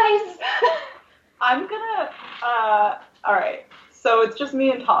 oh, guys. I'm gonna. All right. So it's just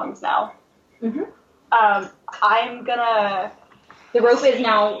me and Tongs now. Mhm. I'm gonna. The rope is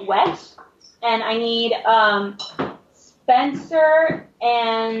now wet, and I need Spencer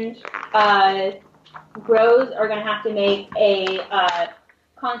and Rose are going to have to make a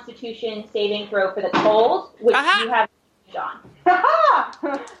Constitution saving throw for the cold, which Aha! you have on.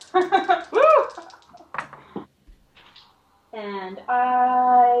 Woo! And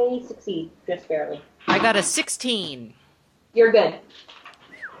I succeed, just barely. I got a 16. You're good.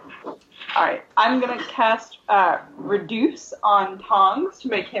 All right. I'm gonna cast reduce on Tongs to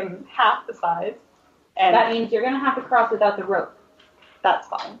make him half the size, and That means you're going to have to cross without the rope. that's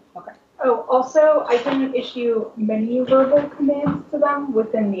fine. Oh, also, I can issue many verbal commands to them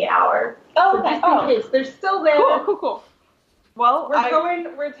within the hour. Oh, So okay. just in case, they're still there. Cool. Well,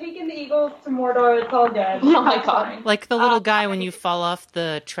 We're taking the Eagles to Mordor. It's all good. Oh my god. Like the little guy when you fall off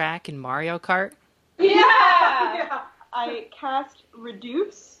the track in Mario Kart. Yeah! I cast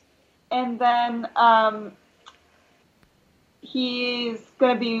reduce, and then he's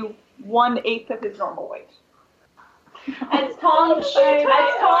gonna be 1/8 of his normal weight. As Tom shrinks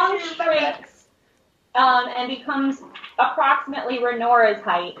and becomes approximately Renora's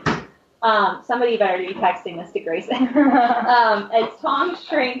height. Somebody better be texting this to Grayson. As Tom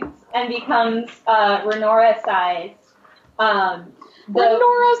shrinks and becomes Renora sized,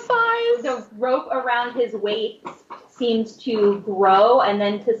 the rope around his waist seems to grow and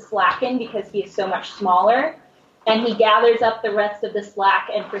then to slacken because he is so much smaller. And he gathers up the rest of the slack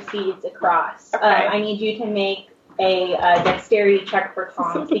and proceeds across. Okay. I need you to make a dexterity check for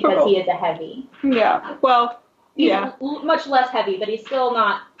Tom because he is a heavy. Yeah. Well, He's yeah. much less heavy, but he's still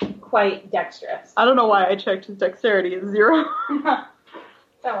not quite dexterous. I don't know why I checked his dexterity as 0. That's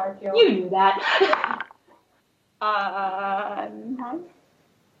how I feel. You knew that. 9.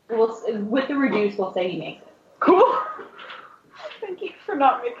 With the reduce, we'll say he makes it. Cool. Thank you for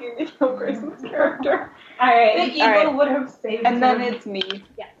not making me kill Grayson's character. All right. The Eagle would have saved And then him. it's me.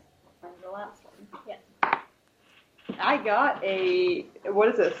 Yes. And the last one. Yes. I got a, what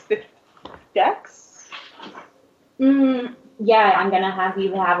is this, 5th dex? Yeah, I'm gonna have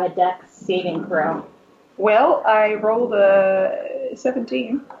you have a dex saving throw. Well, I rolled a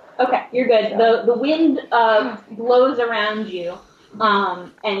 17. Okay, you're good. The wind blows around you,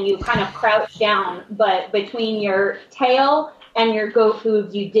 and you kind of crouch down, but between your tail and your goat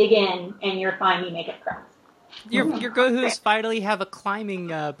hooves, you dig in, and you're fine. You make it across. Your go-hoos finally have a climbing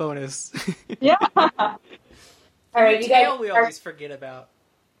bonus. Yeah. All right, you guys Tail we are always forget about.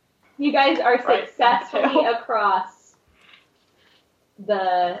 Right, successfully tail. across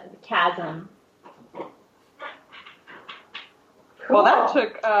the chasm. Well, that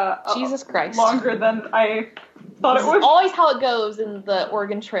took Jesus Christ. longer than I thought This it is would. always how it goes in the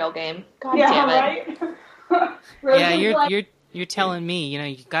Oregon Trail game. God Yeah, damn it. right? Yeah, Rosen's you're telling me,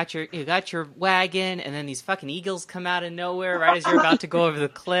 you got your wagon, and then these fucking eagles come out of nowhere right as you're about to go over the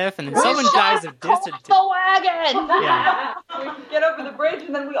cliff, and then someone dies of distance. The wagon! Yeah. We can get over the bridge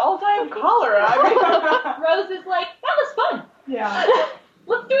and then we all die of cholera. I mean, Rose is like, that was fun. Yeah.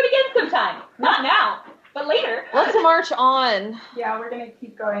 Let's do it again sometime. Not now, but later. Let's march on. Yeah, we're gonna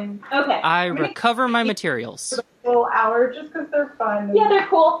keep going Okay. I recover my materials. for the whole hour just because they're fun. Yeah, they're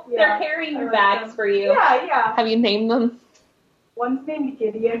cool. Yeah, They're carrying I your like bags them. for you. Yeah. Have you named them? One's named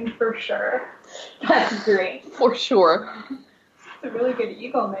Gideon for sure. That's great. For sure. It's a really good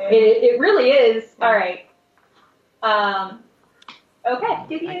eagle name. It really is. All right. Okay.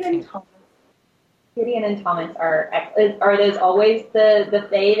 Gideon and Thomas. Gideon and Thomas are those always the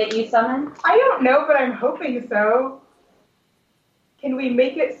Fae that you summon? I don't know, but I'm hoping so. Can we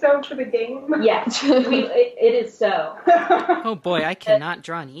make it so for the game? Yes. It is so. Oh boy, I cannot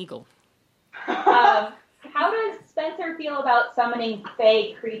draw an eagle. How does Spencer feel about summoning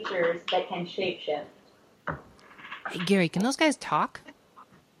Fae creatures that can shapeshift? Hey Gary, can those guys talk?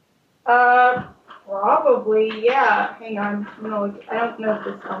 Probably, yeah. Hang on. No, I don't know if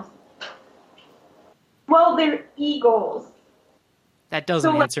this helps. Well, they're eagles. That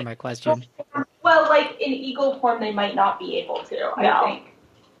doesn't So, answer my question. Well, like in eagle form, they might not be able to. No. I think,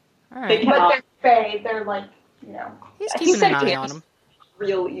 All They right, can- but they're Fae. They're like, you know. he's He keeping said an eye yes. on him.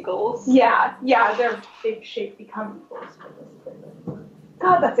 real eagles. Yeah. Their big shape become eagles for this purpose.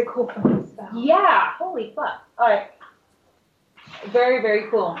 God, that's a cool fucking spell. Yeah. Holy fuck. All right. Very, very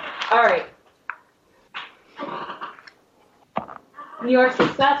cool. All right. You are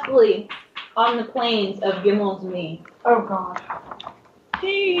successfully on the plains of Gimmel's Knee. Oh god.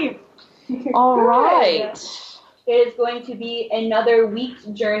 Hey. All right. It is going to be another week's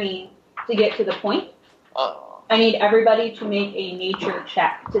journey to get to the point. Oh. I need everybody to make a nature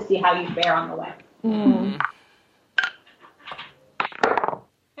check to see how you fare on the way.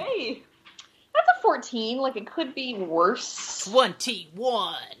 Hey. That's a 14. Like, it could be worse.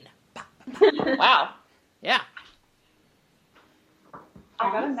 21. Wow. Yeah.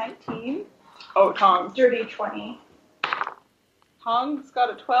 I got a 19. Oh, Tong's. Dirty 20. Tong's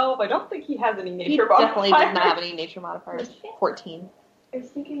got a 12. I don't think he has any He nature modifiers. definitely does not have any nature modifiers. 14. I was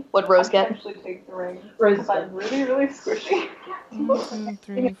thinking What'd Rose I get? actually take the ring. Rose Because I'm really, really squishy. 1, 2,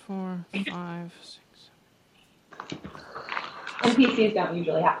 3, 4, 5, 6. NPCs don't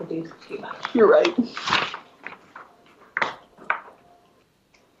usually have to do too much. You're right.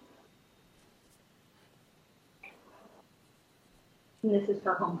 And this is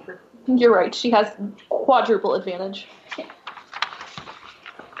her home turf. You're right. She has quadruple advantage. This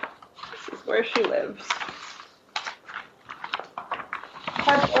is where she lives.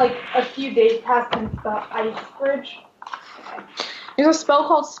 Have like a few days passed since the ice bridge. There's a spell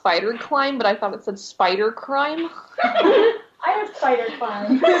called Spider Climb, but I thought it said Spider Crime. I have spider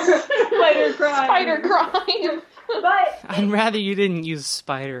climb. Spider crime. Spider Crime. But I'd rather you didn't use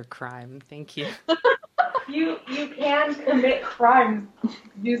spider crime. Thank you. you can commit crimes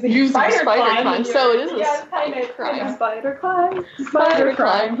using Spider climb. Climb, so it is a yeah, kind spider of crime. Spider climb. Spider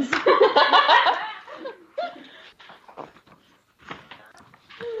Crimes.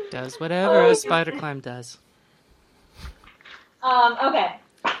 Does whatever a spider climb does. Okay.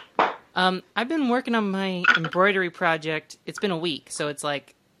 I've been working on my embroidery project. It's been a week, so it's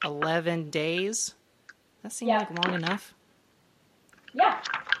like 11 days. That seems like long enough. Yeah.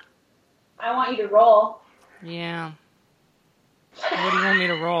 I want you to roll. Yeah. What do you want me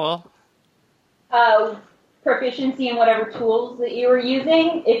to roll? Proficiency in whatever tools that you were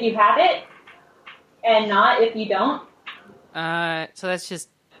using, if you have it, and not if you don't. So that's just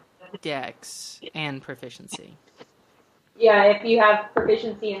dex and proficiency. Yeah, if you have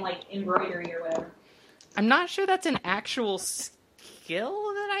proficiency in, like, embroidery or whatever. I'm not sure that's an actual skill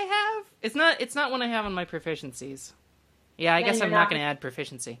that I have. It's not one I have on my proficiencies. Yeah, I Then guess you're I'm not not- going to add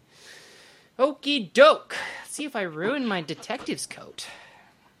proficiency. Okie doke. Let's see if I ruin my detective's coat.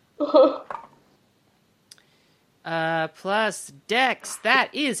 Plus dex, that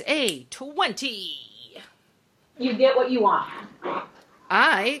is a 20. You get what you want.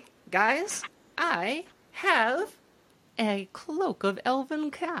 I have a cloak of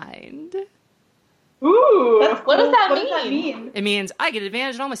elven kind. Ooh. What does that What mean? does that mean? It means I get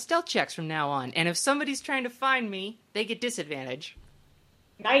advantage on all my stealth checks from now on, and if somebody's trying to find me, they get disadvantage.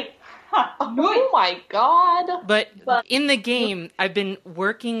 Nice. Oh my god. But But- in the game, I've been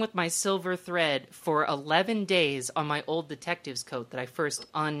working with my silver thread for 11 days on my old detective's coat that I first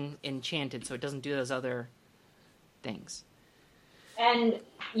unenchanted, so it doesn't do those other things. And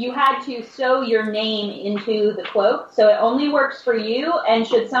you had to sew your name into the cloak, so it only works for you, and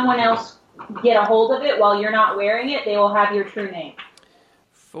should someone else get a hold of it while you're not wearing it, they will have your true name.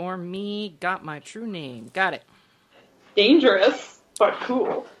 For me, got my true name. Got it. Dangerous, but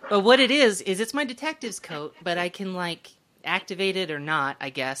cool. But what it is it's my detective's coat, but I can, like, activate it or not, I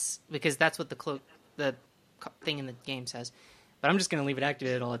guess, because that's what the thing in the game says. But I'm just going to leave it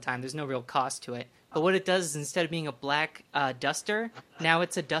activated all the time. There's no real cost to it. But what it does is instead of being a black duster, now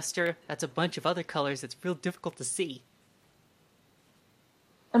it's a duster that's a bunch of other colors that's real difficult to see.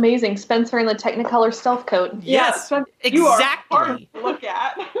 Amazing. Spencer in the Technicolor stealth coat. Yes, Yeah, you are exactly. hard to look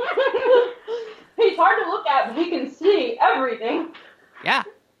at. He's hard to look at, but he can see everything. Yeah.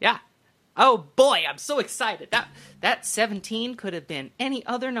 Oh boy, I'm so excited. That 17 could have been any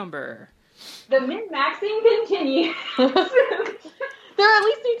other number. The min-maxing continues. There at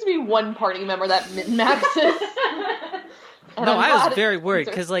least needs to be one party member that min-maxes. And No, I'm I glad was very it's worried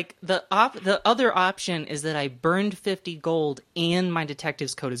Spencer. because, like, the other option is that I burned 50 gold and my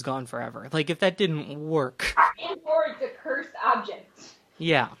detective's coat is gone forever. Like, if that didn't work. And for it's a cursed object.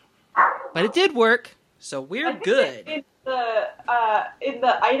 Yeah. But it did work, so I we're think good. In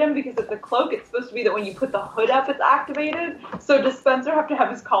the item, because of the cloak, it's supposed to be that when you put the hood up, it's activated. So does Spencer have to have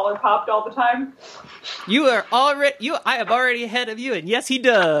his collar popped all the time? You are already... I am already ahead of you, and yes, he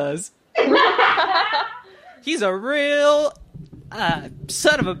does. He's a real...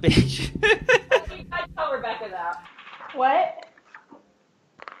 son of a bitch. I tell Rebecca that. What?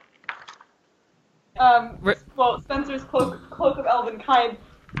 Well, Spencer's cloak of elven kind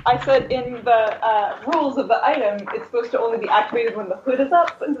I said in the rules of the item, it's supposed to only be activated when the hood is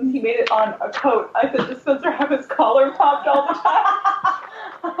up, but since he made it on a coat, I said, does Spencer have his collar popped all the time?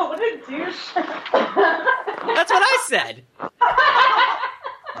 What a douche. That's what I said.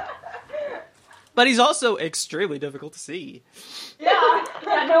 But he's also extremely difficult to see. Yeah,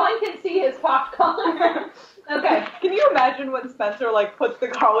 no one can see his pop collar. Okay. Can you imagine when Spencer puts the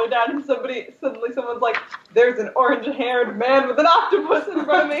collar down and suddenly someone's like, "There's an orange-haired man with an octopus in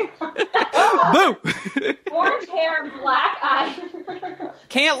front of me." Boo! Orange hair and black eyes.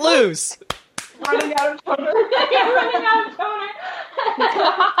 Can't lose. Running out of toner. Running out of toner.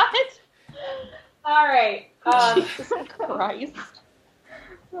 God. All right. Christ.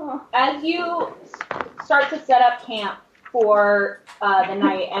 As you start to set up camp for the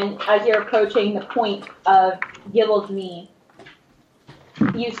night, and as you're approaching the point of Gibble's Knee,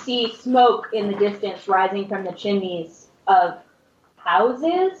 you see smoke in the distance rising from the chimneys of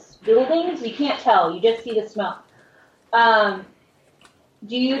houses, buildings. You can't tell. You just see the smoke.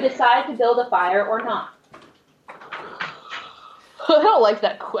 Do you decide to build a fire or not? I don't like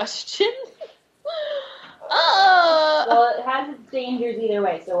that question. Well, it has its dangers either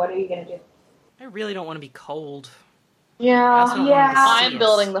way, so what are you going to do? I really don't want to be cold. Yeah. Yeah. I'm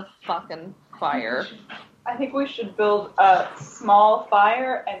building the fucking fire. I think we should build a small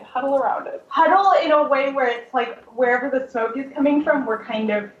fire and huddle around it. Huddle in a way where it's wherever the smoke is coming from, we're kind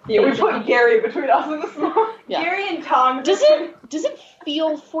of... Yeah, we put Gary between us and the smoke. Yeah. Gary and Tom. Does it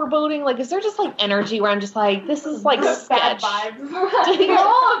feel foreboding? Is there just energy where I'm just this is sketch? Bad vibes. Roll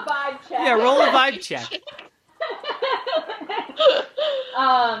a vibe check. Yeah, roll a vibe check.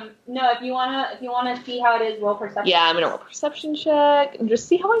 No, if you wanna see how it is, roll perception. Yeah, I'm gonna roll a perception check and just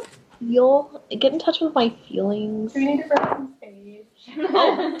see how I feel. Get in touch with my feelings. Do we need to break some stage?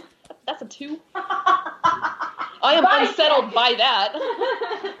 Oh, that's a 2. I am unsettled by that.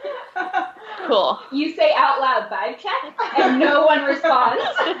 Cool. You say out loud vibe check, and no one responds.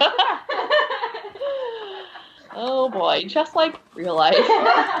 Oh boy, just like real life.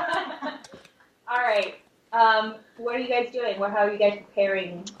 All right. What are you guys doing? How are you guys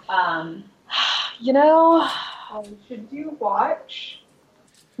preparing? Should you watch?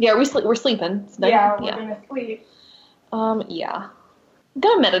 Yeah, we're sleeping. It's night. Yeah, we're gonna sleep. Yeah. I'm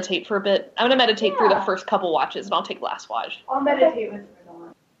gonna meditate for a bit. I'm gonna meditate through the first couple watches, and I'll take last watch. I'll meditate with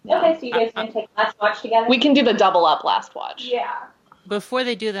Renor. Yeah. Okay, so you guys gonna take last watch together? We can do the double up last watch. Yeah. Before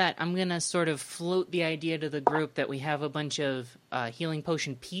they do that, I'm gonna sort of float the idea to the group that we have a bunch of healing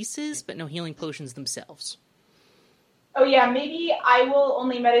potion pieces, but no healing potions themselves. Oh yeah, maybe I will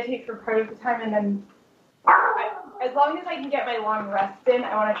only meditate for part of the time, and then as long as I can get my long rest in,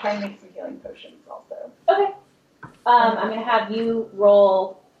 I want to try and make some healing potions also. Okay. I'm gonna have you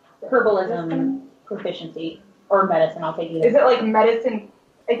roll herbalism proficiency or medicine. I'll take either. Is it medicine?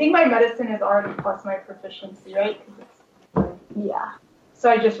 I think my medicine is already plus my proficiency, right? Yeah. So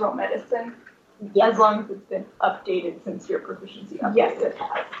I just roll medicine. Yes. As long as it's been updated since your proficiency updated. Yes, it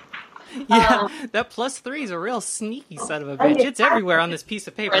has. Yeah, that +3 is a real sneaky son of a bitch. It's everywhere on this piece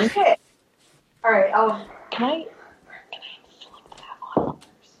of paper. Okay. All right. Can I flip that on?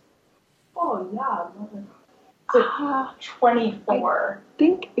 Oh yeah. So 24. I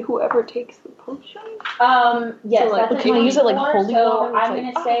think whoever takes the potion. Yes. So, that's can I use it like 24, holy so water? I'm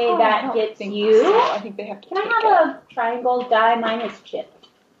gonna say that gets you. So I think they have to Can take I have a triangle die minus chip?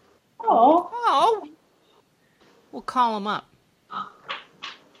 Oh. We'll call him up.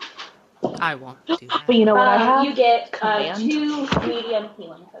 I won't do that. But you know what I have? You get Command. 2 medium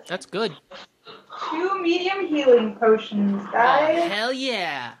healing potions. That's good. 2 medium healing potions, Oh, guys. hell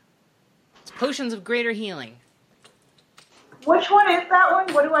yeah. It's potions of greater healing. Which one is that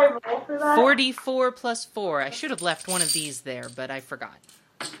one? What do I roll for that? 44 plus 4. I should have left one of these there, but I forgot.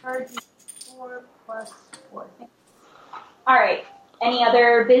 4 plus 4. All right. Any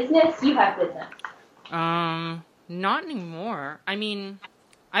other business? You have business. Not anymore. I mean,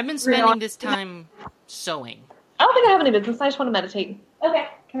 I've been spending this time sewing. I don't think I have any business. I just want to meditate. Okay.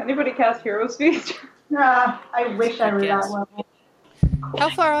 Can anybody cast Hero's Feast? Nah, I wish I were that level. How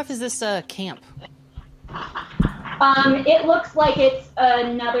far off is this camp? It looks like it's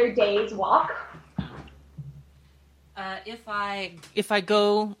another day's walk. If I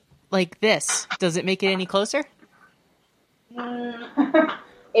go like this, does it make it any closer?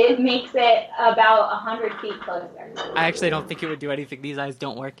 It makes it about 100 feet closer. I actually don't think it would do anything. These eyes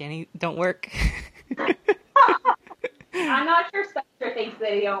don't work. I'm not sure Spencer thinks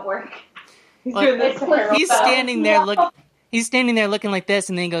they don't work. Well, he's standing there looking like this,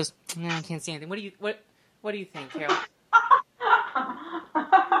 and then he goes, "No, I can't see anything." What do you think, Harold?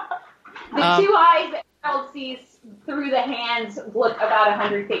 The 2 eyes that Harold sees through the hands, look about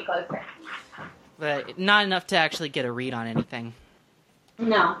 100 feet closer. But not enough to actually get a read on anything.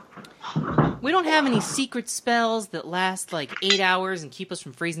 No. We don't have any secret spells that last like 8 hours and keep us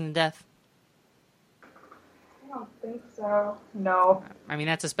from freezing to death. I don't think so. No. I mean,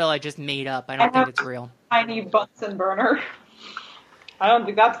 that's a spell I just made up. I don't think it's real. Tiny Bunsen burner. I don't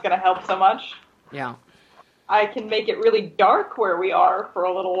think that's going to help so much. Yeah. I can make it really dark where we are for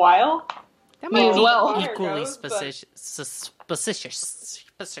a little while. That might as be well. equally Goes, but- suspicious.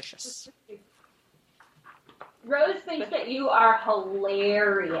 Rose thinks that you are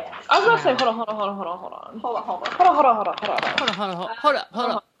hilarious. I was gonna say, hold on.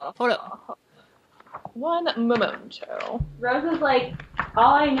 Hold up. One memento. Rose is like,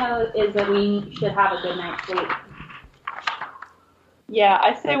 all I know is that we should have a good night's sleep. Yeah,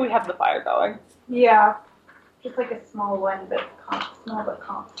 I say we have the fire going. Yeah. Just like a small one, but small but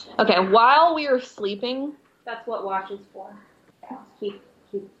constant. Okay, while we are sleeping, That's what watch is for. Keep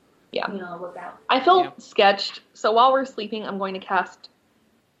Yeah. look out. I feel Yep. sketched. So while we're sleeping, I'm going to cast.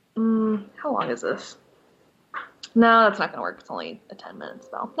 How long is this? No, that's not going to work. It's only a 10-minute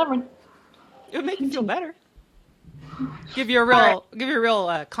spell. Never mind. It would make you feel better. Give you a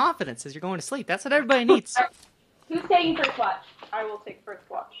real confidence as you're going to sleep. That's what everybody needs. Who's taking first watch? I will take first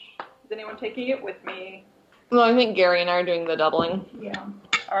watch. Is anyone taking it with me? Well, I think Gary and I are doing the doubling. Yeah.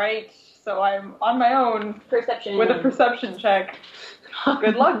 Alright, so I'm on my own Perception. with a perception check.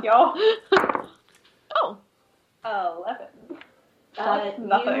 Good luck, y'all. Oh, 11. Plus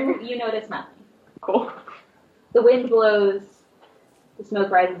nothing. You notice nothing. Cool. The wind blows. The smoke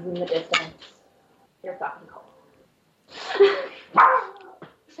rises in the distance. You're fucking cold.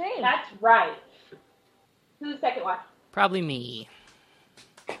 same. That's right. Who's second watch? Probably me.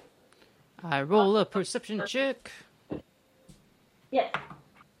 I roll a perception check. Yes.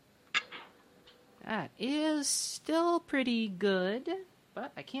 That is still pretty good,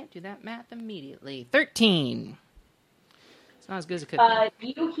 but I can't do that math immediately. 13. It's not as good as it could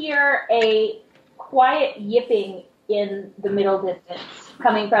be. You hear a quiet yipping in the middle distance,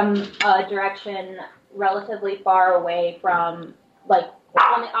 coming from a direction relatively far away from, like,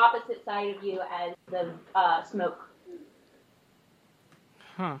 on the opposite side of you as the smoke.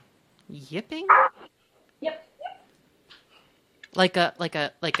 Huh. Yipping? Yep. Like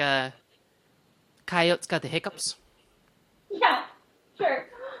a coyote's got the hiccups. Yeah, sure.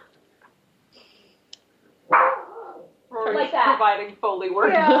 Rory's Like that. providing Foley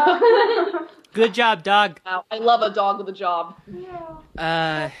work. Yeah. Good job, dog. Wow, I love a dog with a job.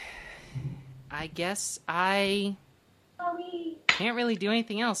 Yeah. I guess I Mommy. can't really do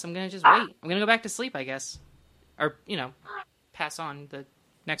anything else. I'm gonna just wait. I'm gonna go back to sleep, I guess. Or, pass on the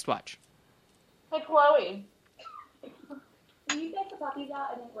next watch. Hey, Chloe. Can you get the puppies out?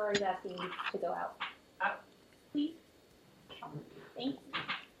 I think Rory's asking you to go out. Please. Thank you.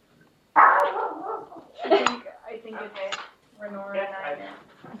 I think it's Renora and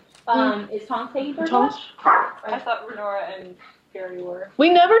I. Is Tonks taking first Tonks? watch? I thought Renora and Gary were. We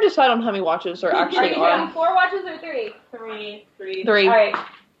never decide on how many watches there Are actually you are. doing 4 watches or 3? Three. 3. All right.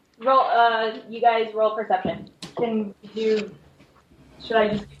 Roll. You guys roll perception. Can you? Should I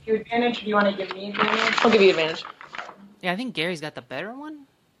just give you advantage, or do you want to give me advantage? I'll give you advantage. Yeah, I think Gary's got the better one.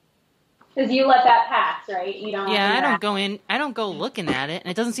 Because you let that pass, right? You don't. Yeah, I interact. don't go in. I don't go looking at it,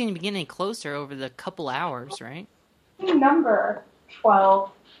 and it doesn't seem to be getting any closer over the couple hours, right? Number 12.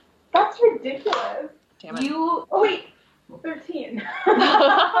 That's ridiculous. Damn it. You. Oh wait, 13.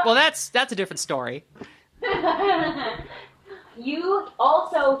 Well, that's a different story. You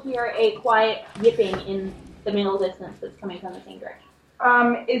also hear a quiet yipping in the middle distance that's coming from the same direction.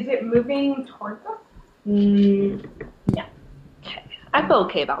 Is it moving towards us? No. I feel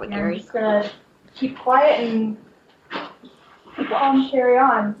okay about it, I'm Gary. just gonna keep quiet and carry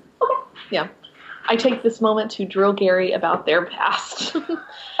on. I take this moment to drill Gary about their past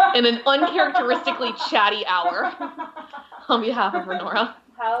in an uncharacteristically chatty hour on behalf of Renora.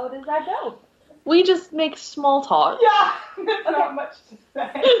 How does that go? We just make small talk. Yeah, there's not much to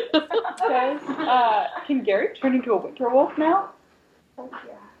say. Guys, can Gary turn into a winter wolf now?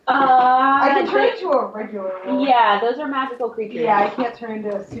 I can turn into a regular wolf. Yeah, those are magical creatures. Yeah, I can't turn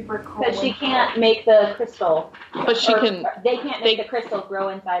into a super cool. Because she wolf. can't make the crystal. But she can. They can't make the crystal grow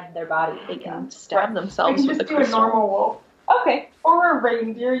inside their body. They can stab I themselves can with just the do crystal. a normal wolf. Okay. Or a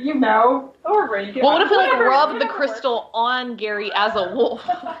reindeer, you know. Or reindeer. Well, what if we Whatever- rub the whatever crystal on Gary as a wolf?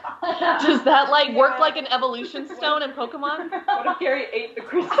 Does that work like an evolution stone in Pokemon? works. What if Gary ate the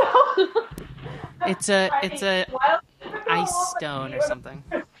crystal? It's a ice stone or something.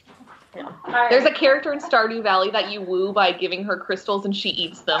 right. There's a character in Stardew Valley that you woo by giving her crystals and she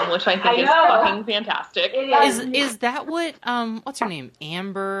eats them, which I think I is know. fucking fantastic. It Is that what what's her name?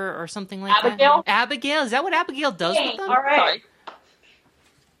 Amber or something like Abigail? that? Abigail? Is that what Abigail does with them? All right. Sorry.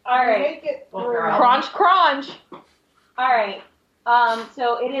 All right. Make it through. Crunch, crunch. All right.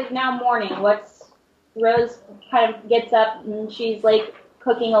 So it is now morning. Rose kind of gets up and she's like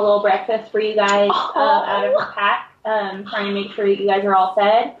cooking a little breakfast for you guys out of her pack, trying to make sure that you guys are all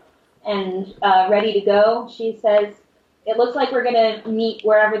fed and ready to go. She says, "It looks like we're gonna meet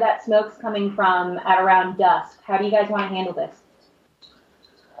wherever that smoke's coming from at around dusk. How do you guys want to handle this?"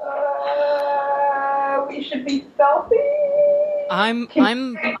 We should be stealthy.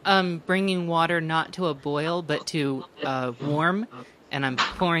 I'm bringing water not to a boil but to warm, and I'm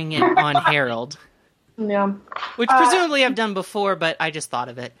pouring it on Harold, Yeah. which presumably I've done before, but I just thought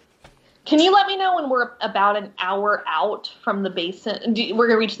of it. Can you let me know when we're about an hour out from the basin? We're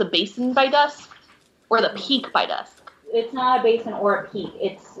going to reach the basin by dusk? Or the peak by dusk? It's not a basin or a peak.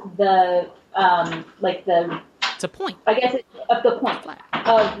 It's the It's a point. I guess it's up the point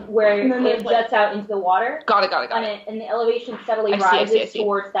of where it juts out into the water. Got it. And the elevation steadily I rises see.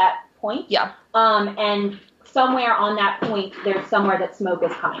 towards that point. Yeah. And somewhere on that point, there's somewhere that smoke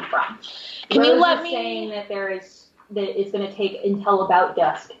is coming from. Can Rose you let is me... saying that it's going to take until about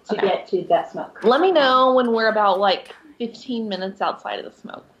dusk to get to that smoke. Let me know when we're about, 15 minutes outside of the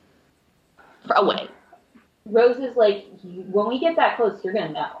smoke. Away. Rose is like, when we get that close, you're going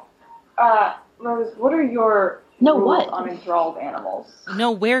to know. Rose, what are your No, rules what? on enthralled animals?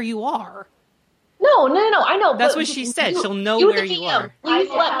 Know where you are. No, I know. That's but what she said. She'll know you where the you GM, are. Please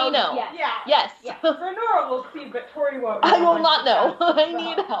I let me will- know. Yes. Yes. Sonora will see, but Tori won't. I will not know. I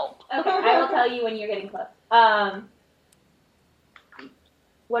need help. Okay, I will tell you when you're getting close.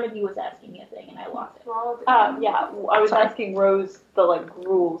 One of you was asking me a thing, and I lost it. Yeah, I was asking Rose the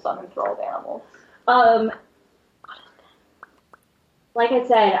rules on enthralled animals. Like I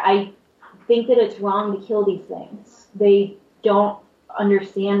said, I think that it's wrong to kill these things. They don't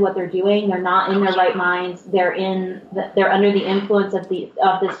understand what they're doing. They're not in their right minds. They're they're under the influence of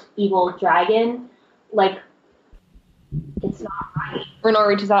this evil dragon. It's not right. Renor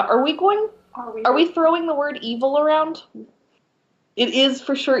reaches out. Are we throwing the word evil around? It is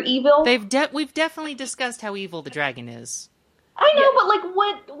for sure evil. We've definitely discussed how evil the dragon is. I know, but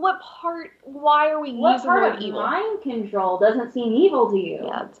what part? Why are we What using the part word of evil? mind control doesn't seem evil to you?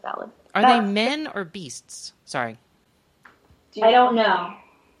 Yeah, it's valid. Are they men or beasts? Sorry. I don't know.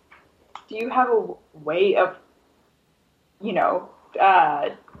 Do you have a way of,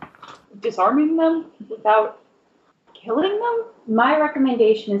 disarming them without killing them? My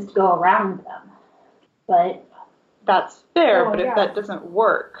recommendation is to go around them, but That's fair, Oh, but yeah. if that doesn't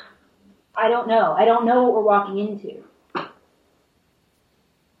work, I don't know. I don't know what we're walking into.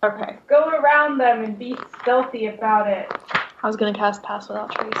 okay. Go around them and be stealthy about it. I was gonna cast Pass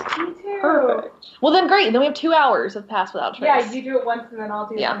Without Trace. Me too. Perfect. Well, then great. Then we have 2 hours of Pass Without Trace. Yeah, you do it once and then I'll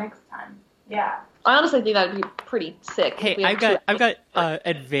do Yeah. it next time. Yeah. I honestly think that would be pretty sick. Hey, if we have I've got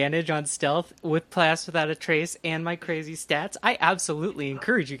advantage on stealth with Pass Without a Trace and my crazy stats. I absolutely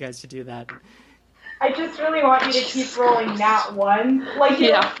encourage you guys to do that. I just really want you to keep rolling that one.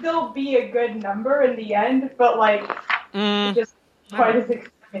 It'll still be a good number in the end, but just quite as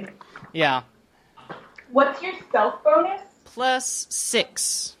exciting. Yeah. What's your stealth bonus?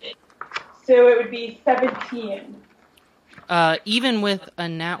 +6. So it would be 17. Even with a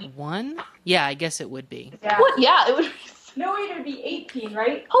nat 1? Yeah, I guess it would be. Yeah. What? Yeah, it would be... No, it would be 18,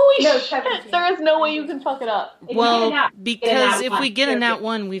 right? Holy No, shit. 17. There is no way you can fuck it up. If you Well, get a nat- because get a nat if one, we get a you're nat good.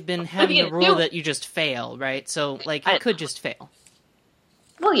 1, we've been having get the a rule 2. that you just fail, right? So, it could just fail.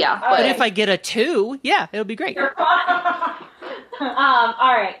 Well, yeah. All But right. if I get a 2, yeah, it'll be great. All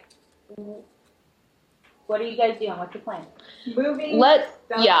right. What are you guys doing? What's your plan? Moving.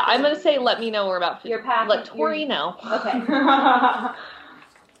 I'm gonna say let me know we're about 50. Your path. Let Tori know. Okay.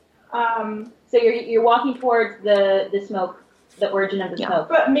 So So you're walking towards the smoke, the origin of the Yeah. smoke.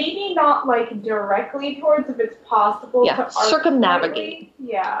 but maybe not directly towards if it's possible. Yeah, to arc circumnavigate.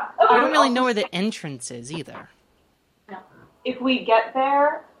 slightly. Yeah. I don't really know where the entrance is either. If we get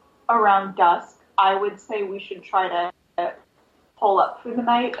there around dusk, I would say we should try to pull up for the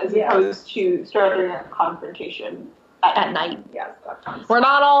night as Yeah. opposed to starting a confrontation At night. Yes, that sounds We're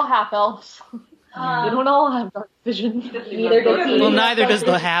not all half elves. We Um, don't all have dark vision. Neither does he. Well, neither does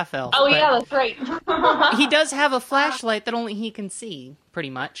the half elf. Oh yeah, that's right. He does have a flashlight that only he can see, pretty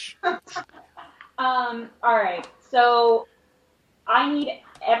much. All right. So I need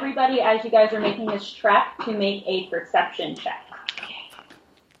everybody, as you guys are making this trek, to make a perception check.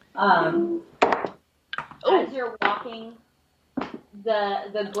 As you're walking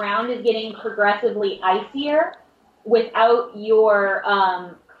the ground is getting progressively icier. Without your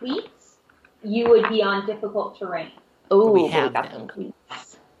cleats, you would be on difficult terrain. Oh, We have got them. them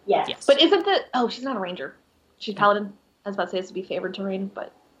cleats. Yes. Yes. But isn't the... Oh, she's not a ranger. She's paladin. I was about to say it's to be favored terrain,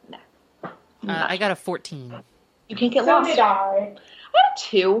 but no. I got a 14. You can't get So lost. did I. I got a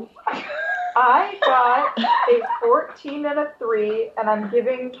 2. I got a 14 and a 3, and I'm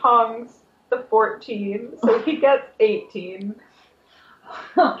giving Tongs the 14, so he gets 18.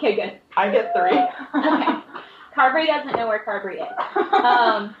 Okay, good. I get 3. Okay. Carberry doesn't know where Carberry is.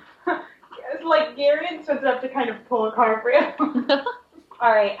 It's like Gary and Spencer have to kind of pull a Carberry.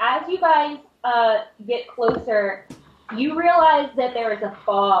 All right, as you guys get closer, you realize that there is a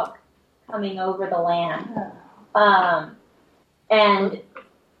fog coming over the land. And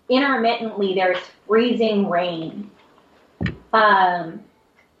intermittently there's freezing rain. I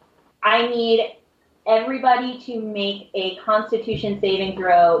need everybody to make a Constitution saving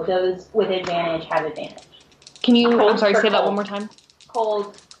throw. Those with advantage have advantage. Can you... Cold I'm sorry, for say that cold. one more time.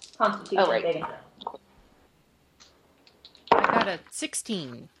 Cold Constitution Oh, right. saving throw. I got a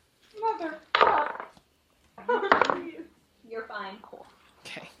 16. Mother. You're fine.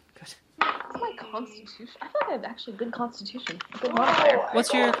 Okay, good. What's my constitution? I thought I had actually good constitution. A good modifier.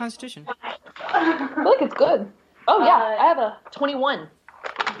 What's your constitution? I feel like it's good. Oh, yeah. I have a 21.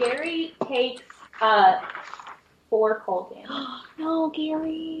 Gary takes 4 cold damage. No,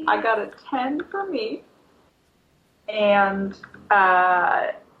 Gary. I got a 10 for me. And,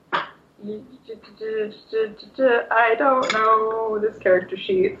 I don't know this character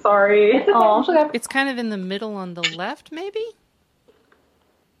sheet. Sorry. Oh, okay. It's kind of in the middle on the left, maybe?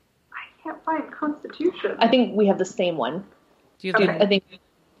 I can't find Constitution. I think we have the same one. Do you have Okay. the- I think...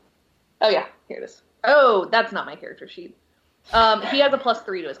 Oh, yeah. Here it is. Oh, that's not my character sheet. He has a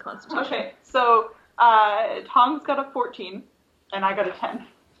 +3 to his constitution. Okay, so Tom's got a 14, and I got a 10.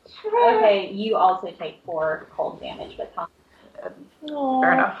 Okay, you also take 4 cold damage, but Tom. Aww.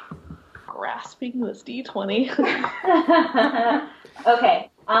 Fair enough. Grasping this D20. Okay,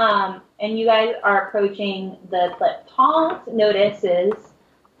 and you guys are approaching the cliff. Tom notices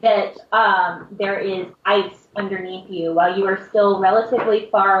that there is ice underneath you while you are still relatively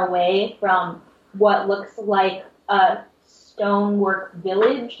far away from what looks like a stonework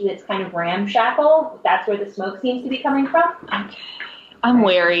village that's kind of ramshackle. That's where the smoke seems to be coming from. I'm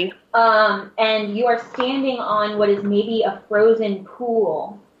wary. And you are standing on what is maybe a frozen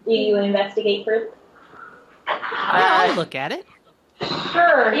pool. Do you investigate further? I'll look at it.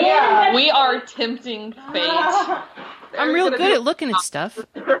 Sure, yeah. We are tempting fate. I'm real good at looking at stuff.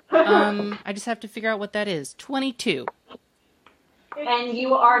 I just have to figure out what that is. 22. And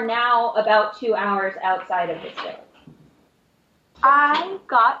you are now about 2 hours outside of this village. I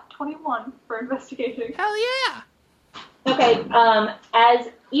got 21 for investigating. Hell yeah! Okay, as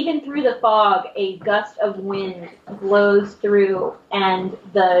even through the fog, a gust of wind blows through and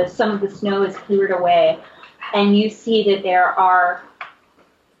some of the snow is cleared away. And you see that there are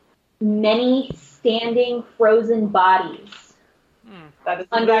many standing frozen bodies. That is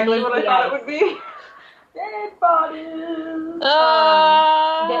Underneath exactly what I the thought ice. it would be. Dead bodies.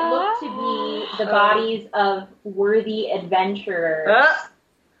 That look to be the bodies of worthy adventurers.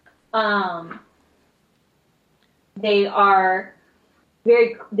 They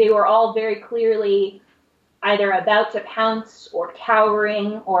were all very clearly either about to pounce or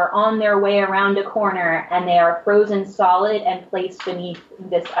cowering or on their way around a corner, and they are frozen solid and placed beneath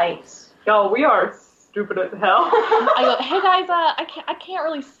this ice. Oh, we are stupid as hell. I go, hey guys, I can't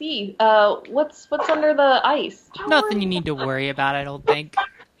really see. What's under the ice? Nothing you need to worry about, I don't think.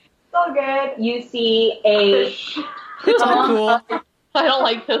 It's all good. You see a It's all cool. I don't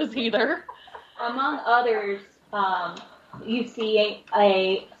like those either. among others, you see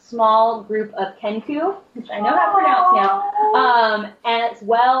a small group of Kenku, which I know how to pronounce now, as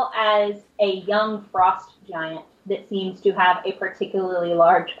well as a young frost giant that seems to have a particularly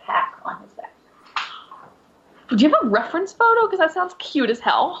large pack on his back. Do you have a reference photo? Because that sounds cute as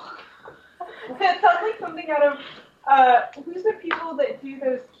hell. It sounds like something out of, who's the people that do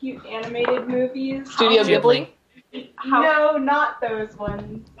those cute animated movies? Studio Ghibli? No, not those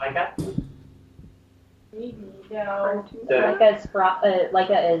ones. Micah? Maybe, no. Leica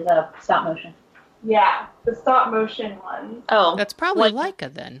is a stop motion. Yeah, the stop motion ones. Oh, That's probably Like-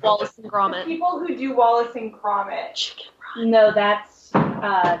 Leica then. Wallace and The Gromit. people who do Wallace and Gromit. No, that's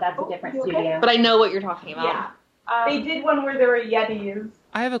a different you okay? studio. But I know what you're talking about. Yeah. They did one where there were Yetis.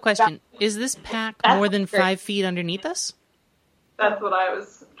 I have a question. Is this pack That's more than great. 5 feet underneath us? That's what I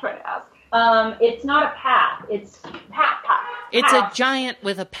was trying to ask. It's not a pack. It's pack. It's a giant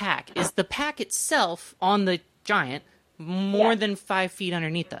with a pack. Is the pack itself on the giant more Yeah. than 5 feet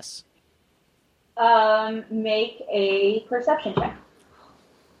underneath us. Make a perception check.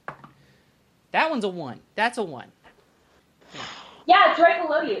 That one's a 1. That's a 1. Yeah, it's right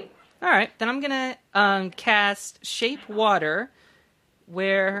below you. All right, then I'm going to cast Shape Water,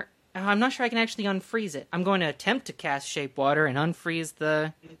 where I'm not sure I can actually unfreeze it. I'm going to attempt to cast Shape Water and unfreeze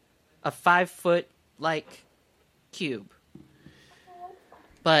a 5-foot, cube.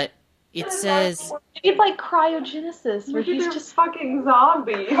 But it says... It's like cryogenesis, where he's just... fucking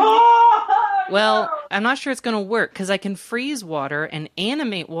zombie. Well, I'm not sure it's going to work, because I can freeze water and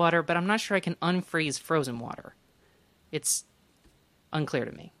animate water, but I'm not sure I can unfreeze frozen water. It's unclear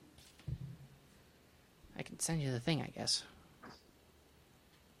to me. I can send you the thing, I guess.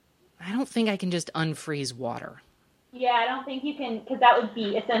 I don't think I can just unfreeze water. Yeah, I don't think you can, because that would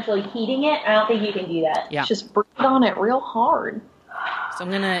be essentially heating it. I don't think you can do that. Yeah. Just breathe on it real hard. So I'm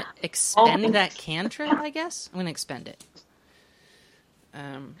going to expend that cantrip, I guess? I'm going to expend it.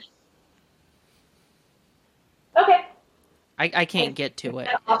 Okay. I can't get to it.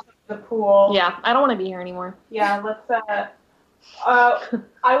 Off of the pool. Yeah, I don't want to be here anymore. Yeah, let's.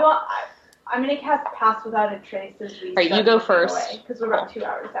 I'm gonna cast Pass Without a Trace as we. Alright, you go first. Because we're about 2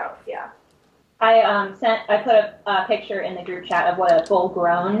 hours out. Yeah. I put a picture in the group chat of what a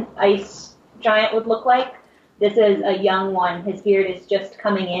full-grown ice giant would look like. This is a young one. His beard is just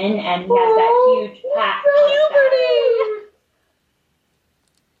coming in, and he has that huge hat.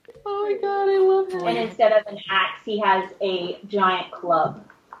 Oh my god, I love it. And instead of an axe, he has a giant club.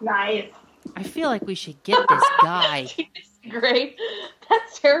 Nice. I feel like we should get this guy. Great.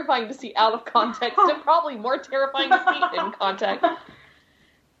 That's terrifying to see out of context, and probably more terrifying to see in context. All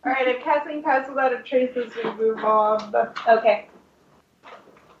right, I'm casting Pass Without a Trace as we move on. Okay.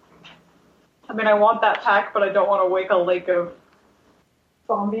 I mean, I want that pack, but I don't want to wake a lake of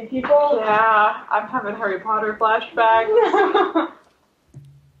zombie people. Yeah, I'm having Harry Potter flashbacks.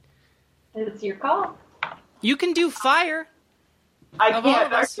 It's your call. You can do fire. I Of all can't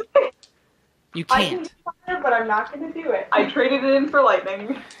of us. actually. You I can can't. do fire, but I'm not going to do it. I traded it in for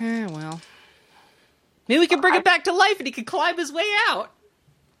lightning. Well. Maybe we can bring it back to life and he can climb his way out.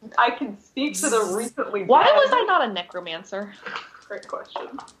 I can speak to the recently Why dead. was I not a necromancer? Great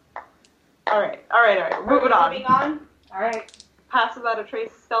question. All right. Moving on. All right. Pass Without a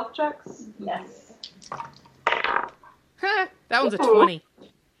Trace stealth checks. Yes. That one's a Ooh. 20.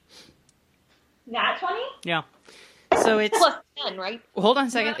 Nat 20? Yeah. So it's... Plus 10, right? Hold on a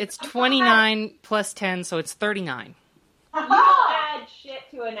second. It's 29 plus 10, so it's 39. You don't add shit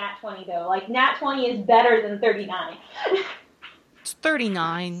to a nat 20, though. Like, nat 20 is better than 39. It's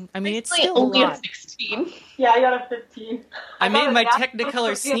 39. I mean, it's Basically still a only a lot. 16. Yeah, I got a 15. I made got a my natural Technicolor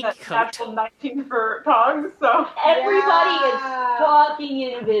 15 sneak and a coat. natural 19 for tongs, so. Everybody Yeah. is fucking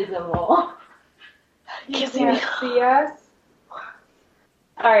invisible. You can't see us.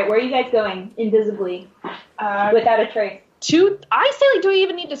 Alright, where are you guys going? Invisibly. Without a trace. I say, do we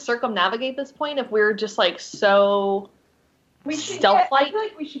even need to circumnavigate this point if we're just, so... We should Stealth-like? I feel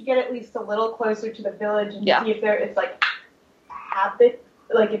like we should get at least a little closer to the village and Yeah. see if there is, if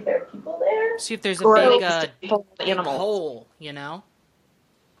there are people there. See if there's a Or big, big animals. hole, you know?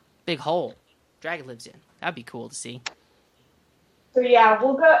 Big hole. Dragon lives in. That'd be cool to see. So yeah,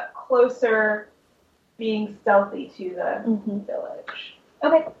 we'll get closer being stealthy to the Mhm. village.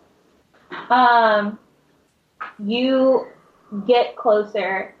 Okay. You get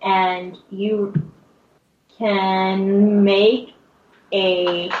closer and you can make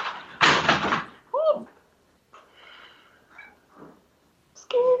a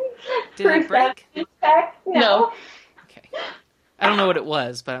Did it break? perception check. No. Okay. I don't know what it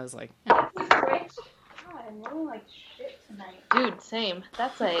was, but I was like, God, I'm rolling like shit tonight. Dude, same.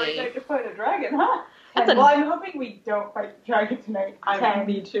 That's Great a night to fight a dragon, huh? That's a- Well, I'm hoping we don't fight the dragon tonight. I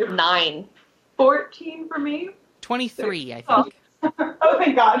me too. 9. 14 for me. 23, I Oh. think. Oh,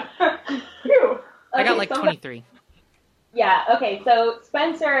 thank God. Phew. I got Okay, like so- 23. Yeah, okay, so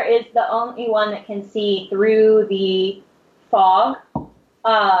Spencer is the only one that can see through the fog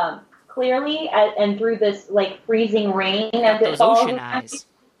clearly and through this, freezing rain as it Those falls. ocean eyes.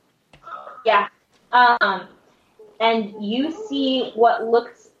 Yeah. And you see what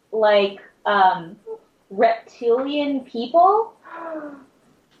looks like reptilian people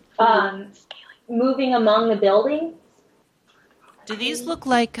moving among the buildings. Do these look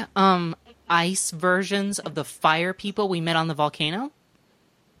like ice versions of the fire people we met on the volcano?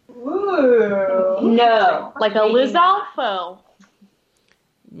 Ooh. No. Like a Lizalfo.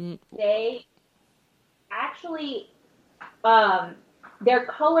 They actually, their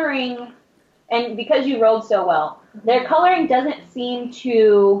coloring, and because you rolled so well, their coloring doesn't seem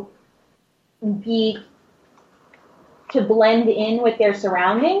to be to blend in with their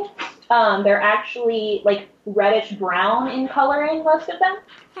surroundings. They're actually like reddish brown in coloring, most of them.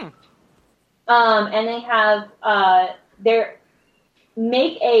 And they have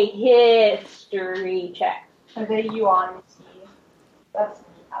make a history check. Are they yuan? That's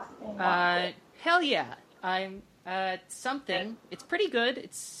asking. Hell yeah. I'm something. It's pretty good.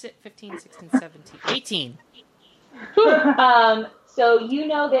 It's 15, 16, 17, 18. So you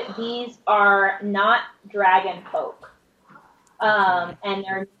know that these are not dragon folk. And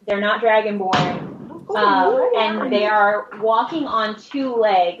they're not dragonborn. And they are walking on two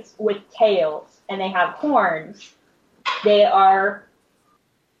legs with tails, and they have horns. They are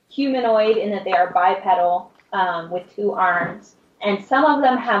humanoid in that they are bipedal, with two arms. And some of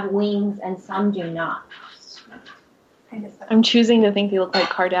them have wings and some do not. I'm choosing to think they look like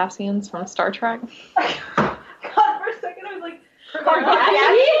Cardassians from Star Trek. God, for a second I was like,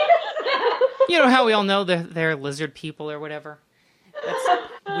 You know how we all know they're lizard people or whatever? That's a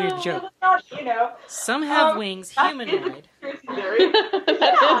weird joke. Not, you know. Some have wings, humanoid.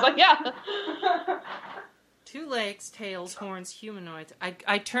 That is, like, yeah. Two legs, tails, horns, humanoids.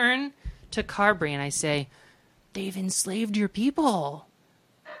 I turn to Carbry and I say, they've enslaved your people.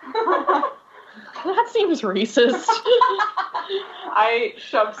 That seems racist. I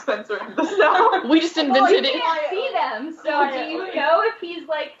shoved Spencer into the cell. We just invented it. Can't see them, so do you know if he's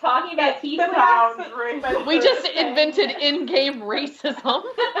like talking about tieflings? Sounds racist. We just invented in-game racism. No,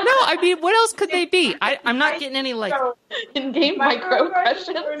 I mean, what else could they be? I'm not getting any, like... In-game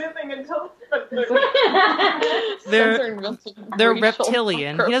microaggressions. Or anything until Spencer. They're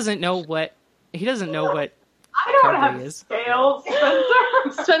reptilian. He doesn't know what I don't Carbry have is. scales,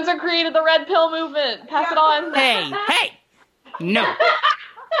 Spencer. Spencer created the red pill movement. Pass it on. Hey! No.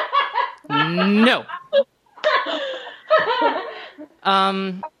 No.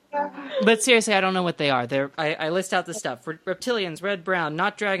 But seriously, I don't know what they are. I list out the stuff. Reptilians, red, brown,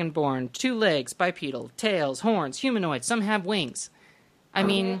 not dragonborn, two legs, bipedal, tails, horns, humanoid, some have wings. I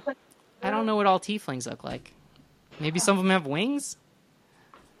mean, I don't know what all tieflings look like. Maybe some of them have wings?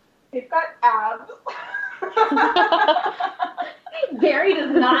 They've got abs. Barry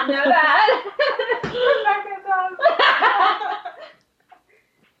does not know that.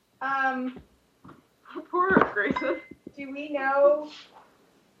 Poor Grayson. Do we know?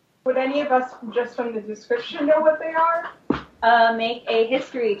 Would any of us, just from the description, know what they are? Make a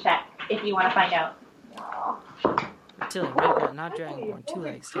history check if you want to find out. Reptilian, red, brown, not dragonborn, two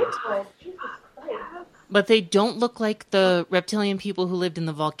legs, tails. But they don't look like the reptilian people who lived in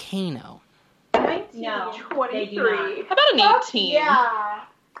the volcano. No, 23. they do not. How about an 18? Yeah.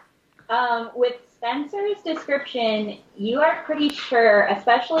 With Spencer's description, you are pretty sure,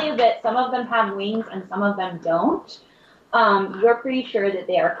 especially that some of them have wings and some of them don't. You're pretty sure that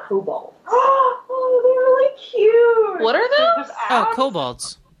they are kobolds. Oh, they're really cute. What are those? Oh,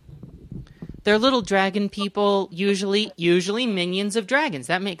 kobolds. They're little dragon people, usually minions of dragons.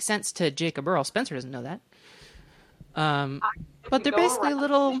 That makes sense to Jacob Earl. Spencer doesn't know that. But they're basically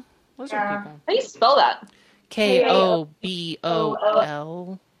little lizard people. How do you spell that? Kobolds.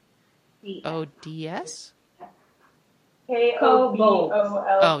 Kobolds.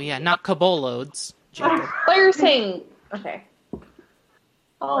 Oh, yeah, not kobolodes, Jacob. Oh, you're saying... Okay.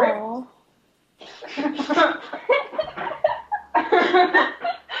 Oh. I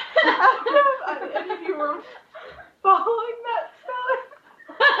don't know if any of you were following that spelling.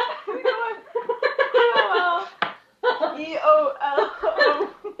 E-O-L-O.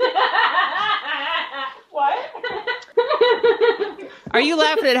 What? Are you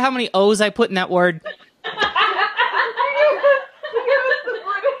laughing at how many O's I put in that word?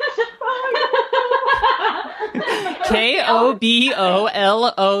 Kobolodod.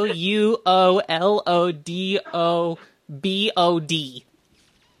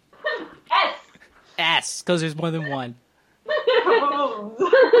 S, because there's more than one.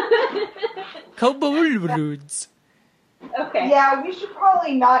 Kobolds. Okay. Yeah, we should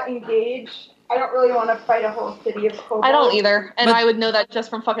probably not engage. I don't really want to fight a whole city of kobolds. I don't either, and But- I would know that just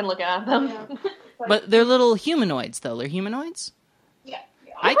from fucking looking at them. Yeah. But they're little humanoids, though. They're humanoids? Yeah.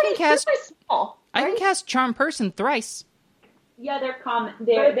 I can cast They're small. I can cast Charm Person thrice. Yeah, they're common.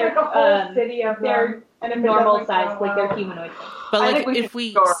 They're They're like a whole city of they're them. And if it normal doesn't size, go like they're well- humanoid. But I like think we if should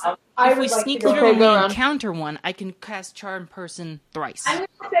we go around. I if we would like sneak to go through and we go around. encounter one, I can cast Charm Person thrice. I'm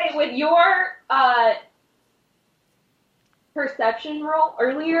gonna say with your perception roll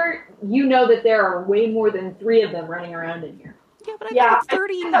earlier, you know that there are way more than 3 of them running around in here. Yeah, but I Yeah. got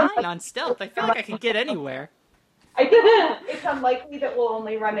 39 on stealth. I feel like I could get anywhere. I think it's unlikely that we'll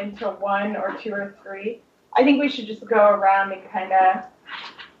only run into 1 or 2 or 3. I think we should just go around and kind of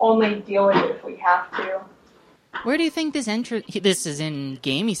only deal with it if we have to. Where do you think this entrance... This is in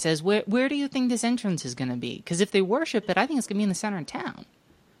game, he says. Where do you think this entrance is going to be? Because if they worship it, I think it's going to be in the center of town.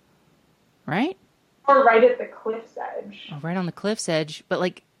 Right? Or right at the cliff's edge. Oh, right on the cliff's edge. But,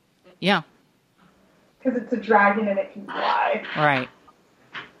 like, yeah. Because it's a dragon and it can fly. Right.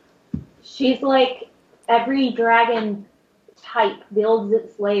 She's like, every dragon type builds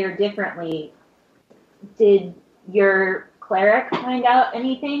its lair differently. Did your cleric find out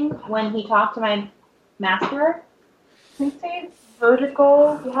anything when he talked to my master? Can you say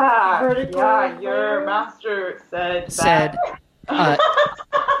vertical? Yeah. Vertical. Yeah, your master said Said...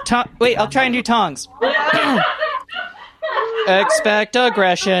 wait, I'll try and do tongs. Expect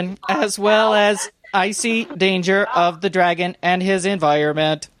aggression, as well as icy danger of the dragon and his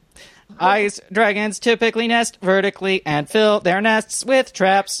environment. Ice dragons typically nest vertically and fill their nests with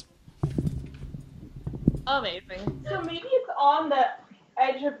traps. Amazing. So maybe it's on the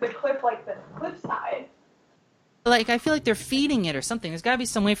edge of the cliff, like the cliffside. Like, I feel like they're feeding it or something. There's got to be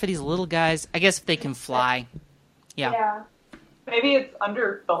some way for these little guys. I guess if they can fly. Yeah. Maybe it's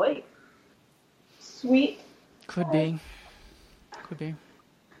under the lake. Sweet. Could be. Could be.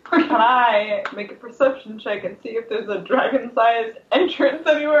 Can I make a perception check and see if there's a dragon-sized entrance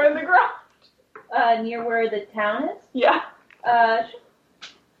anywhere in the ground? Near where the town is? Yeah. Sure.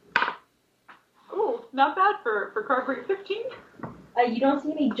 Ooh, not bad for Carberry 15. You don't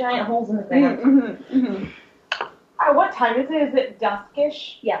see any giant holes in the ground. Mm-hmm. What time is it? Is it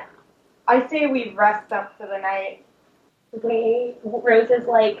duskish? Yeah. I say we rest up for the night. Wait, Rose is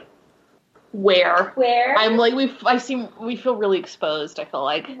like, Where? where? I'm like, we feel really exposed, I feel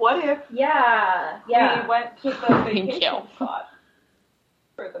like. What if Yeah. we went to the Thank vacation you. spot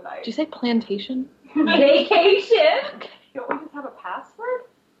for the night? Did you say plantation? Vacation. Don't we just have a password?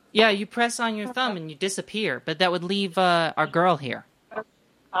 Yeah, you press on your thumb and you disappear, but that would leave our girl here.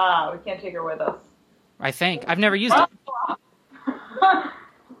 We can't take her with us. I think. I've never used it.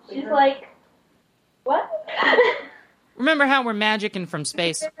 She's like, what? Remember how we're magic and from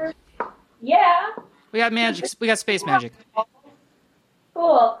space? Yeah. We got magic. We got space magic.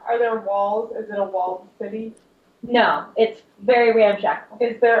 Cool. Are there walls? Is it a walled city? No, it's very ramshackle.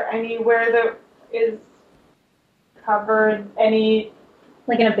 Is there anywhere that is covered any...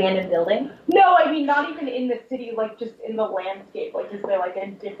 Like an abandoned building? No, I mean not even in the city, like just in the landscape. Like is there like a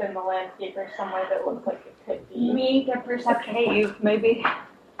dip in the landscape or somewhere that looks like it could be? Make a perception. Cave, maybe. God,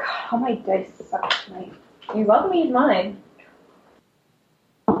 how my dice suck tonight. You're welcome to use mine.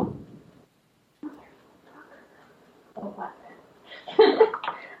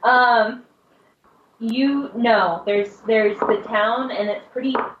 There's the town and it's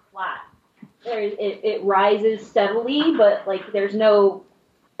pretty flat. It rises steadily, but like there's no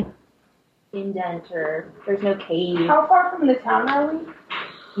indent or there's no cave. How far from the town are we?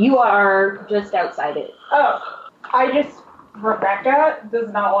 You are just outside it. Oh, Rebecca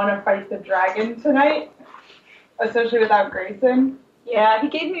does not want to fight the dragon tonight, especially without Grayson. Yeah, he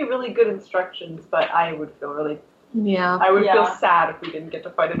gave me really good instructions, but I would feel really... Yeah. I would feel Yeah. sad if we didn't get to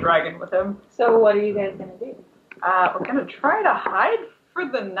fight a dragon with him. So what are you guys gonna do? We're gonna try to hide for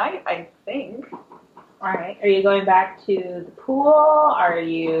the night, I think. Alright. Are you going back to the pool? Are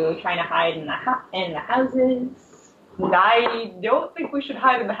you trying to hide in the houses? I don't think we should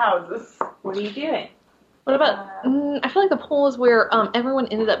hide in the houses. What are you doing? What about? I feel like the pool is where everyone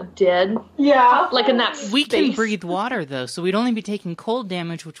ended up dead. Yeah. Like in that We can space. breathe water, though, so we'd only be taking cold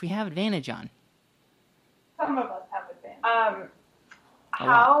damage, which we have advantage on. Some of us have advantage. A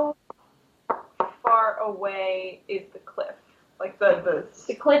How far away is the cliff? Like the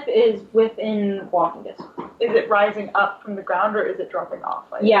The cliff is within walking distance. is it rising up from the ground or is it dropping off?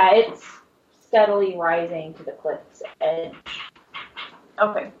 Like, Yeah, it's steadily rising to the cliff's edge.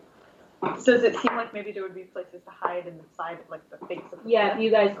 Okay. So does it seem like maybe there would be places to hide in the side, like the face of the Yeah, if cliff? you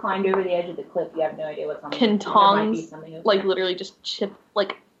guys climbed over the edge of the cliff, you have no idea what's on the Can there might be tongs, something over like literally just chip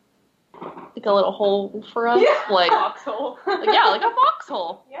like a little hole for us? Yeah. Like, Foxhole. like a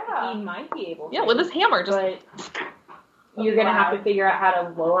foxhole. there. Yeah. He might be able to. Yeah, with his hammer, just But you're going to have to figure out how to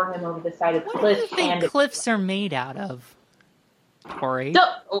lower him over the side of the What do you cliff. think And cliffs are made out of, Corey?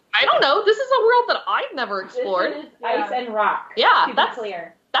 I don't know. This is a world that I've never this explored. is ice and rock. Yeah, to that's be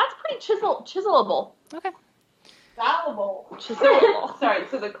clear. pretty chiselable. Okay. Fallible. Chiselable. Sorry,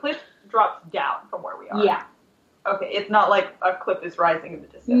 so the cliff drops down from where we are. Yeah. Okay, it's not like a cliff is rising in the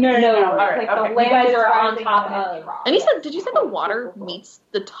distance. No. All It's right, like okay. the land guys is are on rising top and of. dropping. And you said, did you say the water meets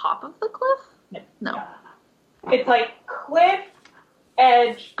the top of the cliff? No. It's like cliff,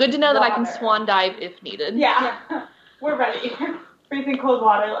 edge. Good to know that I can water. swan dive if needed. Yeah. We're ready. Freezing cold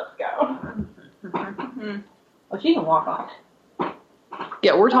water, let's go. Well, she can walk on it.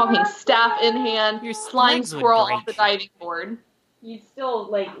 Yeah, we're talking staff in hand, Your flying legs would squirrel break. off the diving board. You'd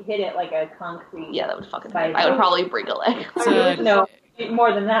still hit it like a concrete. Yeah, that would fucking Spider. hurt. I would probably break a leg. It's No,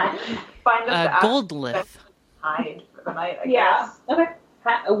 more than that. Find us the gold lith. hide for the night, I Yeah. guess. Okay.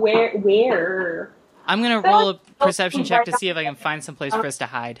 Where? I'm gonna roll a perception check to see if I can find some place for us to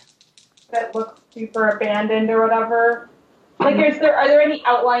hide. That looks super abandoned or whatever. Like, are there any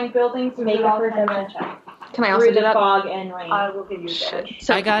outlying buildings? Make a perception check. Can I also Through do the that? fog and rain. I will give you advantage.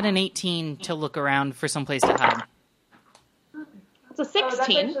 So I got an 18 to look around for some place to hide. it's a Oh, that's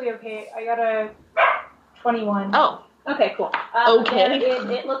 16. actually okay. I got a 21. Oh, Okay, cool. Okay.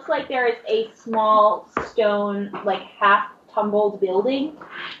 It looks like there is a small stone, like half-tumbled building,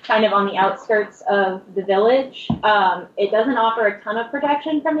 kind of on the outskirts of the village. It doesn't offer a ton of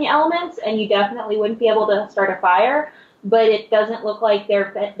protection from the elements, and you definitely wouldn't be able to start a fire, but it doesn't look like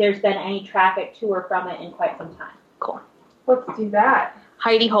there's been any traffic to or from it in quite some time. Let's do that.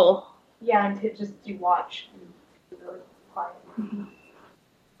 hidey hole. Yeah, and to just do watch. And be really quiet.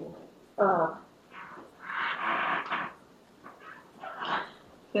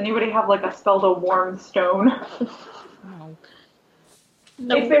 Does anybody have like a spell to warm stone? No.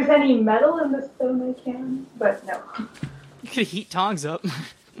 If there's any metal in the stone, I can. But no. You could heat tongs up.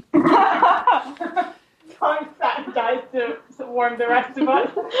 Tom sat and died to warm the rest of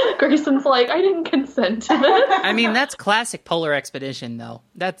us. Grayson's like, I didn't consent to this. I mean, that's classic polar expedition, though.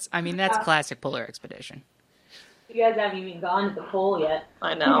 That's classic polar expedition. You guys haven't even gone to the pole yet.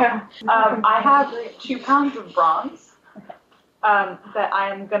 I know. Yeah. I have 2 pounds of bronze that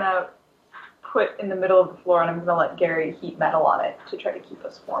I'm gonna put in the middle of the floor, and I'm gonna let Gary heat metal on it to try to keep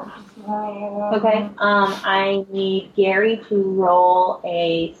us warm. Okay. I need Gary to roll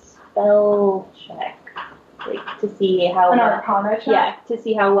a spell check, like to see how An well, arcana check? yeah, to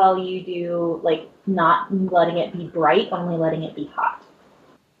see how well you do, like not letting it be bright, only letting it be hot.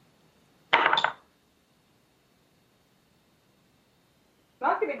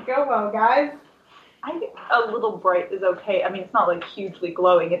 Not gonna go well, guys. I think a little bright is okay. I mean, it's not like hugely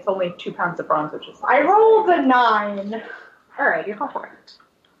glowing. It's only 2 pounds of bronze, which is. I rolled a 9. All right, you're fine for it.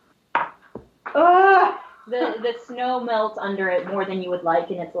 Ugh. The snow melts under it more than you would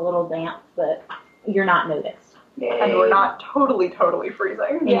like, and it's a little damp, but you're not noticed. And we're not totally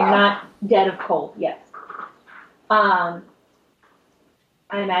freezing. And you're not dead of cold, yes. I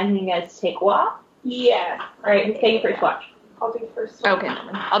imagine you guys take a walk. Yeah. All right, who's taking first watch? I'll do first. Okay,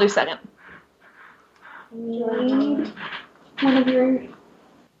 I'll do second. Need one of your.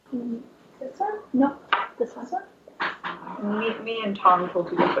 This one? No, this one. Me and Tom will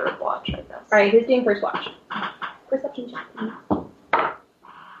do the third watch, I guess. All right, who's doing first watch? Perception check.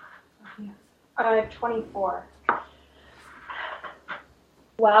 24.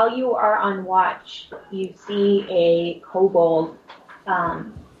 While you are on watch, you see a kobold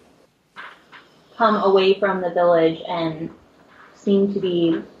come away from the village and seem to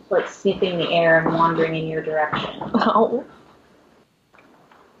be like sniffing the air and wandering in your direction. Oh.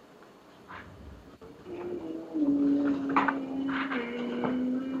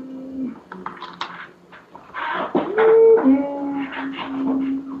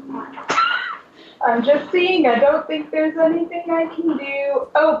 I'm just seeing. I don't think there's anything I can do.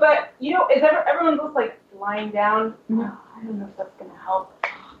 Oh, but is everyone just like lying down? No, I don't know if that's gonna help.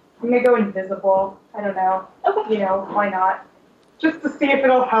 I'm gonna go invisible. I don't know. Okay. Why not? Just to see if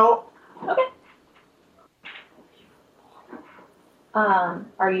it'll help. Okay.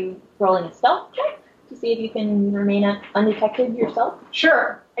 Are you rolling a stealth check to see if you can remain undetected yourself?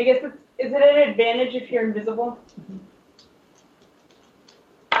 Sure. I guess is it an advantage if you're invisible?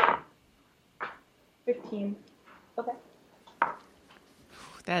 15. Okay.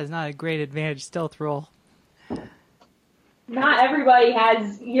 That is not a great advantage stealth roll. Not everybody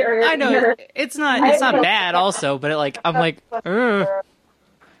has your. I know your- it's not bad also, but I'm like, ugh.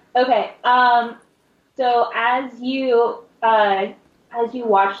 Okay. So as you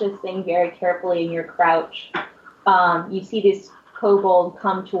watch this thing very carefully in your crouch, you see this kobold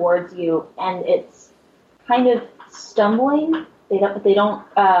come towards you, and it's kind of stumbling. They don't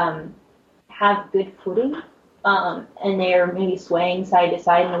have good footing, and they are maybe swaying side to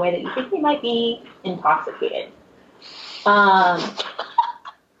side in a way that you think they might be intoxicated. I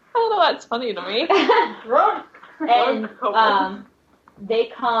don't know, that's funny to me. Drunk. And they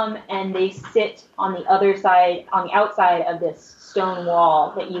come and they sit on the outside of this stone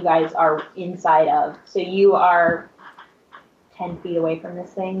wall that you guys are inside of. So you are 10 feet away from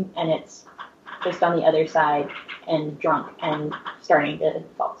this thing, and it's just on the other side and drunk and starting to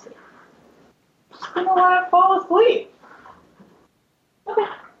fall asleep. Just gonna let it fall asleep. Okay.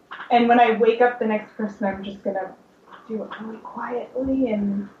 And when I wake up the next person, I'm just gonna do it really quietly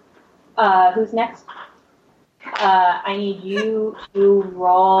and. Who's next? I need you to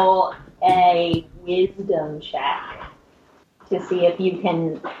roll a wisdom check to see if you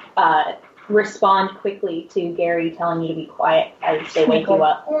can respond quickly to Gary telling you to be quiet as they wake you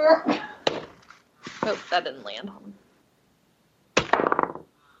up. Oh, that didn't land.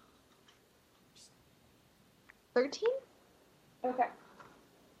 13? Okay.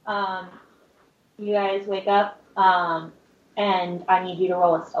 You guys wake up, and I need you to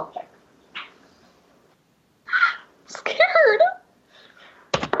roll a stealth check. Scared.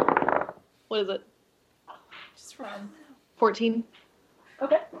 What is it? Just run. 14.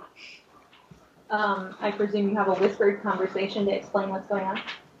 Okay. I presume you have a whispered conversation to explain what's going on.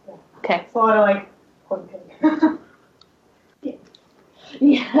 Okay. It's a lot of like pointing.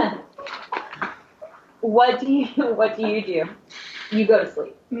 Yeah. What do you do? You go to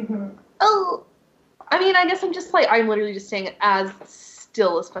sleep. Mm-hmm. Oh, I mean, I guess I'm literally just staying as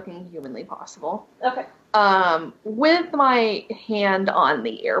still as fucking humanly possible. Okay. With my hand on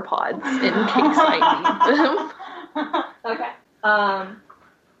the AirPods in case I need them. Okay.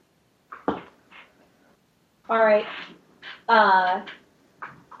 All right.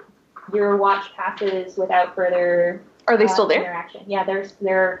 Your watch passes without further. Are they still there? Interaction. Yeah,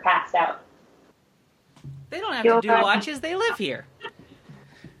 they're passed out. They don't have to do watches. They live here.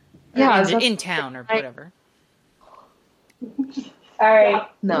 Yeah, in town or whatever. All right.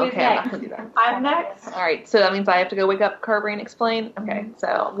 No, Who's okay, I'm not next? gonna do that. I'm next. All right, so that means I have to go wake up Carberry and explain. Okay,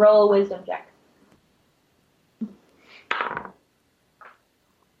 so Roll a wisdom check.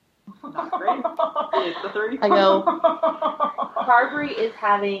 It's the 3. I go. Carberry is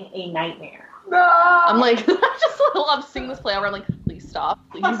having a nightmare. I'm like, I'm seeing this play over. I'm like, please stop,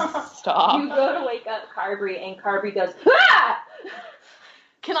 please stop. You go to wake up Carberry, and Carberry goes, "Ah!"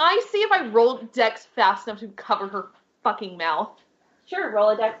 Can I see if I rolled Dex fast enough to cover her fucking mouth? Sure, roll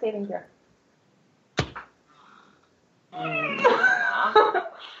a dex saving throw. God,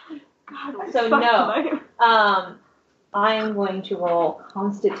 So no. I'm going to roll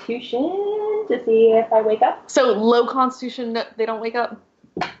Constitution to see if I wake up. So low Constitution, they don't wake up.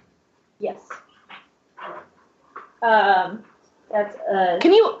 Yes. That's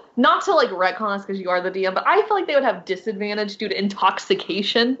Can you not to like retcon us because you are the DM, but I feel like they would have disadvantage due to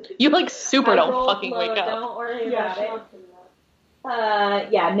intoxication. You like super I don't rolled fucking low, wake up. Don't worry Yeah, about it.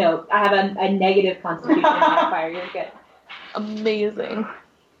 Yeah, no, I have a negative Constitution modifier. You're good. Amazing.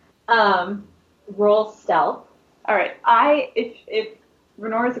 Roll stealth. All right. If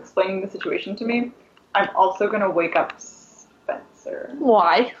Renora's explaining the situation to me, I'm also gonna wake up Spencer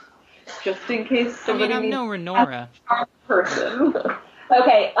Why? just in case I somebody mean, I'm needs no Renora. a person.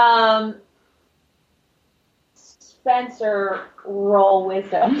 Okay. Spencer, roll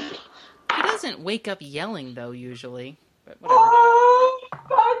wisdom. He doesn't wake up yelling though usually. But whatever. Oh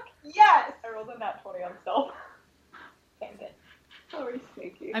fuck yes! I rolled a nat 20 on stealth. Okay, good. Oh, very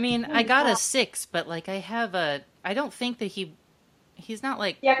sneaky. I mean, I got a 6, but like I don't think that he's not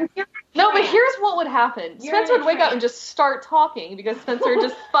like. Yeah, because you're No, but here's what would happen. You're Spencer in a would wake up trance. and just start talking because Spencer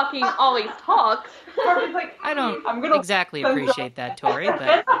just fucking always talks. Harvey's like, I don't I'm gonna exactly appreciate that, Tori,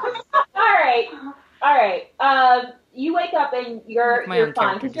 but all right. You wake up and you're my own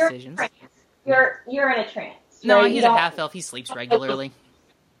fine character 'cause you're in a decisions. trance. You're in a trance. No, right? You he's a don't- half elf. He sleeps regularly.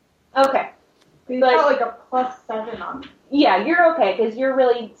 Okay. He's But- got like a +7 on. Yeah, you're okay because you're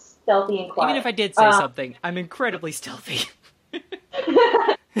really stealthy and quiet. Even if I did say something, I'm incredibly stealthy.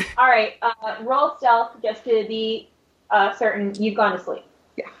 All right. Roll stealth just to be certain you've gone to sleep.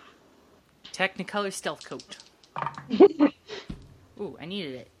 Technicolor stealth coat. Ooh, I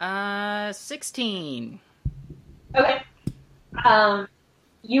needed it. 16. Okay.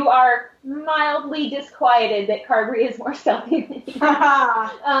 You are mildly disquieted that Carberry is more stealthy than you.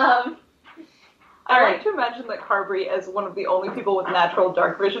 I All like right. to imagine that Carberry, as one of the only people with natural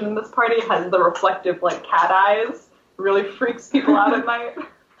dark vision in this party, has the reflective, like, cat eyes. Really freaks people out at night.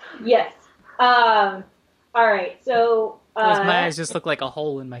 Yes. All right. So. My eyes just look like a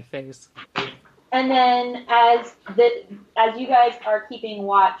hole in my face. And then, as you guys are keeping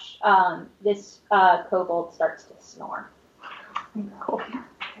watch, this kobold starts to snore. Cool.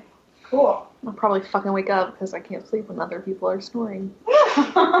 Cool. I'll probably fucking wake up because I can't sleep when other people are snoring.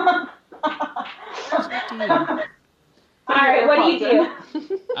 All right. What do you do?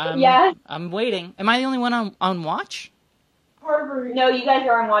 Yeah. I'm waiting. Am I the only one on watch? Harvard. No, you guys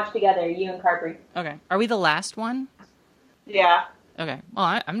are on watch together. You and Carberry. Okay. Are we the last one? Yeah. Okay.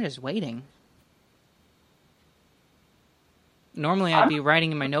 Well, I'm just waiting. Normally I'd be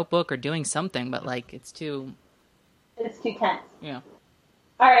writing in my notebook or doing something, but like it's too. It's too tense. Yeah.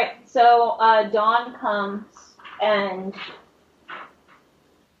 All right. So Dawn comes and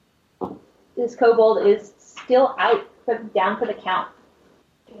this kobold is still out, down for the count.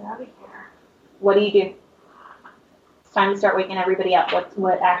 Get out of here. What do you do? It's time to start waking everybody up.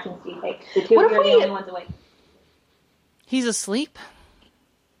 What actions do you take? The two What of you are if the we- only ones awake. He's asleep?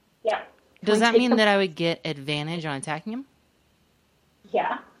 Yeah. Does we that take mean them- that I would get advantage on attacking him?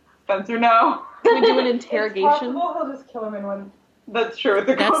 Yeah. Spencer, no. Can we do an It's interrogation? possible he'll just kill him in one. That's true. With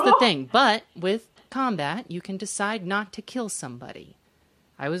the That's the kobold. thing. But with combat, you can decide not to kill somebody.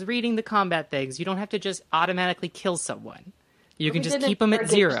 I was reading the combat things. You don't have to just automatically kill someone. You can We just did keep them at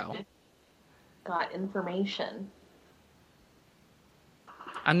interrogation. 0. Got information.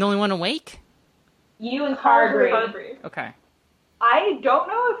 I'm the only one awake? You and Carberry. Carberry. Okay. I don't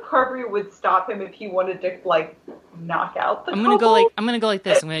know if Carberry would stop him if he wanted to like knock out the I'm gonna kobold. go like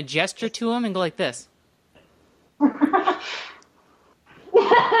this. I'm gonna gesture to him and go like this.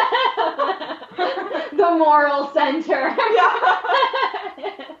 The moral center.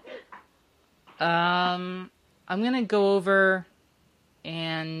 I'm gonna go over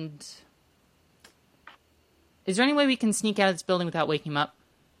and... Is there any way we can sneak out of this building without waking him up?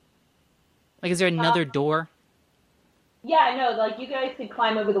 Like, is there another door? Yeah, no, like you guys could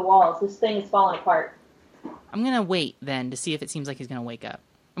climb over the walls. This thing is falling apart. I'm gonna wait then to see if it seems like he's gonna wake up.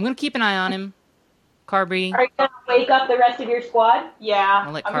 I'm gonna keep an eye on him. Carberry. Are you gonna wake up the rest of your squad? Yeah,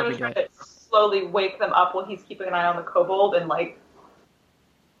 I'll let I'm Carberry gonna do try to slowly wake them up while he's keeping an eye on the kobold and like,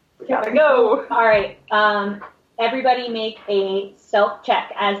 we gotta go. All right. Everybody make a stealth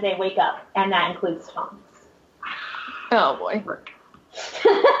check as they wake up, and that includes Tom. Oh boy.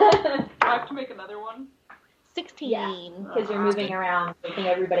 I have to make another one. 16. Yeah. Because you're moving around, waking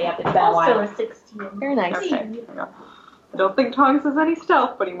everybody up. It's been a while. Also a 16. Very nice. Okay. I don't think Tongs has any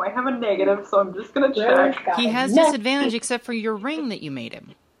stealth, but he might have a negative, so I'm just gonna check. He has disadvantage except for your ring that you made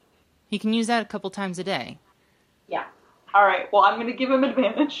him. He can use that a couple times a day. Alright, well I'm gonna give him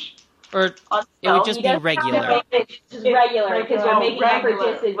advantage. Or On it would stealth. just He be doesn't have regular. advantage, just regular, because you're Oh, making up for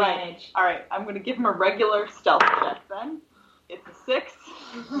regular, disadvantage. Alright, I'm gonna give him a regular stealth check then. It's a 6.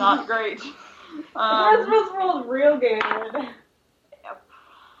 Not great. Rose rolled real good. Yep.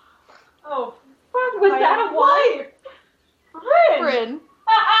 Oh, Was that a one? Bryn.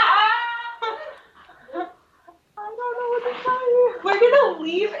 I don't know what to tell you. we're gonna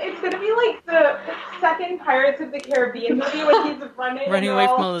leave. It's gonna be like the second Pirates of the Caribbean movie when he's running. Running and away they're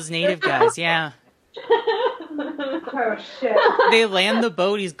from all- all those native guys, yeah. Oh shit. They land the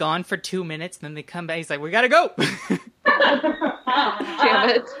boat, he's gone for 2 minutes, and then they come back, he's like, we gotta go! Damn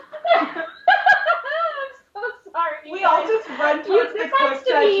it. I'm so sorry. you We all guys. just run towards the This has cliff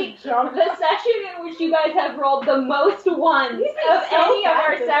to edge be and jump. the session in which you guys have rolled the most ones We've been of so any of bad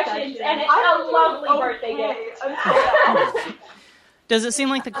our this sessions, session. and it's I'm a lovely doing birthday okay gift. until that. Does it seem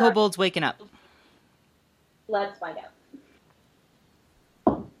like the kobold's waking up? Let's find out.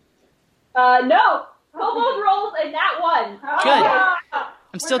 No! Kobold rolls and that one. Good.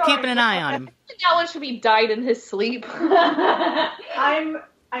 I'm still keeping an eye on him. That one should be died in his sleep. I'm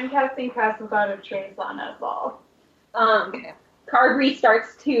casting Pass Without a Trace on us all. Carberry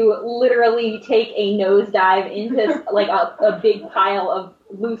starts to literally take a nosedive into like a big pile of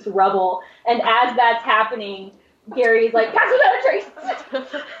loose rubble, and as that's happening, Gary's like, "Pass Without a Trace!"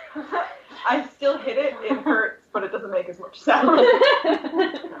 I still hit it. It hurts, but it doesn't make as much sound.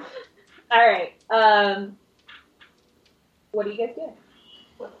 All right. What are you guys doing?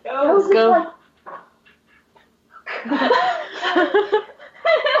 Let's go. Let's go.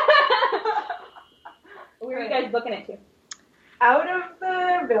 Where are you guys looking at to? Out of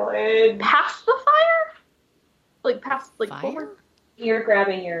the village. Past the fire? Like past, like Fire? forward? You're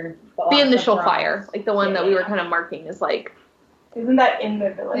grabbing your The initial the fire, like the one Yeah, that we were yeah. kind of marking as like. Isn't that in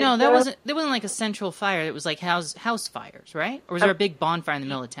the village? No, though? there wasn't like a central fire, it was like house fires, right? Or was there a big bonfire in the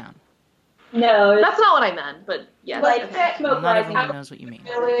middle of town? No, it's That's not what I meant, but yes. like okay. smoke Not rising. everyone knows what you mean.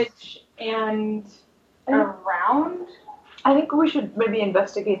 Village and around. I think we should maybe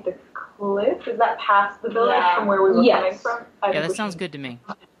investigate the cliff. Is that past the village Yeah. from where we were Yes. coming from? I Yeah, think that we sounds should- good to me.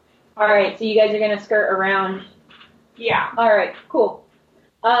 All right, so you guys are gonna skirt around. Yeah. All right, cool.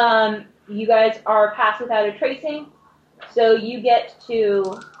 You guys are past without a tracing, so you get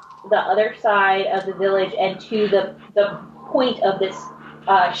to the other side of the village and to the point of this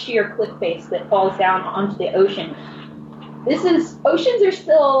sheer cliff face that falls down onto the ocean. Oceans are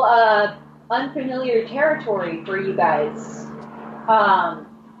still unfamiliar territory for you guys.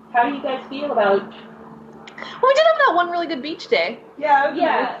 How do you guys feel about? Well, we did have that one really good beach day. Yeah. it was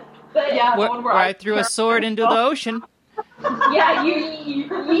Yeah, but Yeah, the Where, one where I threw a sword into the ocean. yeah, you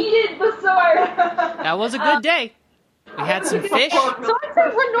yeeted the sword. nice. That was a good day. We had some fish. So I'd say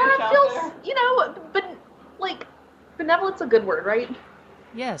Lenora feels, you know, but like, benevolent's a good word, right?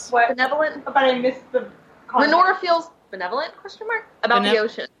 Yes. What? Benevolent? But I missed the context. Renora feels benevolent, question mark? About the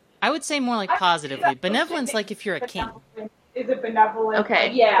ocean. I would say more like positively. Benevolence, like if you're a king. Is it benevolent?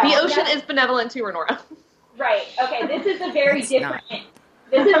 Okay. Yeah. The ocean is benevolent to Renora. Right. Okay. This is a very It's different.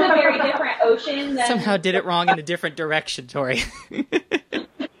 This is a very different ocean than. Somehow did it wrong in a different direction, Tori. It's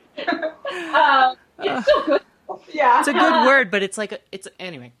still good. Yeah. It's a good word, but it's like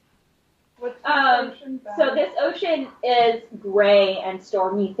anyway. What's the ocean So bound? this ocean is gray and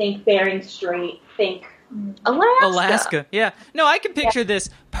stormy. Think Bering Strait. Think. Alaska. Yeah. No, I can picture this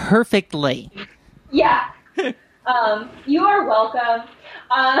perfectly. Yeah. You are welcome.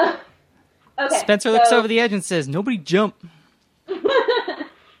 Okay. Spencer looks over the edge and says, "Nobody jump."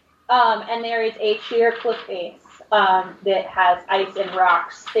 And there is a sheer cliff face that has ice and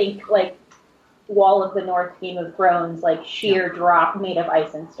rocks. Think like Wall of the North Game of Thrones, like sheer drop made of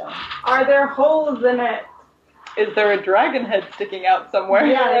ice and stone. Are there holes in it? Is there a dragon head sticking out somewhere?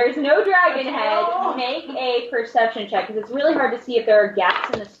 Yeah, there's no dragon No. head. Make a perception check because it's really hard to see if there are gaps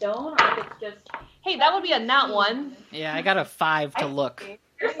in the stone or if it's just. Hey, that would be a nat 1. Yeah, I got a 5 to look.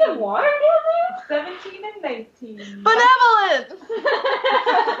 There's some water down 17 and 19. Benevolent!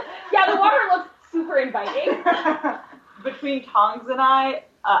 there. Yeah, the water looks super inviting. Between Tongs and I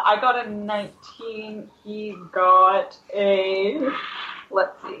got a 19. He got a.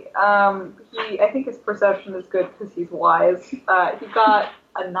 Let's see. I think his perception is good because he's wise. He got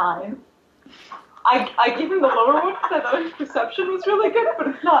a 9. I gave him the lower one because I thought his perception was really good, but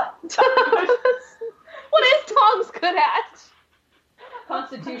it's not. What is Tongs good at?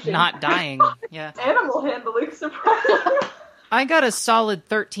 Constitution. Not dying. Yeah. Animal handling, surprisingly. I got a solid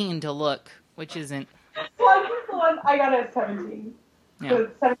 13 to look, which isn't. One, I got a 17. Yeah. So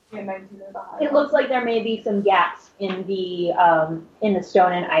 17 and 19 are the high. It looks like there may be some gaps in the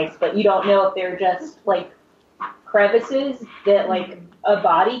stone and ice, but you don't know if they're just like crevices that like a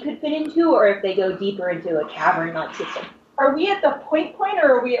body could fit into, or if they go deeper into a cavern-like system. Are we at the point,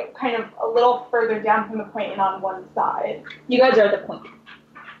 or are we kind of a little further down from the point and on one side? You guys are at the point.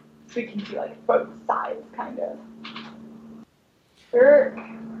 So we can see like both sides, kind of. Sure.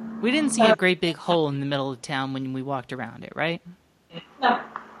 We didn't see a great big hole in the middle of town when we walked around it, right? No.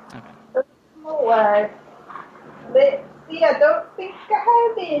 Okay. Let's see, I don't think I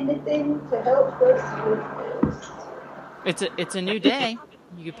have anything to help us with this. It's a new day.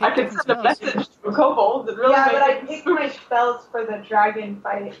 You I can could pick send a different spells. message to a kobold and really Yeah, make but I it picked spooky. my spells for the dragon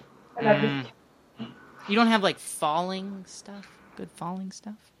fight, and I just You don't have like falling stuff? Good falling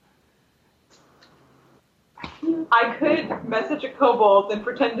stuff? I could message a kobold and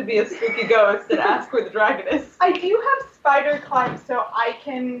pretend to be a spooky ghost and ask where the dragon is. I do have spider climb, so I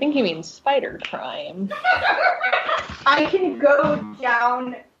can think he means spider crime. go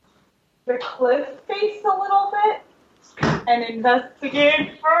down the cliff face a little bit and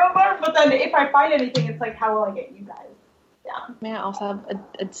investigate further. But then if I find anything, it's like, how will I get you guys down? May I also have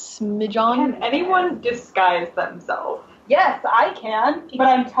a smidgen? Can anyone disguise themselves? Yes, I can, but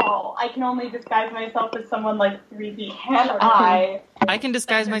I'm tall. I can only disguise myself as someone like 3 feet. Can I? I can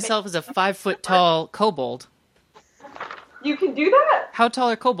disguise myself as a 5-foot tall kobold. You can do that? How tall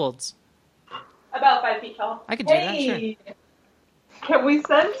are kobolds? About 5 feet tall. I could do that, sure. Hey, can we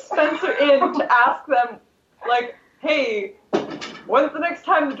send Spencer in to ask them, like, hey, when's the next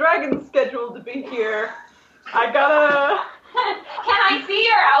time the dragon's scheduled to be here? I gotta... Can I see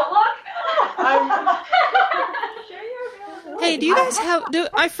your outlook? Hey, do you guys have...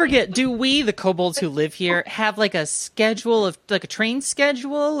 I forget, do we, the kobolds who live here, have like a schedule of... like a train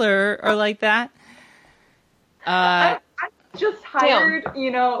schedule or like that? I just hired,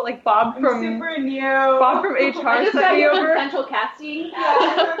 like Bob from super new. Bob from HR sent me over. Central casting.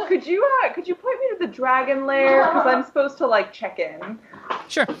 Yeah. Could you point me to the dragon lair because I'm supposed to like check in.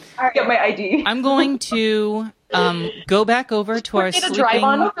 Sure. Get my ID. I'm going to go back over to our Get a sleeping... drive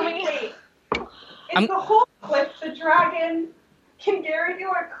on for me? Is the whole cliff the dragon? Can Gary do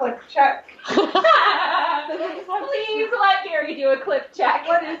a cliff check? Please let Gary do a cliff check.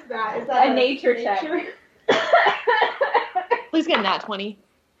 What is that? Is that A nature check. Please get a nat 20.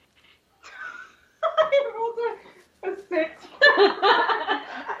 I rolled a 6. It's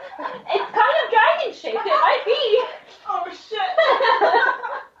kind of dragon shaped. It might be. Oh shit.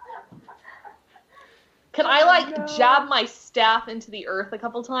 Can I, jab my staff into the earth a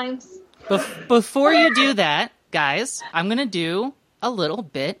couple times? Before you do that, guys, I'm going to do a little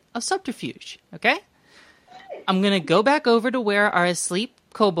bit of subterfuge, okay? I'm going to go back over to where our asleep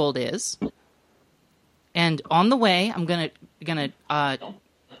kobold is. And on the way, I'm going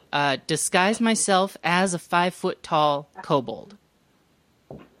to disguise myself as a 5-foot tall kobold.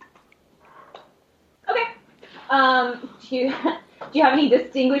 Okay. Do you have any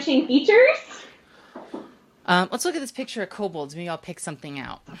distinguishing features? Let's look at this picture of kobolds. Maybe I'll pick something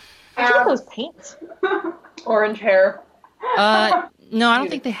out. I think those pants. Orange hair. No, I don't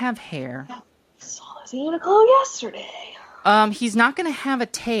think they have hair. I saw this Uniqlo yesterday. He's not going to have a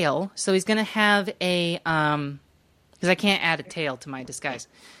tail, so he's going to have a, because I can't add a tail to my disguise.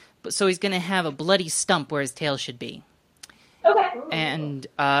 But so he's going to have a bloody stump where his tail should be. Okay. And,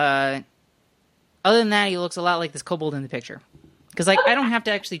 other than that, he looks a lot like this kobold in the picture. Because, like, I don't have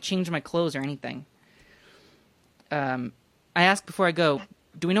to actually change my clothes or anything. I asked before I go,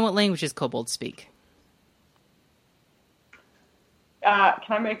 do we know what languages kobolds speak? Can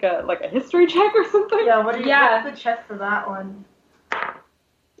I make a history check or something? Yeah, what's the chest for that one?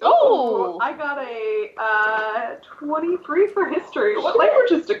 Oh, I got a 23 for history. What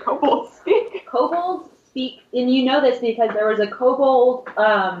languages do kobolds speak? Kobolds speak, and you know this because there was a kobold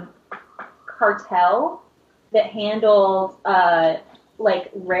cartel that handled like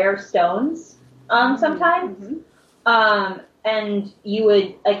rare stones sometimes. And you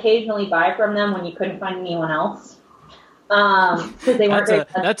would occasionally buy from them when you couldn't find anyone else. Because they weren't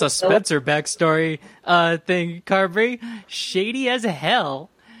that's a Spencer backstory thing, Carberry. Shady as hell.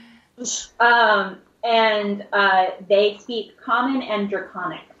 And they speak Common and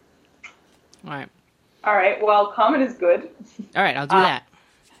Draconic. All right, well, Common is good. All right, I'll do that.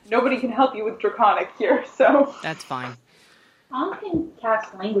 Nobody can help you with Draconic here, so... That's fine. Tom can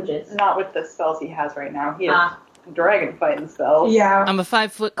cast languages. Not with the spells he has right now. He has dragon fighting spells. Yeah. I'm a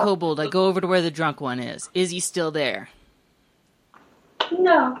 5-foot kobold. I go over to where the drunk one is. Is he still there?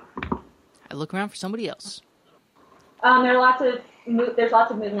 No. I look around for somebody else. There's lots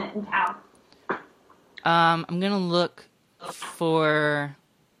of movement in town. I'm gonna look for...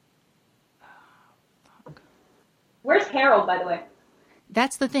 Where's Harold, by the way?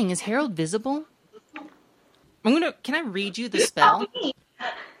 That's the thing. Is Harold visible? Can I read you the spell?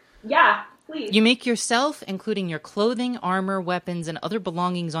 Yeah, please. You make yourself, including your clothing, armor, weapons, and other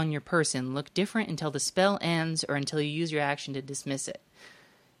belongings on your person, look different until the spell ends or until you use your action to dismiss it.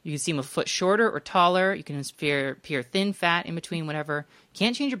 You can seem a foot shorter or taller. You can appear thin, fat, in between, whatever. You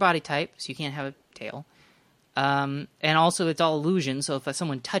can't change your body type, so you can't have a tail. And also, it's all illusion, so if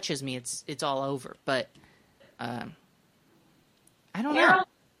someone touches me, it's all over. But, I don't know. Harold's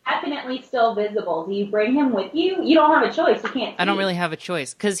definitely still visible. Do you bring him with you? You don't have a choice. You can't see. I don't really have a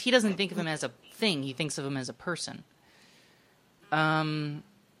choice, because he doesn't think of him as a thing. He thinks of him as a person. Can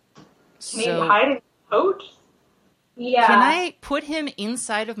he hide in the coat? Yeah. Can I put him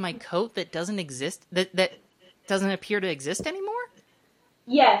inside of my coat that doesn't exist, that doesn't appear to exist anymore?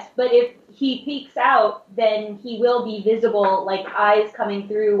 Yes, but if he peeks out, then he will be visible, like eyes coming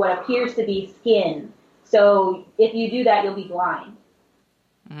through what appears to be skin. So if you do that, you'll be blind.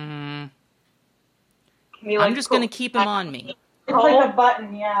 I'm just going to keep him on me. It's like a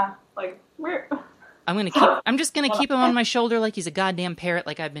button, yeah. Like, where? I'm just going to keep him on my shoulder like he's a goddamn parrot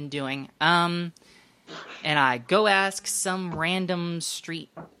like I've been doing. And I go ask some random street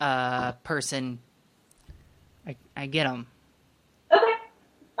person. I get him. Okay.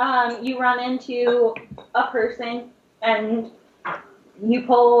 You run into a person and you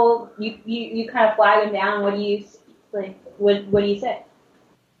kind of flag him down. What do you like? What do you say?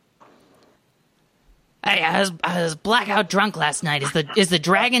 Hey, I was blackout drunk last night. Is the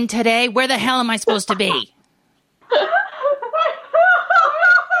dragon today? Where the hell am I supposed to be? Why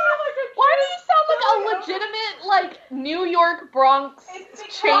do you sound like a legitimate, New York Bronx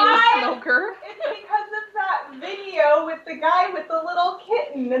chain smoker? It's because of that video with the guy with the little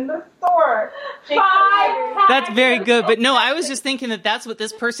kitten in the store. That's very good, but no, I was just thinking that's what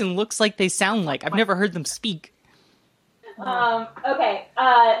this person looks like they sound like. I've never heard them speak. Okay.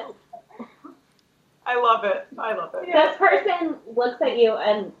 I love it. This person looks at you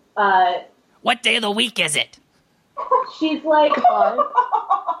and What day of the week is it? she's like,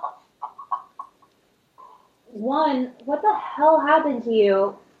 one, what the hell happened to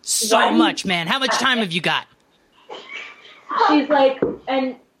you? So much, man. How much time have you got? She's like,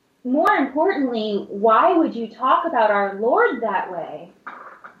 and more importantly, why would you talk about our Lord that way?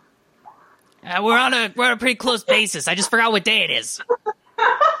 We're on a pretty close basis. I just forgot what day it is.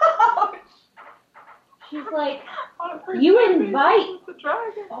 She's like, you invite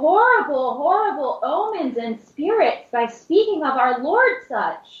horrible, horrible omens and spirits by speaking of our Lord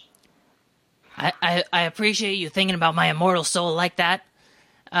such. I appreciate you thinking about my immortal soul like that.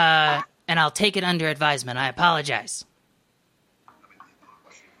 And I'll take it under advisement. I apologize.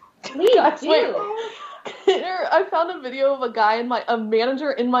 Please do. I found a video of a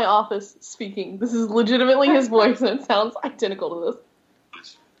manager in my office speaking. This is legitimately his voice, and it sounds identical to this.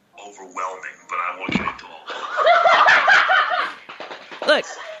 It's overwhelming, but I won't get into all that. Look,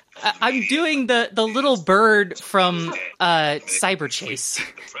 I'm doing the little bird from Cyber Chase.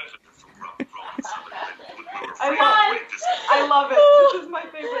 I love it. This is my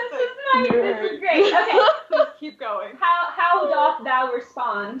favorite thing. This is great. Okay. Just keep going. How doth thou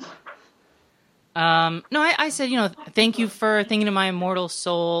respond? No, I said, thank you for thinking of my immortal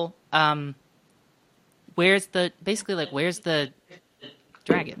soul. Where's the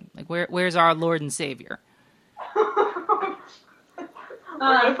dragon? Like, where's our Lord and Savior? We're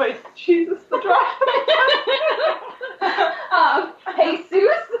gonna fight Jesus the dragon.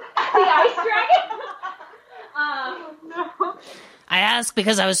 Jesus, the ice dragon. No. I asked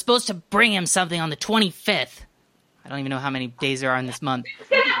because I was supposed to bring him something on the 25th. I don't even know how many days there are in this month.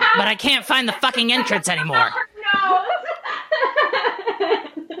 But I can't find the fucking entrance anymore. No.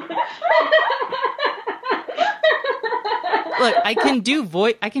 Look, I can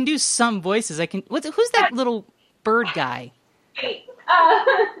do some voices. Who's that little bird guy? Okay.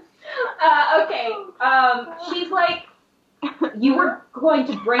 She's like, you were going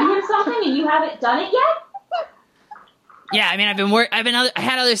to bring him something and you haven't done it yet? Yeah, I mean, I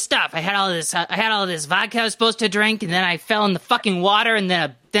had other stuff. I had all this vodka I was supposed to drink, and then I fell in the fucking water, and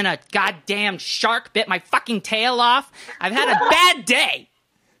then a goddamn shark bit my fucking tail off. I've had a bad day.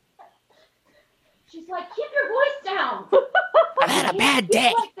 She's like, keep your voice down. I've had a bad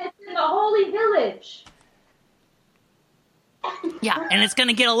day. Like this in the holy village. Yeah, and it's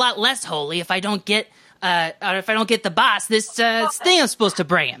gonna get a lot less holy if I don't get the boss this thing I'm supposed to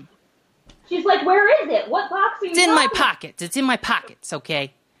bring him. She's like, where is it? What box are you It's in my talking pockets. It's in my pockets,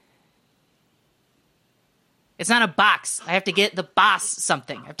 okay? It's not a box. I have to get the boss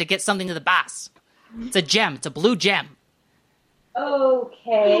something. I have to get something to the boss. It's a gem. It's a blue gem.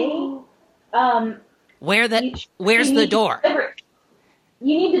 Okay. Where's the door?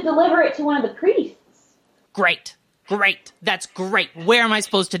 You need to deliver it to one of the priests. Great. That's great. Where am I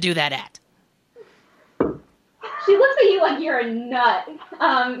supposed to do that at? She looks at you like you're a nut.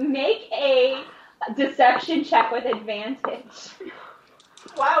 Make a deception check with advantage.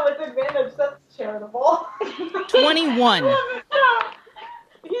 Wow, with advantage, that's charitable. 21.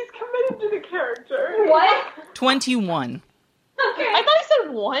 He's committed to the character. What? 21. Okay. I thought I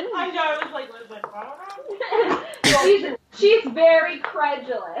said 1. I know, I was like, listen, she's very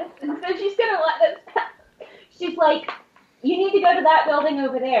credulous, and so she's gonna let this. She's like, you need to go to that building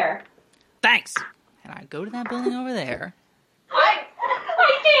over there. Thanks. And I go to that building over there. I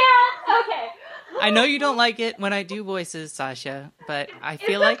can't. Okay. I know you don't like it when I do voices, Sasha, but I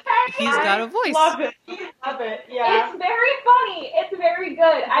feel like he's got a voice. Love it, yeah. It's very funny. It's very good.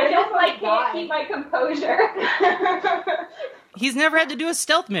 I just can't keep my composure. He's never had to do a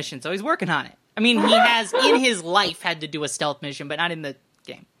stealth mission, so he's working on it. I mean, he has in his life had to do a stealth mission, but not in the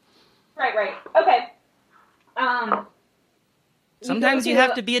game. Right. Okay. Sometimes you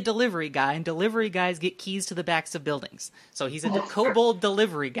have to be a delivery guy, and delivery guys get keys to the backs of buildings. So he's a kobold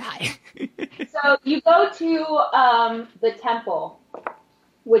delivery guy. So you go to the temple,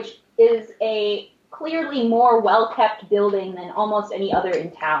 which is a clearly more well-kept building than almost any other in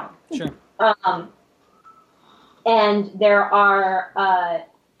town. Sure. And there are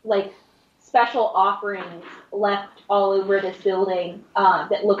special offerings left all over this building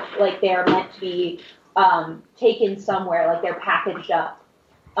that look like they're meant to be taken somewhere, like they're packaged up.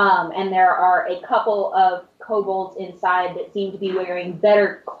 And there are a couple of kobolds inside that seem to be wearing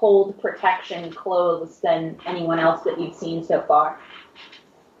better cold protection clothes than anyone else that you've seen so far.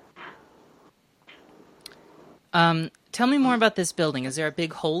 Tell me more about this building. Is there a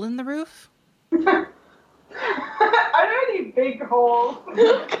big hole in the roof? Are there any big holes?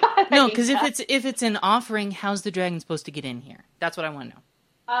 No, because if it's an offering, how's the dragon supposed to get in here? That's what I want to know.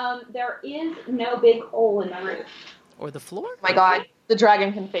 There is no big hole in the roof. Or the floor? Oh my god, the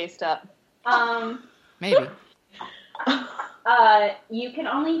dragon can face step. Maybe. You can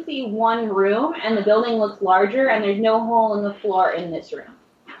only see one room, and the building looks larger, and there's no hole in the floor in this room.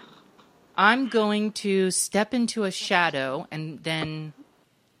 I'm going to step into a shadow and then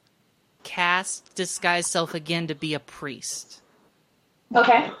cast Disguise Self again to be a priest.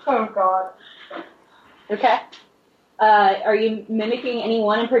 Okay. Oh god. Okay. Are you mimicking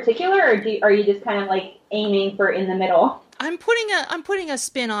anyone in particular, or are you just kind of aiming for in the middle? I'm putting a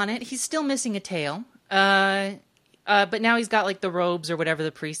spin on it. He's still missing a tail. But now he's got the robes or whatever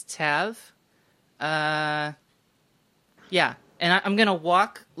the priests have. Yeah. And I'm gonna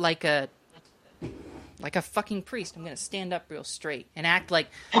walk like a fucking priest. I'm gonna stand up real straight and act like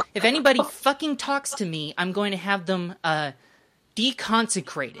if anybody fucking talks to me, I'm going to have them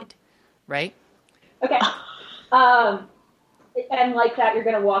deconsecrated, right? Okay. And like that, you're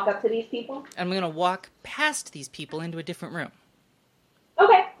gonna walk up to these people? I'm gonna walk past these people into a different room.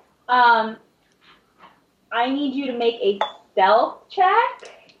 I need you to make a stealth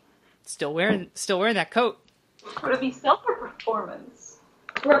check. Still wearing that coat. Would it be stealth or performance?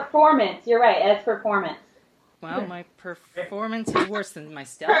 Performance. You're right. It's performance. Well, my performance is worse than my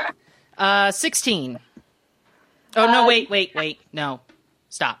stealth. 16. Oh, no, wait. No.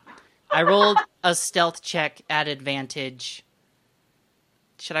 Stop. I rolled a stealth check at advantage.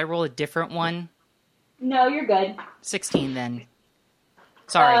 Should I roll a different one? No, you're good. 16 then.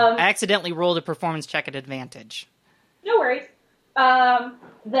 Sorry, I accidentally rolled a performance check at advantage. No worries.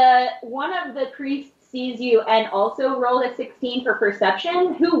 The one of the priests sees you and also rolled a 16 for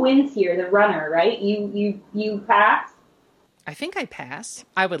perception. Who wins here? The runner, right? You pass? I think I pass.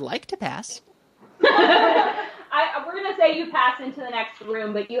 I would like to pass. We're going to say you pass into the next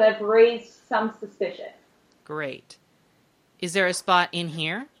room, but you have raised some suspicion. Great. Is there a spot in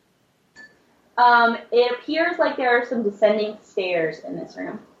here? It appears like there are some descending stairs in this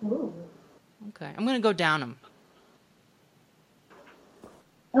room. Ooh. Okay, I'm going to go down them.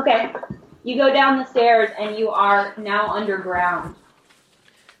 Okay. You go down the stairs and you are now underground.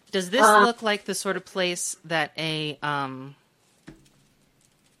 Does this look like the sort of place that a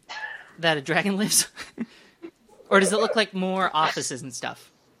dragon lives? Or does it look like more offices and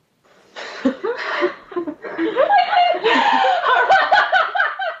stuff?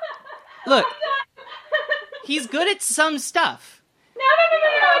 Look, he's good at some stuff. No,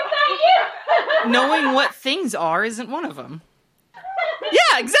 it's not you! Knowing what things are isn't one of them.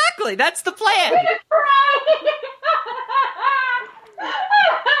 Yeah, exactly. That's the plan.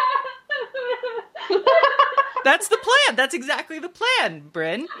 That's the plan. That's exactly the plan,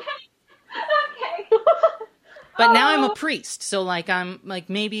 Bryn. Okay. But now I'm a priest, so I'm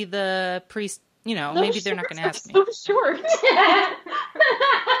maybe the priest, maybe they're not going to ask me. So short.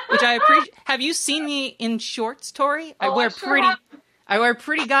 Which I appreciate. Have you seen me in shorts, Tori? I wear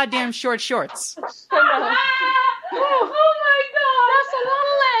pretty goddamn short shorts. Oh my god! That's a lot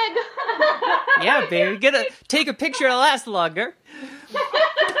of leg. Yeah, baby. Take a picture to last longer.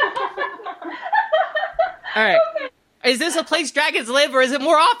 All right. Is this a place dragons live, or is it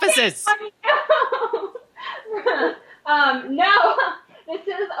more offices? No. This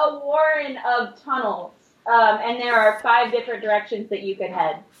is a warren of tunnels, and there are 5 different directions that you could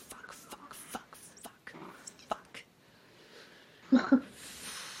head. Fuck.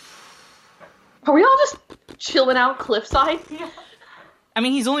 Are we all just chilling out cliffside? I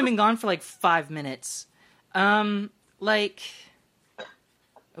mean, he's only been gone for 5 minutes. Okay.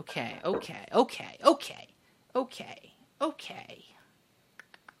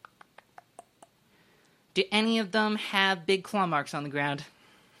 Do any of them have big claw marks on the ground?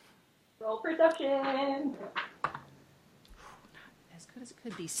 Roll perception. As good as it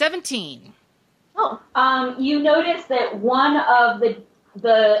could be. 17. Oh. You notice that one of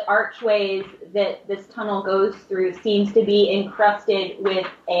the archways that this tunnel goes through seems to be encrusted with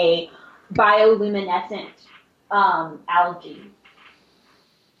a bioluminescent algae.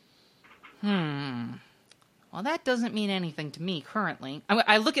 Well, that doesn't mean anything to me currently.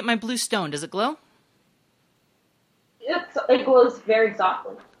 I look at my blue stone. Does it glow? It glows very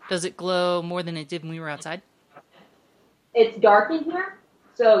softly. Does it glow more than it did when we were outside? It's dark in here,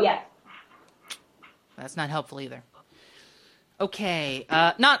 so yes. That's not helpful either. Okay,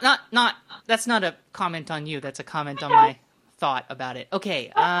 that's not a comment on you. That's a comment on my thought about it.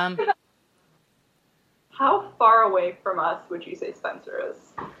 Okay, How far away from us would you say Spencer is?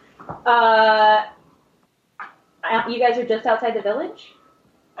 You guys are just outside the village?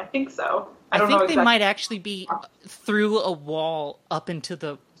 I think so. I don't think know they exactly. might actually be through a wall up and to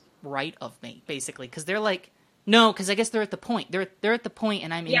the right of me, basically, because they're no, because I guess they're at the point. They're at the point,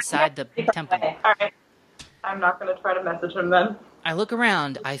 and I'm inside the temple. All right. I'm not going to try to message him then. I look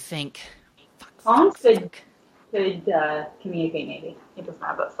around. I think. Hans could communicate, maybe. He doesn't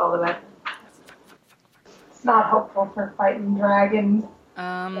have that spell today. It's not helpful for fighting dragons.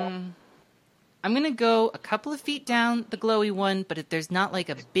 I'm gonna go a couple of feet down the glowy one, but if there's not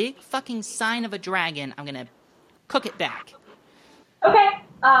a big fucking sign of a dragon, I'm gonna cook it back. Okay.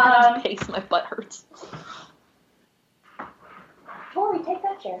 Pace, my butt hurts. Tori, take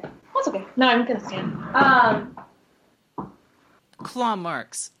that chair. That's okay. No, I'm gonna stand. Claw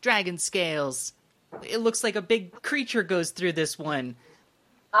marks, dragon scales. It looks like a big creature goes through this one.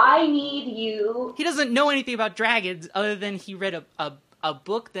 I need you. He doesn't know anything about dragons other than he read a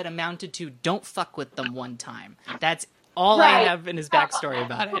book that amounted to "Don't fuck with them" one time. That's all I have in his backstory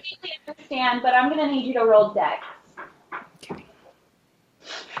about it. I completely understand, but I'm going to need you to roll dex. Okay.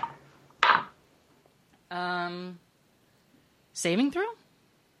 Saving throw?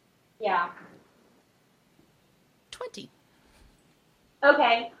 Yeah. 20.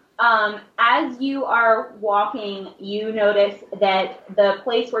 Okay. As you are walking, you notice that the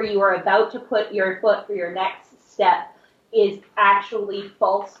place where you are about to put your foot for your next step is actually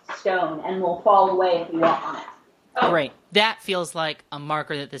false stone and will fall away if you walk on it. Great. That feels like a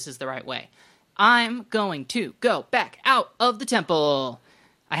marker that this is the right way. I'm going to go back out of the temple.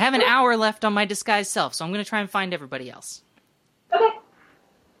 I have an hour left on my disguised self, so I'm going to try and find everybody else. Okay.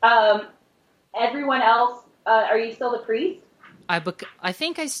 Everyone else, are you still the priest? I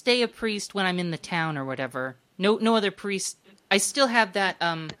think I stay a priest when I'm in the town or whatever. No other priest. I still have that,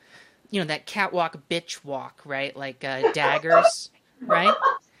 that catwalk bitch walk, right? Like, daggers, right?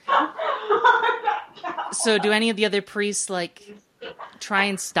 So do any of the other priests, like, try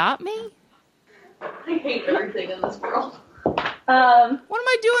and stop me? I hate everything in this world. What am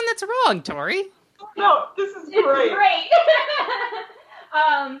I doing that's wrong, Tori? No, this is great. Great.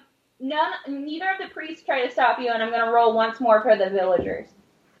 Neither of the priests try to stop you, and I'm going to roll once more for the villagers.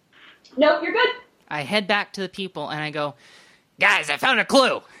 Nope, you're good. I head back to the people, and I go, guys, I found a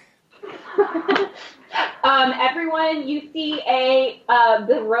clue. Everyone, you see a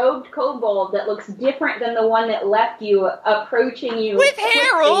berobed kobold that looks different than the one that left you, approaching you with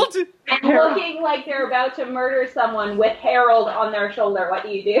Harold, and looking like they're about to murder someone with Harold on their shoulder. What do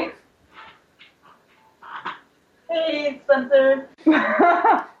you do? Hey, Spencer.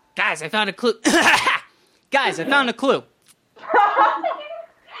 Guys, I found a clue. Guys, I found a clue.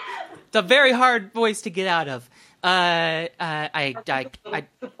 It's a very hard voice to get out of. I'm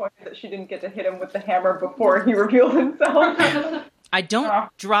disappointed that she didn't get to hit him with the hammer before he revealed himself. I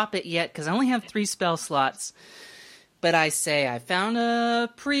don't drop it yet because I only have 3 spell slots. But I say, I found a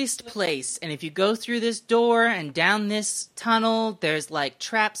priest place, and if you go through this door and down this tunnel, there's like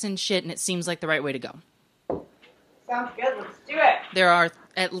traps and shit, and it seems like the right way to go. Sounds good. Let's do it. There are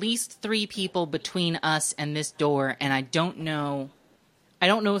at least 3 people between us and this door, and I don't know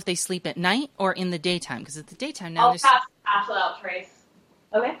if they sleep at night or in the daytime, because at the daytime now I'll pass without trace.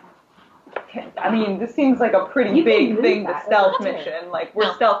 Okay. I mean, this seems like a pretty big thing to stealth mission. Like,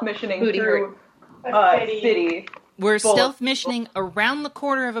 we're stealth missioning through a city. We're stealth missioning around the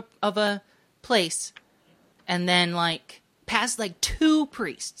corner of a place, and then, like, past, like, 2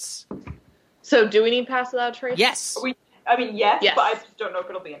 priests. So, do we need pass without trace? Yes. Yes, but I just don't know if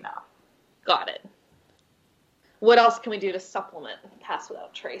it'll be enough. Got it. What else can we do to supplement pass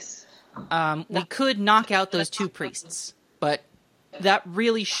without trace? We could knock out those 2 priests, but that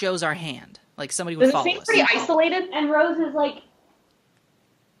really shows our hand. Like, somebody would follow us. Does it seem pretty isolated? And Rose is like,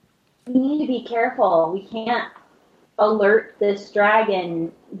 we need to be careful. We can't alert this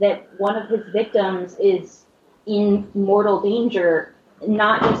dragon that one of his victims is in mortal danger,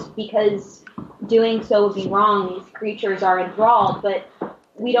 not just because doing so would be wrong. These creatures are enthralled, but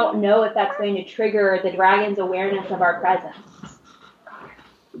we don't know if that's going to trigger the dragon's awareness of our presence.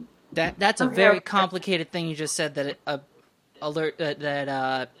 That's a very complicated thing you just said that alert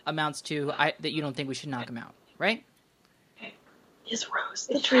that amounts to that you don't think we should knock him out, right? Is Rose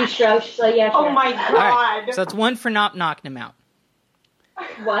the tree stroke? So yeah. Oh my god! All right, so it's 1 for not knocking him out.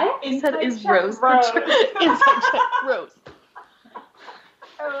 What? Is Rose Rose?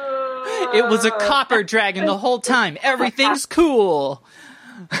 It was a copper dragon the whole time. Everything's cool.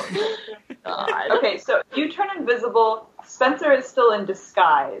 God. Okay, so you turn invisible. Spencer is still in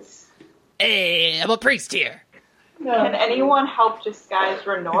disguise. Hey, I'm a priest here. Can anyone help disguise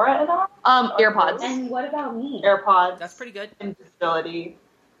Renora at all? AirPods. And what about me? AirPods. That's pretty good. Invisibility.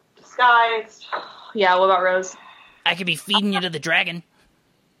 Disguised. Yeah, what about Rose? I could be feeding you to the dragon.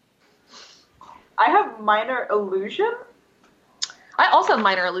 I have minor illusion. I also have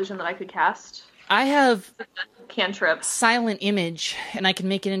minor illusion that I could cast. I have cantrip. Silent image, and I can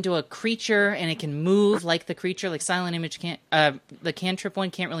make it into a creature, and it can move like the creature. Like silent image can't. The cantrip one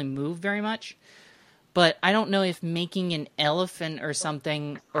can't really move very much. But I don't know if making an elephant or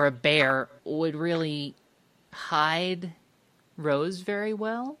something, or a bear, would really hide Rose very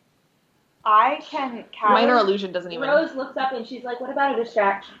well. I can cast... Minor illusion doesn't even... Rose looks up and she's like, what about a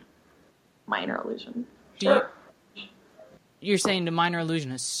distraction? Minor illusion. You're saying the minor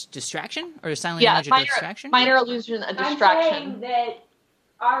illusion is distraction? Or silent image a distraction? Minor illusion a distraction. I'm saying that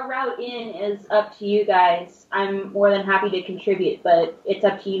our route in is up to you guys. I'm more than happy to contribute, but it's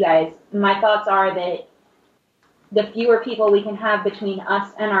up to you guys. My thoughts are that the fewer people we can have between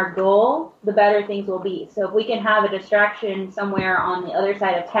us and our goal, the better things will be. So if we can have a distraction somewhere on the other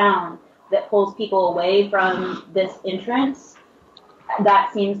side of town that pulls people away from this entrance,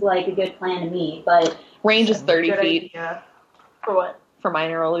 that seems like a good plan to me. But range is 30 feet. Idea. For what? For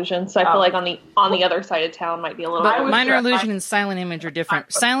minor illusion. So I feel like on the other side of town might be a little bit. Minor illusion and silent image are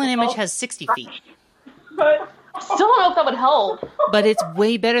different. Silent image has 60 feet. But Still don't know if that would help. But it's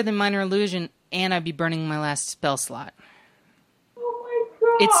way better than Minor Illusion, and I'd be burning my last spell slot. Oh my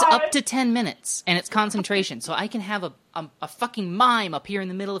god. It's up to 10 minutes, and it's concentration, so I can have a fucking mime up here in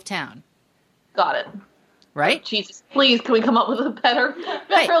the middle of town. Got it. Right? Jesus, please, can we come up with a better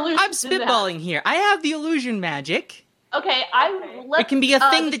Hey, illusion I'm than that? spitballing here. I have the illusion magic. Okay, It can be a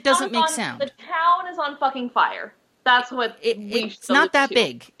thing the that doesn't town's make on- sound. The town is on fucking fire. That's what It's not that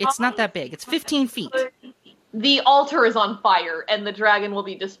big. It's not that big. It's 15 feet. The altar is on fire, and the dragon will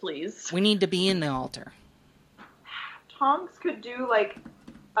be displeased. We need to be in the altar. Tongs could do like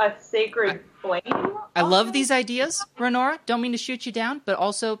a sacred flame. I love these ideas, Renora. Don't mean to shoot you down, but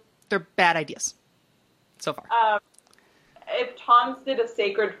also they're bad ideas. So far. If Tongs did a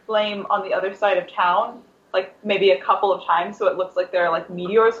sacred flame on the other side of town, like maybe a couple of times, so it looks like there are like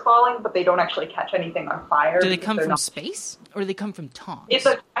meteors falling, but they don't actually catch anything on fire. Do they because come they're from not- space, or do they come from tongs?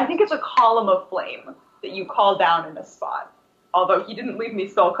 I think it's a column of flame that you call down in a spot. Although he didn't leave me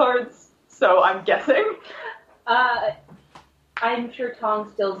spell cards, so I'm guessing. I'm sure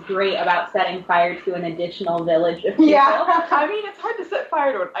Tong still's great about setting fire to an additional village of people. Yeah, I mean it's hard to set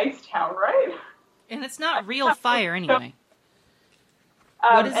fire to an ice town, right? And it's not real fire anyway.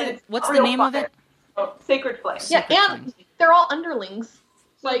 Um, What is and it? it's What's the real name of fire. it? Oh, sacred flame. Yeah, Secret and flame. they're all underlings.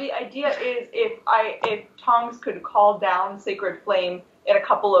 So the idea is if Tongs could call down sacred flame in a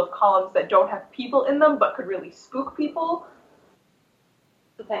couple of columns that don't have people in them but could really spook people,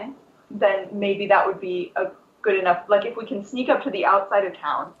 Okay. then maybe that would be a good enough. Like if we can sneak up to the outside of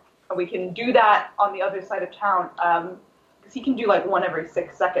town, and we can do that on the other side of town, because he can do like one every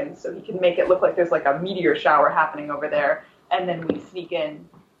 6 seconds, so he can make it look like there's like a meteor shower happening over there, and then we sneak in.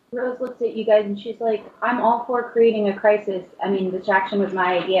 Rose looks at you guys and she's like, I'm all for creating a crisis. I mean, distraction was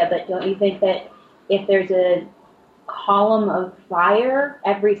my idea, but don't you think that if there's a column of fire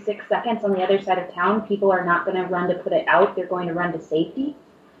every 6 seconds on the other side of town, people are not going to run to put it out, they're going to run to safety?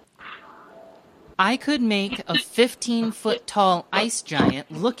 I could make a 15-foot tall ice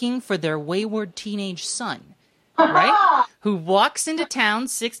giant looking for their wayward teenage son, right? Who walks into town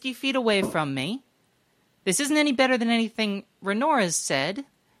 60 feet away from me. This isn't any better than anything Renora's said,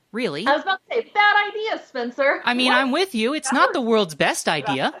 really. I was about to say, bad idea, Spencer. I mean, I'm with you. It's not the world's best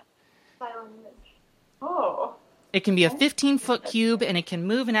idea. Oh. It can be a 15-foot cube, and it can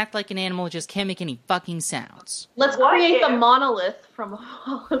move and act like an animal. It just can't make any fucking sounds. Let's What create the if- monolith from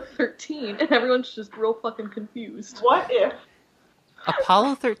Apollo 13, and everyone's just real fucking confused. What if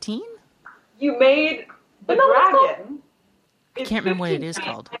Apollo 13? you made the No, it's not- dragon? I can't remember what it is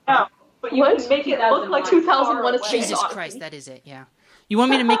called. No, but you What? can make it look like 2001 is far Space Jesus away. Odyssey. Christ, that is it, yeah. You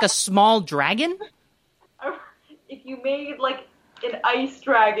want me to make a small dragon? If you made like an ice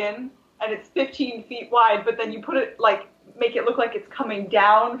dragon and it's 15 feet wide, but then you put it like make it look like it's coming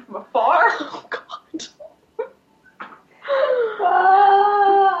down from afar. Oh, God.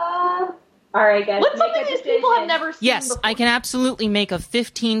 All right, guys. What's make something a these decision. people have never seen Yes, before? I can absolutely make a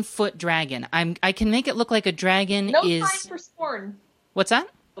 15-foot dragon. I can make it look like a dragon No is... time for scorn. What's that?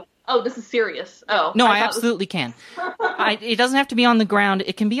 Oh, this is serious. Oh. No, I thought this- absolutely can. It doesn't have to be on the ground.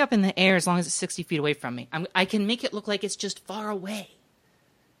 It can be up in the air as long as it's 60 feet away from me. I can make it look like it's just far away.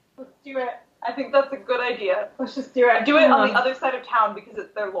 Let's do it. I think that's a good idea. Let's just do it. Do it on the other side of town because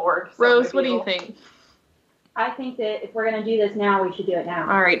it's their lord. So Rose, maybe what do you it'll- think? I think that if we're going to do this now, we should do it now.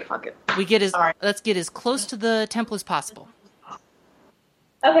 All right, fuck it. Let's get as close to the temple as possible.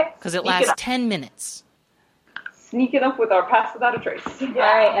 Okay. Because it Sneak it lasts up. 10 minutes. Sneak it up with our pass without a trace. All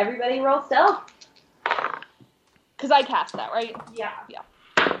right, everybody roll stealth. Because I cast that, right? Yeah. Yeah.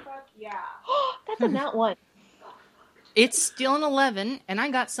 Fuck yeah. That's a nat one. It's still an 11, and I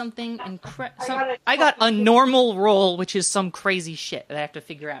got something got I got a normal roll, which is some crazy shit that I have to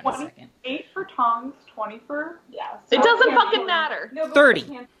figure out in a second. 8 for tongs, 20 for Yeah. It doesn't can't fucking do- matter. No, but 30. we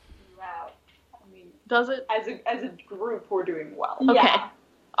can't do out. I mean, Does it? as a group we're doing well. Okay. yeah.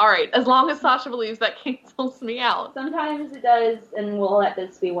 All right. As long as Sasha believes that cancels me out. Sometimes it does, and we'll let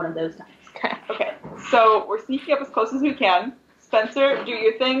this be one of those times. Okay. Okay, so we're sneaking up as close as we can. Spencer, do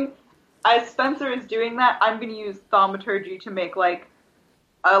your thing. As Spencer is doing that, I'm going to use thaumaturgy to make like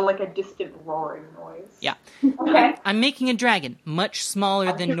a distant roaring noise. Yeah. Okay. I'm making a dragon, much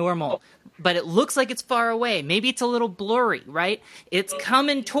smaller than normal, but it looks like it's far away. Maybe it's a little blurry, right? It's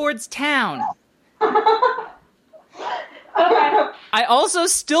coming towards town. Okay. I also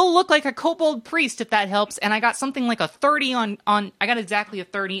still look like a kobold priest, if that helps, and I got something like a 30 on I got exactly a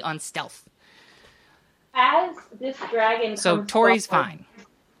 30 on stealth. As this dragon So comes Tori's forward, fine.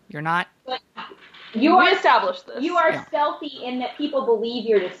 You're not? You We are established this. you are Yeah. stealthy in that people believe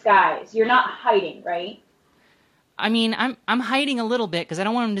your disguise. You're not hiding, right? I mean, I'm hiding a little bit because I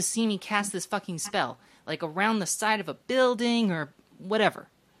don't want him to see me cast this fucking spell. like around the side of a building or whatever.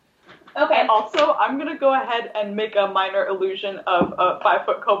 Okay. And also, I'm gonna go ahead and make a minor illusion of a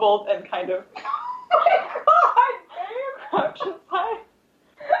 5-foot kobold and kind of. Oh my god! Crouch inside,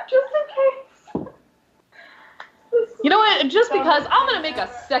 just in case. You know what? Just because I'm gonna make a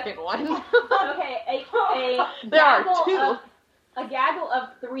second one. Okay, There are gaggle two. A gaggle of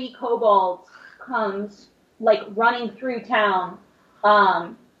 3 kobolds comes like running through town,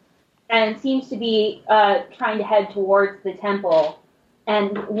 and seems to be trying to head towards the temple.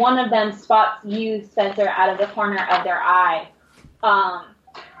 And one of them spots you, Spencer, out of the corner of their eye,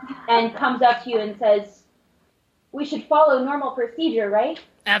 and comes up to you and says, "We should follow normal procedure, right?"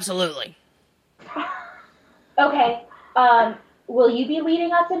 Absolutely. Okay. Will you be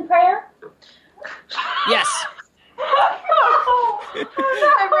leading us in prayer? Yes.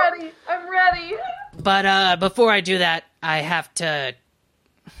 I'm ready. I'm ready. But before I do that, I have to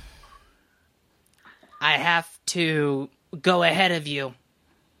go ahead of you.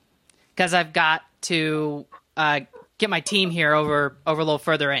 Because I've got to get my team here over a little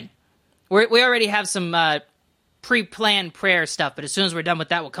further in. We already have some pre-planned prayer stuff, but as soon as we're done with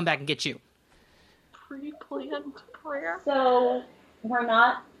that, we'll come back and get you. Pre-planned prayer? So we're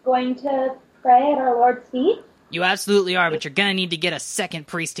not going to pray at our Lord's feet? You absolutely are, but you're gonna need to get a second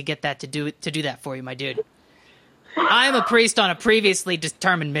priest to get that to do that for you, my dude. I'm a priest on a previously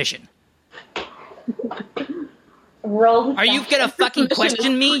determined mission. Roll. Are you gonna fucking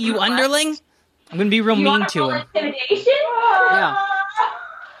question me, you underling? I'm gonna be real mean to him. Intimidation? Yeah.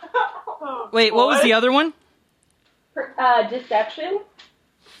 Wait, what was the other one? Deception?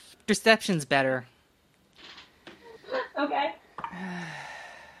 Deception's better. Okay.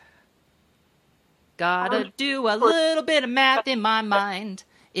 Gotta do a little bit of math in my mind.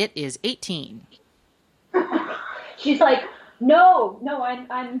 It is 18. She's like, no,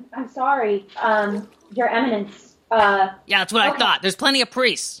 I'm sorry, Your Eminence. Yeah, that's what I Okay. thought. There's plenty of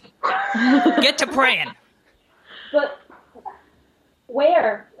priests. Get to praying. But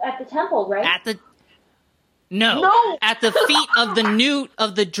where? At the temple, right? No. At the feet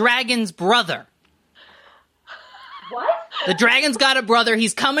of the dragon's brother. What? The dragon's got a brother.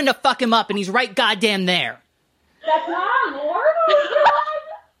 He's coming to fuck him up, and he's right goddamn there. That's not our Lord?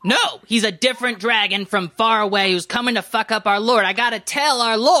 No, he's a different dragon from far away who's coming to fuck up our Lord. I gotta tell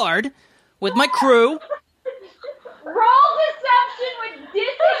our Lord with my crew. Roll deception with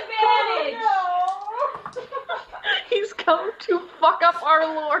disadvantage! He's come to fuck up our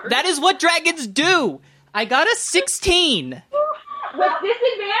Lord. That is what dragons do. I got a 16. With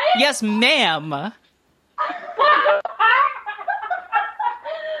disadvantage? Yes, ma'am.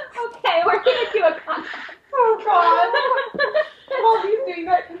 Okay, we're gonna do a Oh god. While he's doing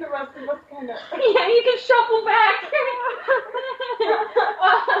that, can the rest of us kind of. Yeah, you can shuffle back.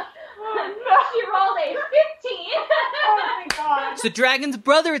 She rolled a 15. Oh my god. It's the dragon's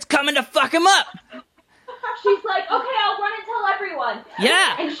brother. It's coming to fuck him up. She's like, okay, I'll run and tell everyone.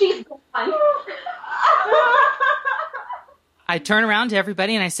 Yeah. And she's gone. I turn around to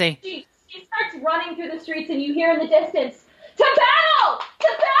everybody and I say, She starts running through the streets, and you hear in the distance, "To battle! To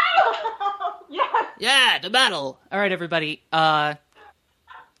battle!" Yes. yeah, to battle. All right, everybody.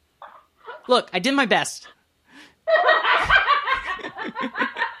 Look, I did my best.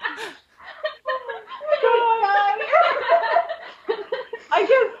 I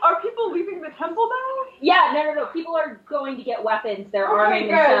guess, are people leaving the temple now? Yeah, no. People are going to get weapons. They're arming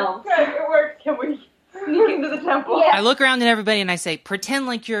good. themselves. Good, it works. Can we sneak into the temple? Yeah. I look around at everybody and I say, pretend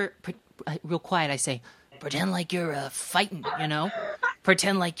like you're... real quiet, I say, pretend like you're fighting, you know?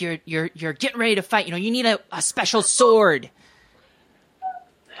 Pretend like you're getting ready to fight. You know, you need a special sword.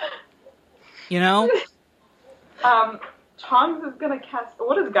 You know? Tongs is gonna cast.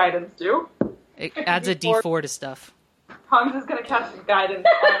 What does guidance do? It adds a D4 to stuff. Tongs is gonna cast guidance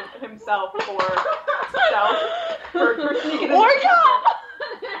on himself for stealth. For sneaking into the temple.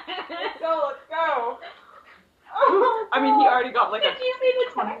 Let's go. I mean, he already got like a. Did you see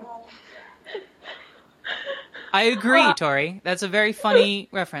the 20. I agree, Tori. That's a very funny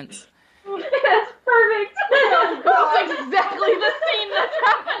reference. That's perfect. That's exactly the scene that's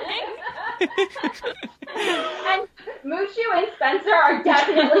happening. And Mushu and Spencer are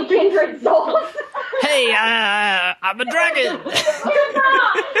definitely kindred souls. Hey, I'm a dragon! Do we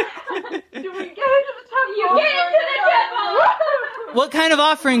get into the temple? You get into the temple! What kind of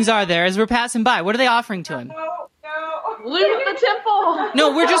offerings are there as we're passing by? What are they offering to him? No. Loot the temple.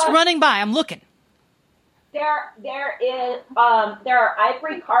 No, we're just running by. I'm looking. There are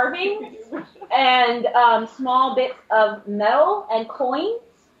ivory carvings and small bits of metal and coins,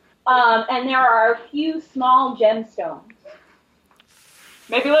 and there are a few small gemstones.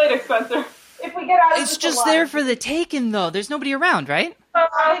 Maybe later, Spencer. If we get out of It's this just alive. there for the taking, though. There's nobody around, right?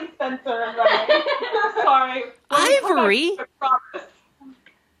 Sorry, Spencer. I'm running. Sorry. Ivory? Promise.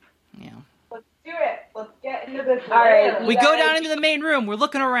 Yeah. Let's do it. Let's get into this. All right, later. We You go guys- down into the main room. We're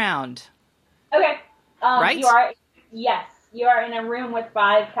looking around. Okay. Right? You are in a room with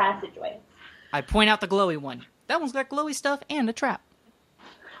 5 passageways. I point out the glowy one. That one's got glowy stuff and a trap.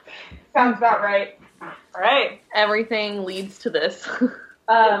 Sounds about right. All right. Everything leads to this.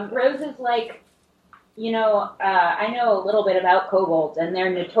 Rose is like, I know a little bit about kobolds, and they're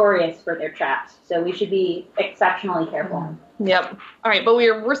notorious for their traps, so we should be exceptionally careful. Yep. All right, but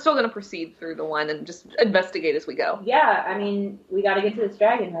we're still going to proceed through the one and just investigate as we go. Yeah, I mean, we gotta get to this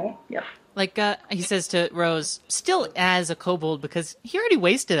dragon, right? Yep. Like, he says to Rose, still as a kobold, because he already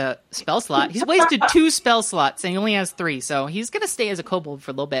wasted a spell slot. He's wasted 2 spell slots, and he only has 3, so he's going to stay as a kobold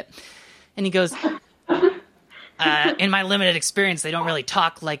for a little bit. And he goes, in my limited experience, they don't really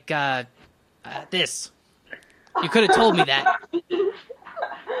talk like this. You could have told me that.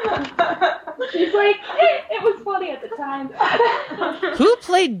 She's like, it was funny at the time. Who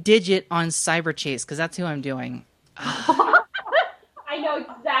played Digit on Cyber Chase? Because that's who I'm doing. I know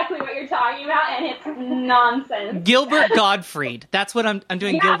exactly what you're talking about, and it's nonsense. Gilbert Gottfried. That's what I'm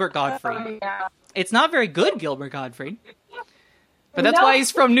doing. Yeah. Gilbert Gottfried. It's not very good, Gilbert Gottfried. But that's No. why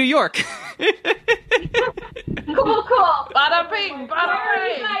he's from New York. Cool. Bada bing,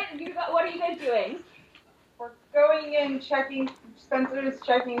 bada bing. What are you guys doing? We're going in, checking. Spencer's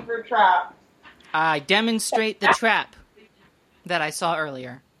checking for traps. I demonstrate the trap that I saw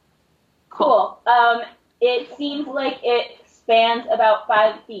earlier. Cool. It seems like it spans about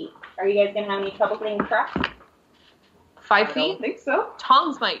 5 feet. Are you guys gonna have any trouble getting traps? 5 I feet? don't think so.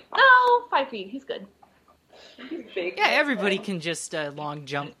 Tongs might. No, 5 feet. He's good. He's big. Yeah, everybody can just long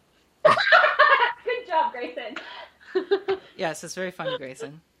jump. Good job, Grayson. Yes, it's very funny,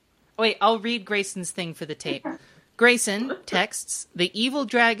 Grayson. Wait, I'll read Grayson's thing for the tape. Grayson texts, the evil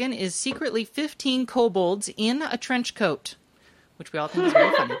dragon is secretly 15 kobolds in a trench coat. Which we all think is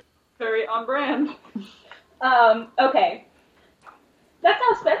very funny. Very on brand. Okay. That's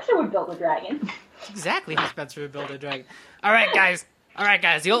how Spencer would build a dragon. That's exactly how Spencer would build a dragon. All right, guys.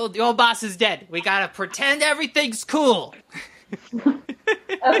 The old boss is dead. We gotta pretend everything's cool.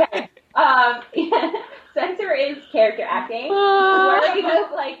 Okay. Spencer is character acting. Where are you guys,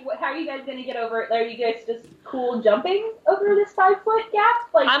 how are you guys gonna get over it? Are you guys just cool jumping over this 5-foot gap?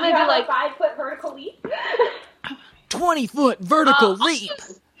 Like, I'm do you gonna do, have like- a 5-foot vertical leap? 20-foot vertical leap.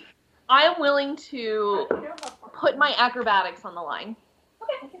 I'm willing to put my acrobatics on the line.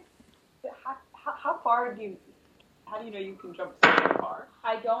 Okay. How far do you? How do you know you can jump so far?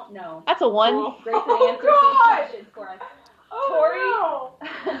 I don't know. That's a 1. Grayson Oh, answers God! these questions for us. Tori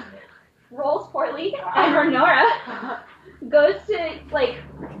rolls poorly, and Renora goes to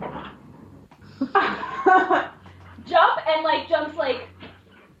jump and jumps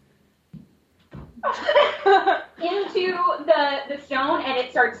into the stone, and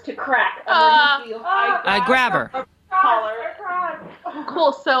it starts to crack underneath you. I grab her.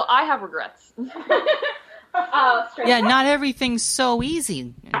 Cool, so I have regrets. Straight Yeah, up. not everything's so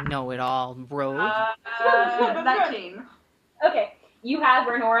easy. Know it all, rogue. 19. Okay, you have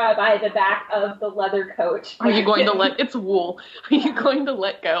Renora by the back of the leather coat. Are you going to it's wool. Are you going to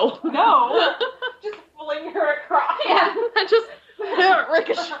let go? No. Just fling her across. Yeah. I just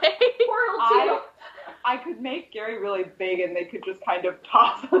ricochet. Portal 2. I could make Gary really big, and they could just kind of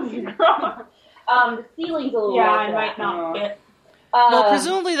toss us across. The ceiling's a little low for that. not fit. Well,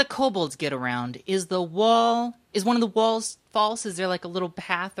 presumably the kobolds get around. Is one of the walls false? Is there like a little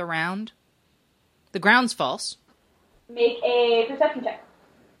path around? The ground's false. Make a perception check.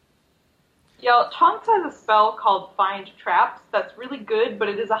 Yo, Tonks has a spell called Find Traps that's really good, but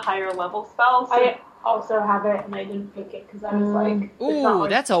it is a higher level spell. So I also have it, and I didn't pick it because I was like, it's not Ooh, like-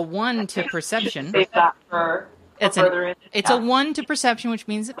 that's a 1 to perception. save that for It's further in. It's a 1 to perception, which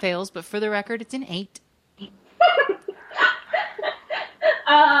means it fails, but for the record, it's an 8.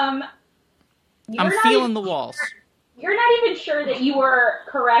 You're I'm not feeling the walls. You're not even sure that you were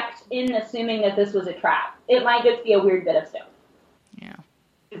correct in assuming that this was a trap. It might just be a weird bit of stone. Yeah.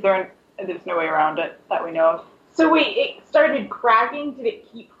 There's no way around it that we know of. So wait, it started cracking. Did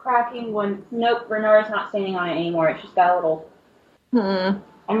it keep cracking once? Nope, Renora's not standing on it anymore. It's just got a little I'm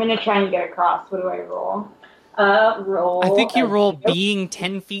gonna try and get across. What do I roll? roll. I think you a roll zero. being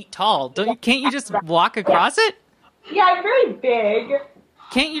 10 feet tall. Can't you just walk across it? Yeah, I'm very big.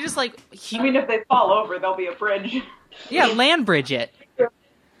 Can't you just I mean, if they fall over, there'll be a bridge. land bridge it?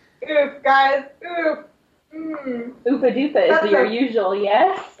 Oof, guys. Oof. Oopa Doopa is That's your a- usual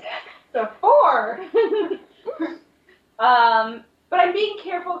yes. The 4. But I'm being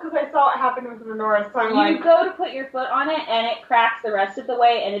careful because I saw it happen with Renora, so I'm You go to put your foot on it, and it cracks the rest of the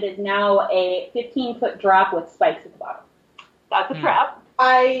way, and it is now a 15-foot drop with spikes at the bottom. that's a trap.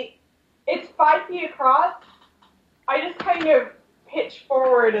 It's 5 feet across. I just kind of pitch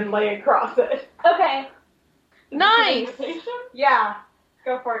forward and lay across it. Okay. Nice! Yeah.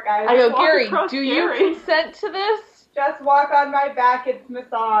 Go for it, guys. I go, Walk Gary, across do Gary. you consent to this? Just walk on my back, it's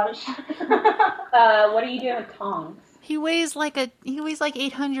massage. What are you doing with tongs? He weighs like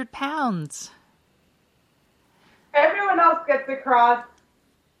 800 pounds. Everyone else gets across.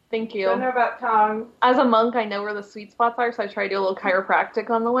 Thank you. Don't know about tongues. As a monk, I know where the sweet spots are, so I try to do a little chiropractic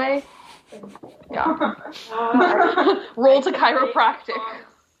on the way. Yeah. Roll to chiropractic.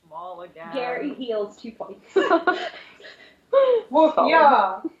 Small again. Gary heals 2 points. Woof,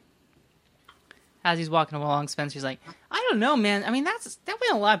 yeah. As he's walking along, Spencer's like, I don't know, man. I mean, that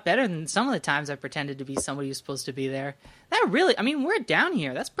went a lot better than some of the times I pretended to be somebody who's supposed to be there. That really, I mean, we're down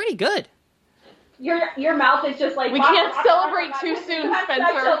here. That's pretty good. Your mouth is just like... We can't celebrate too soon, You have Spencer.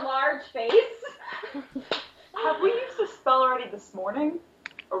 such a large face. Have we used a spell already this morning?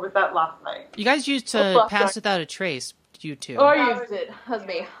 Or was that last night? You guys used to Oh, pass without a trace, you two. Oh, I used it. That was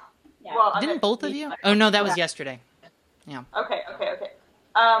me. Yeah. Well, Didn't both of you? Oh, no, that was yesterday. Okay.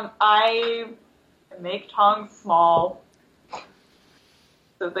 I make tongs small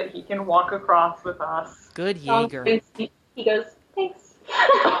so that he can walk across with us. Good Jaeger. He goes, thanks.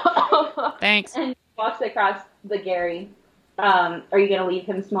 Thanks. And walks across the Gary. Are you going to leave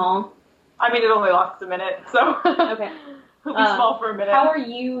him small? I mean, it only lasts a minute, so Okay. he'll be small for a minute. How are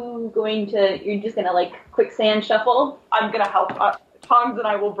you going to... You're just going to, like, quicksand shuffle? I'm gonna help. Tongs and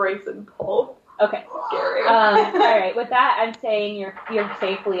I will brace and pull. Okay. Gary. All right. With that, I'm saying you're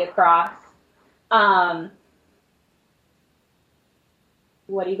safely across.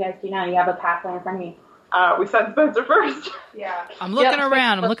 What do you guys do now? You have a pathway in front of you. We sent Spencer first. Yeah. I'm looking Yep.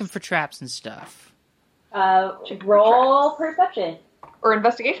 around. I'm looking for traps and stuff. Roll perception. Or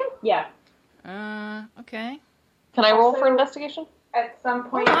investigation? Yeah. Okay. Can I roll for Also- investigation? At some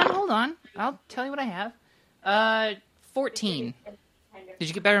point. Hold on. I'll tell you what I have. 14. Did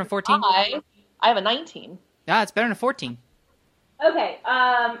you get better than 14? I have a 19. Yeah, it's better than 14. Okay.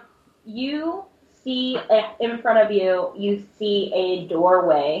 You see in front of you. You see a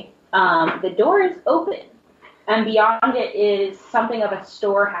doorway. The door is open, and beyond it is something of a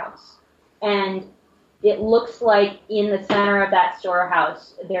storehouse. And it looks like in the center of that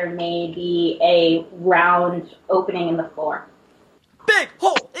storehouse there may be a round opening in the floor. Big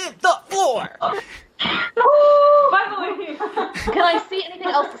hole in the floor! Finally. Can I see anything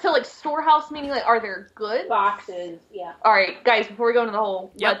else? So, like, storehouse, meaning, like, are there goods? Boxes, yeah. All right, guys, before we go into the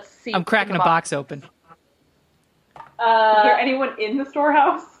hole, Yep. let's see. I'm cracking a box open. Is there anyone in the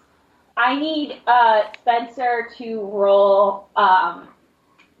storehouse? I need Spencer to roll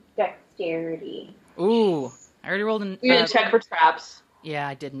dexterity. Ooh. I already rolled an... We didn't check for traps. Yeah,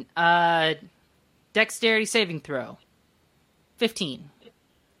 I didn't. Dexterity saving throw. 15.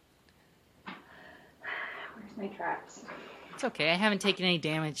 Where's my traps? It's okay. I haven't taken any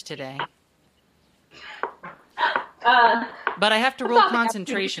damage today. Uh, But I have to roll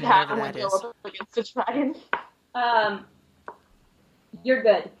concentration, whatever that is. Against the dragon. you're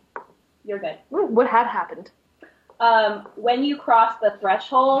good. You're good. What had happened? When you cross the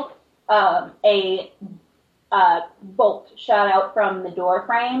threshold, a bolt shot out from the door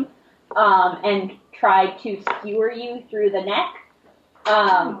frame and tried to skewer you through the neck,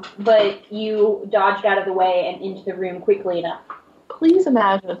 but you dodged out of the way and into the room quickly enough. Please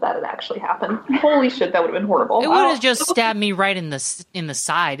imagine if that had actually happened. Holy shit, that would have been horrible. It would have just stabbed me right in the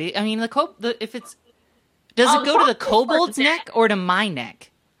side. I mean, if it's... Does it go to the kobold's neck or to my neck?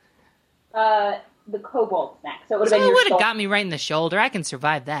 The kobold's neck. So it would have So been it your would have shoulder. got me right in the shoulder. I can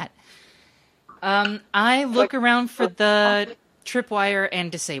survive that. I look around for the tripwire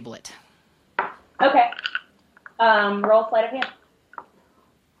and disable it. Okay. Roll sleight of hand.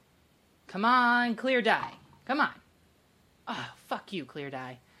 Come on, clear die. Come on. Oh, fuck you, clear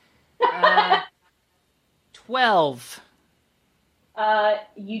die. 12.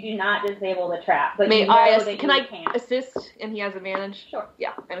 You do not disable the trap, but May you know I? that Can you I can. assist? And he has advantage. Sure.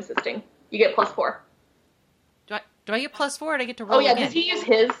 Yeah, I'm assisting. You get +4. Do I get +4 or do I get to roll Oh yeah, again? does he use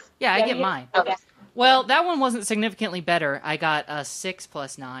his? Yeah, I Yeah, get you- mine. Okay. Well, that one wasn't significantly better. I got a 6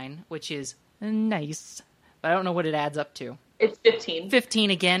 plus 9, which is nice. But I don't know what it adds up to. It's 15.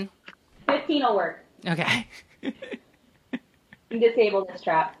 15 again. 15 will work. Okay. You disable this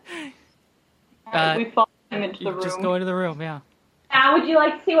trap. We fall into the You room. just go into the room, yeah. Now, would you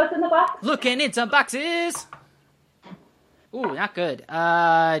like to see what's in the box? Looking in some boxes. Ooh, not good.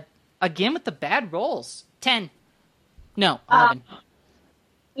 Again with the bad rolls. 10. No, I haven't.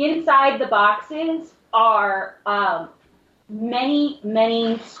 Inside the boxes are many,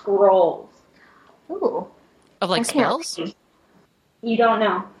 many scrolls. Ooh. Of like spells? You don't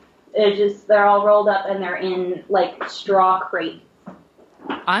know. They're all rolled up and they're in like straw crates.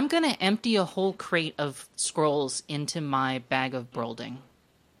 I'm gonna empty a whole crate of scrolls into my bag of Brolding.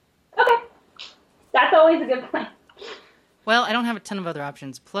 Okay. That's always a good plan. Well, I don't have a ton of other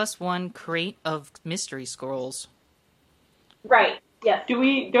options. Plus 1 crate of mystery scrolls. Right. Yes. Don't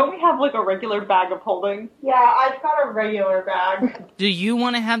we have like a regular bag of holding? Yeah, I've got a regular bag. Do you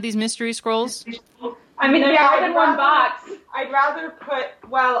want to have these mystery scrolls? I mean, there's more than one box. I'd rather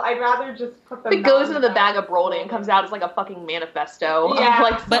just put them. It goes into the bag of Brolding and comes out as like a fucking manifesto. Yeah. Of,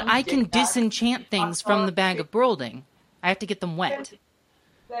 like, But some I can dick bag. disenchant things from the bag of Brolding. I have to get them wet.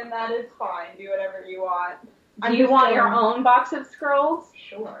 Then that is fine. Do whatever you want. Do you want your own box of scrolls?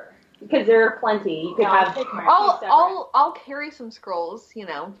 Sure. Because there are plenty. You could Yeah, I'll have. take mine. I'll carry some scrolls,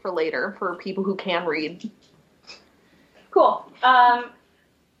 for later for people who can read. Cool.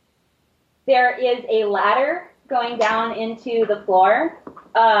 There is a ladder going down into the floor,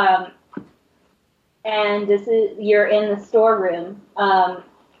 and you're in the storeroom.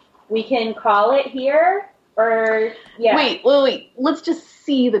 We can call it here, or yeah. Wait. Let's just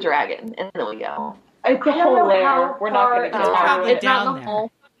see the dragon, and then we go. It's a whole layer. We're not going to It's go probably It's not down in the there.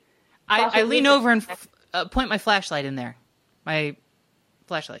 hole. I lean over and point my flashlight in there. My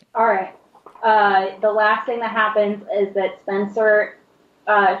flashlight. All right. The last thing that happens is that Spencer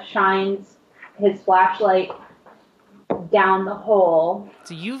shines his flashlight down the hole.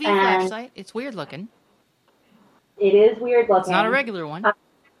 It's a UV And- flashlight. It's weird looking. It is weird looking. It's not a regular one.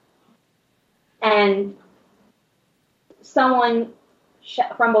 And someone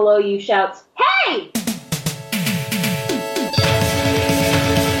from below you shouts, "Hey!"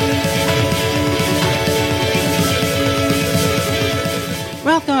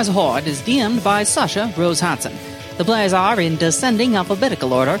 Hrothgar's Horde is DM'd by Sasha Rose Hansen. The players are, in descending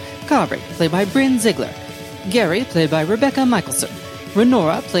alphabetical order, Carberry, played by Bryn Ziegler, Gary, played by Rebecca Michelson,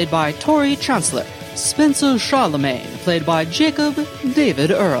 Renora, played by Tori Chancellor, Spencer Charlemagne, played by Jacob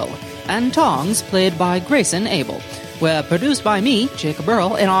David Earl, and Tongs, played by Grayson Abel. We're produced by me, Jacob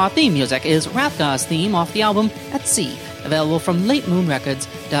Earl, and our theme music is Hrothgar's theme off the album At Sea, available from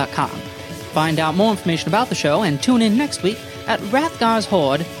LateMoonRecords.com. Find out more information about the show and tune in next week at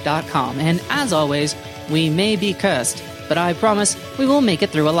RathgarsHorde.com. And as always, we may be cursed, but I promise we will make it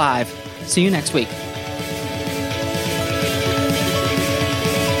through alive. See you next week.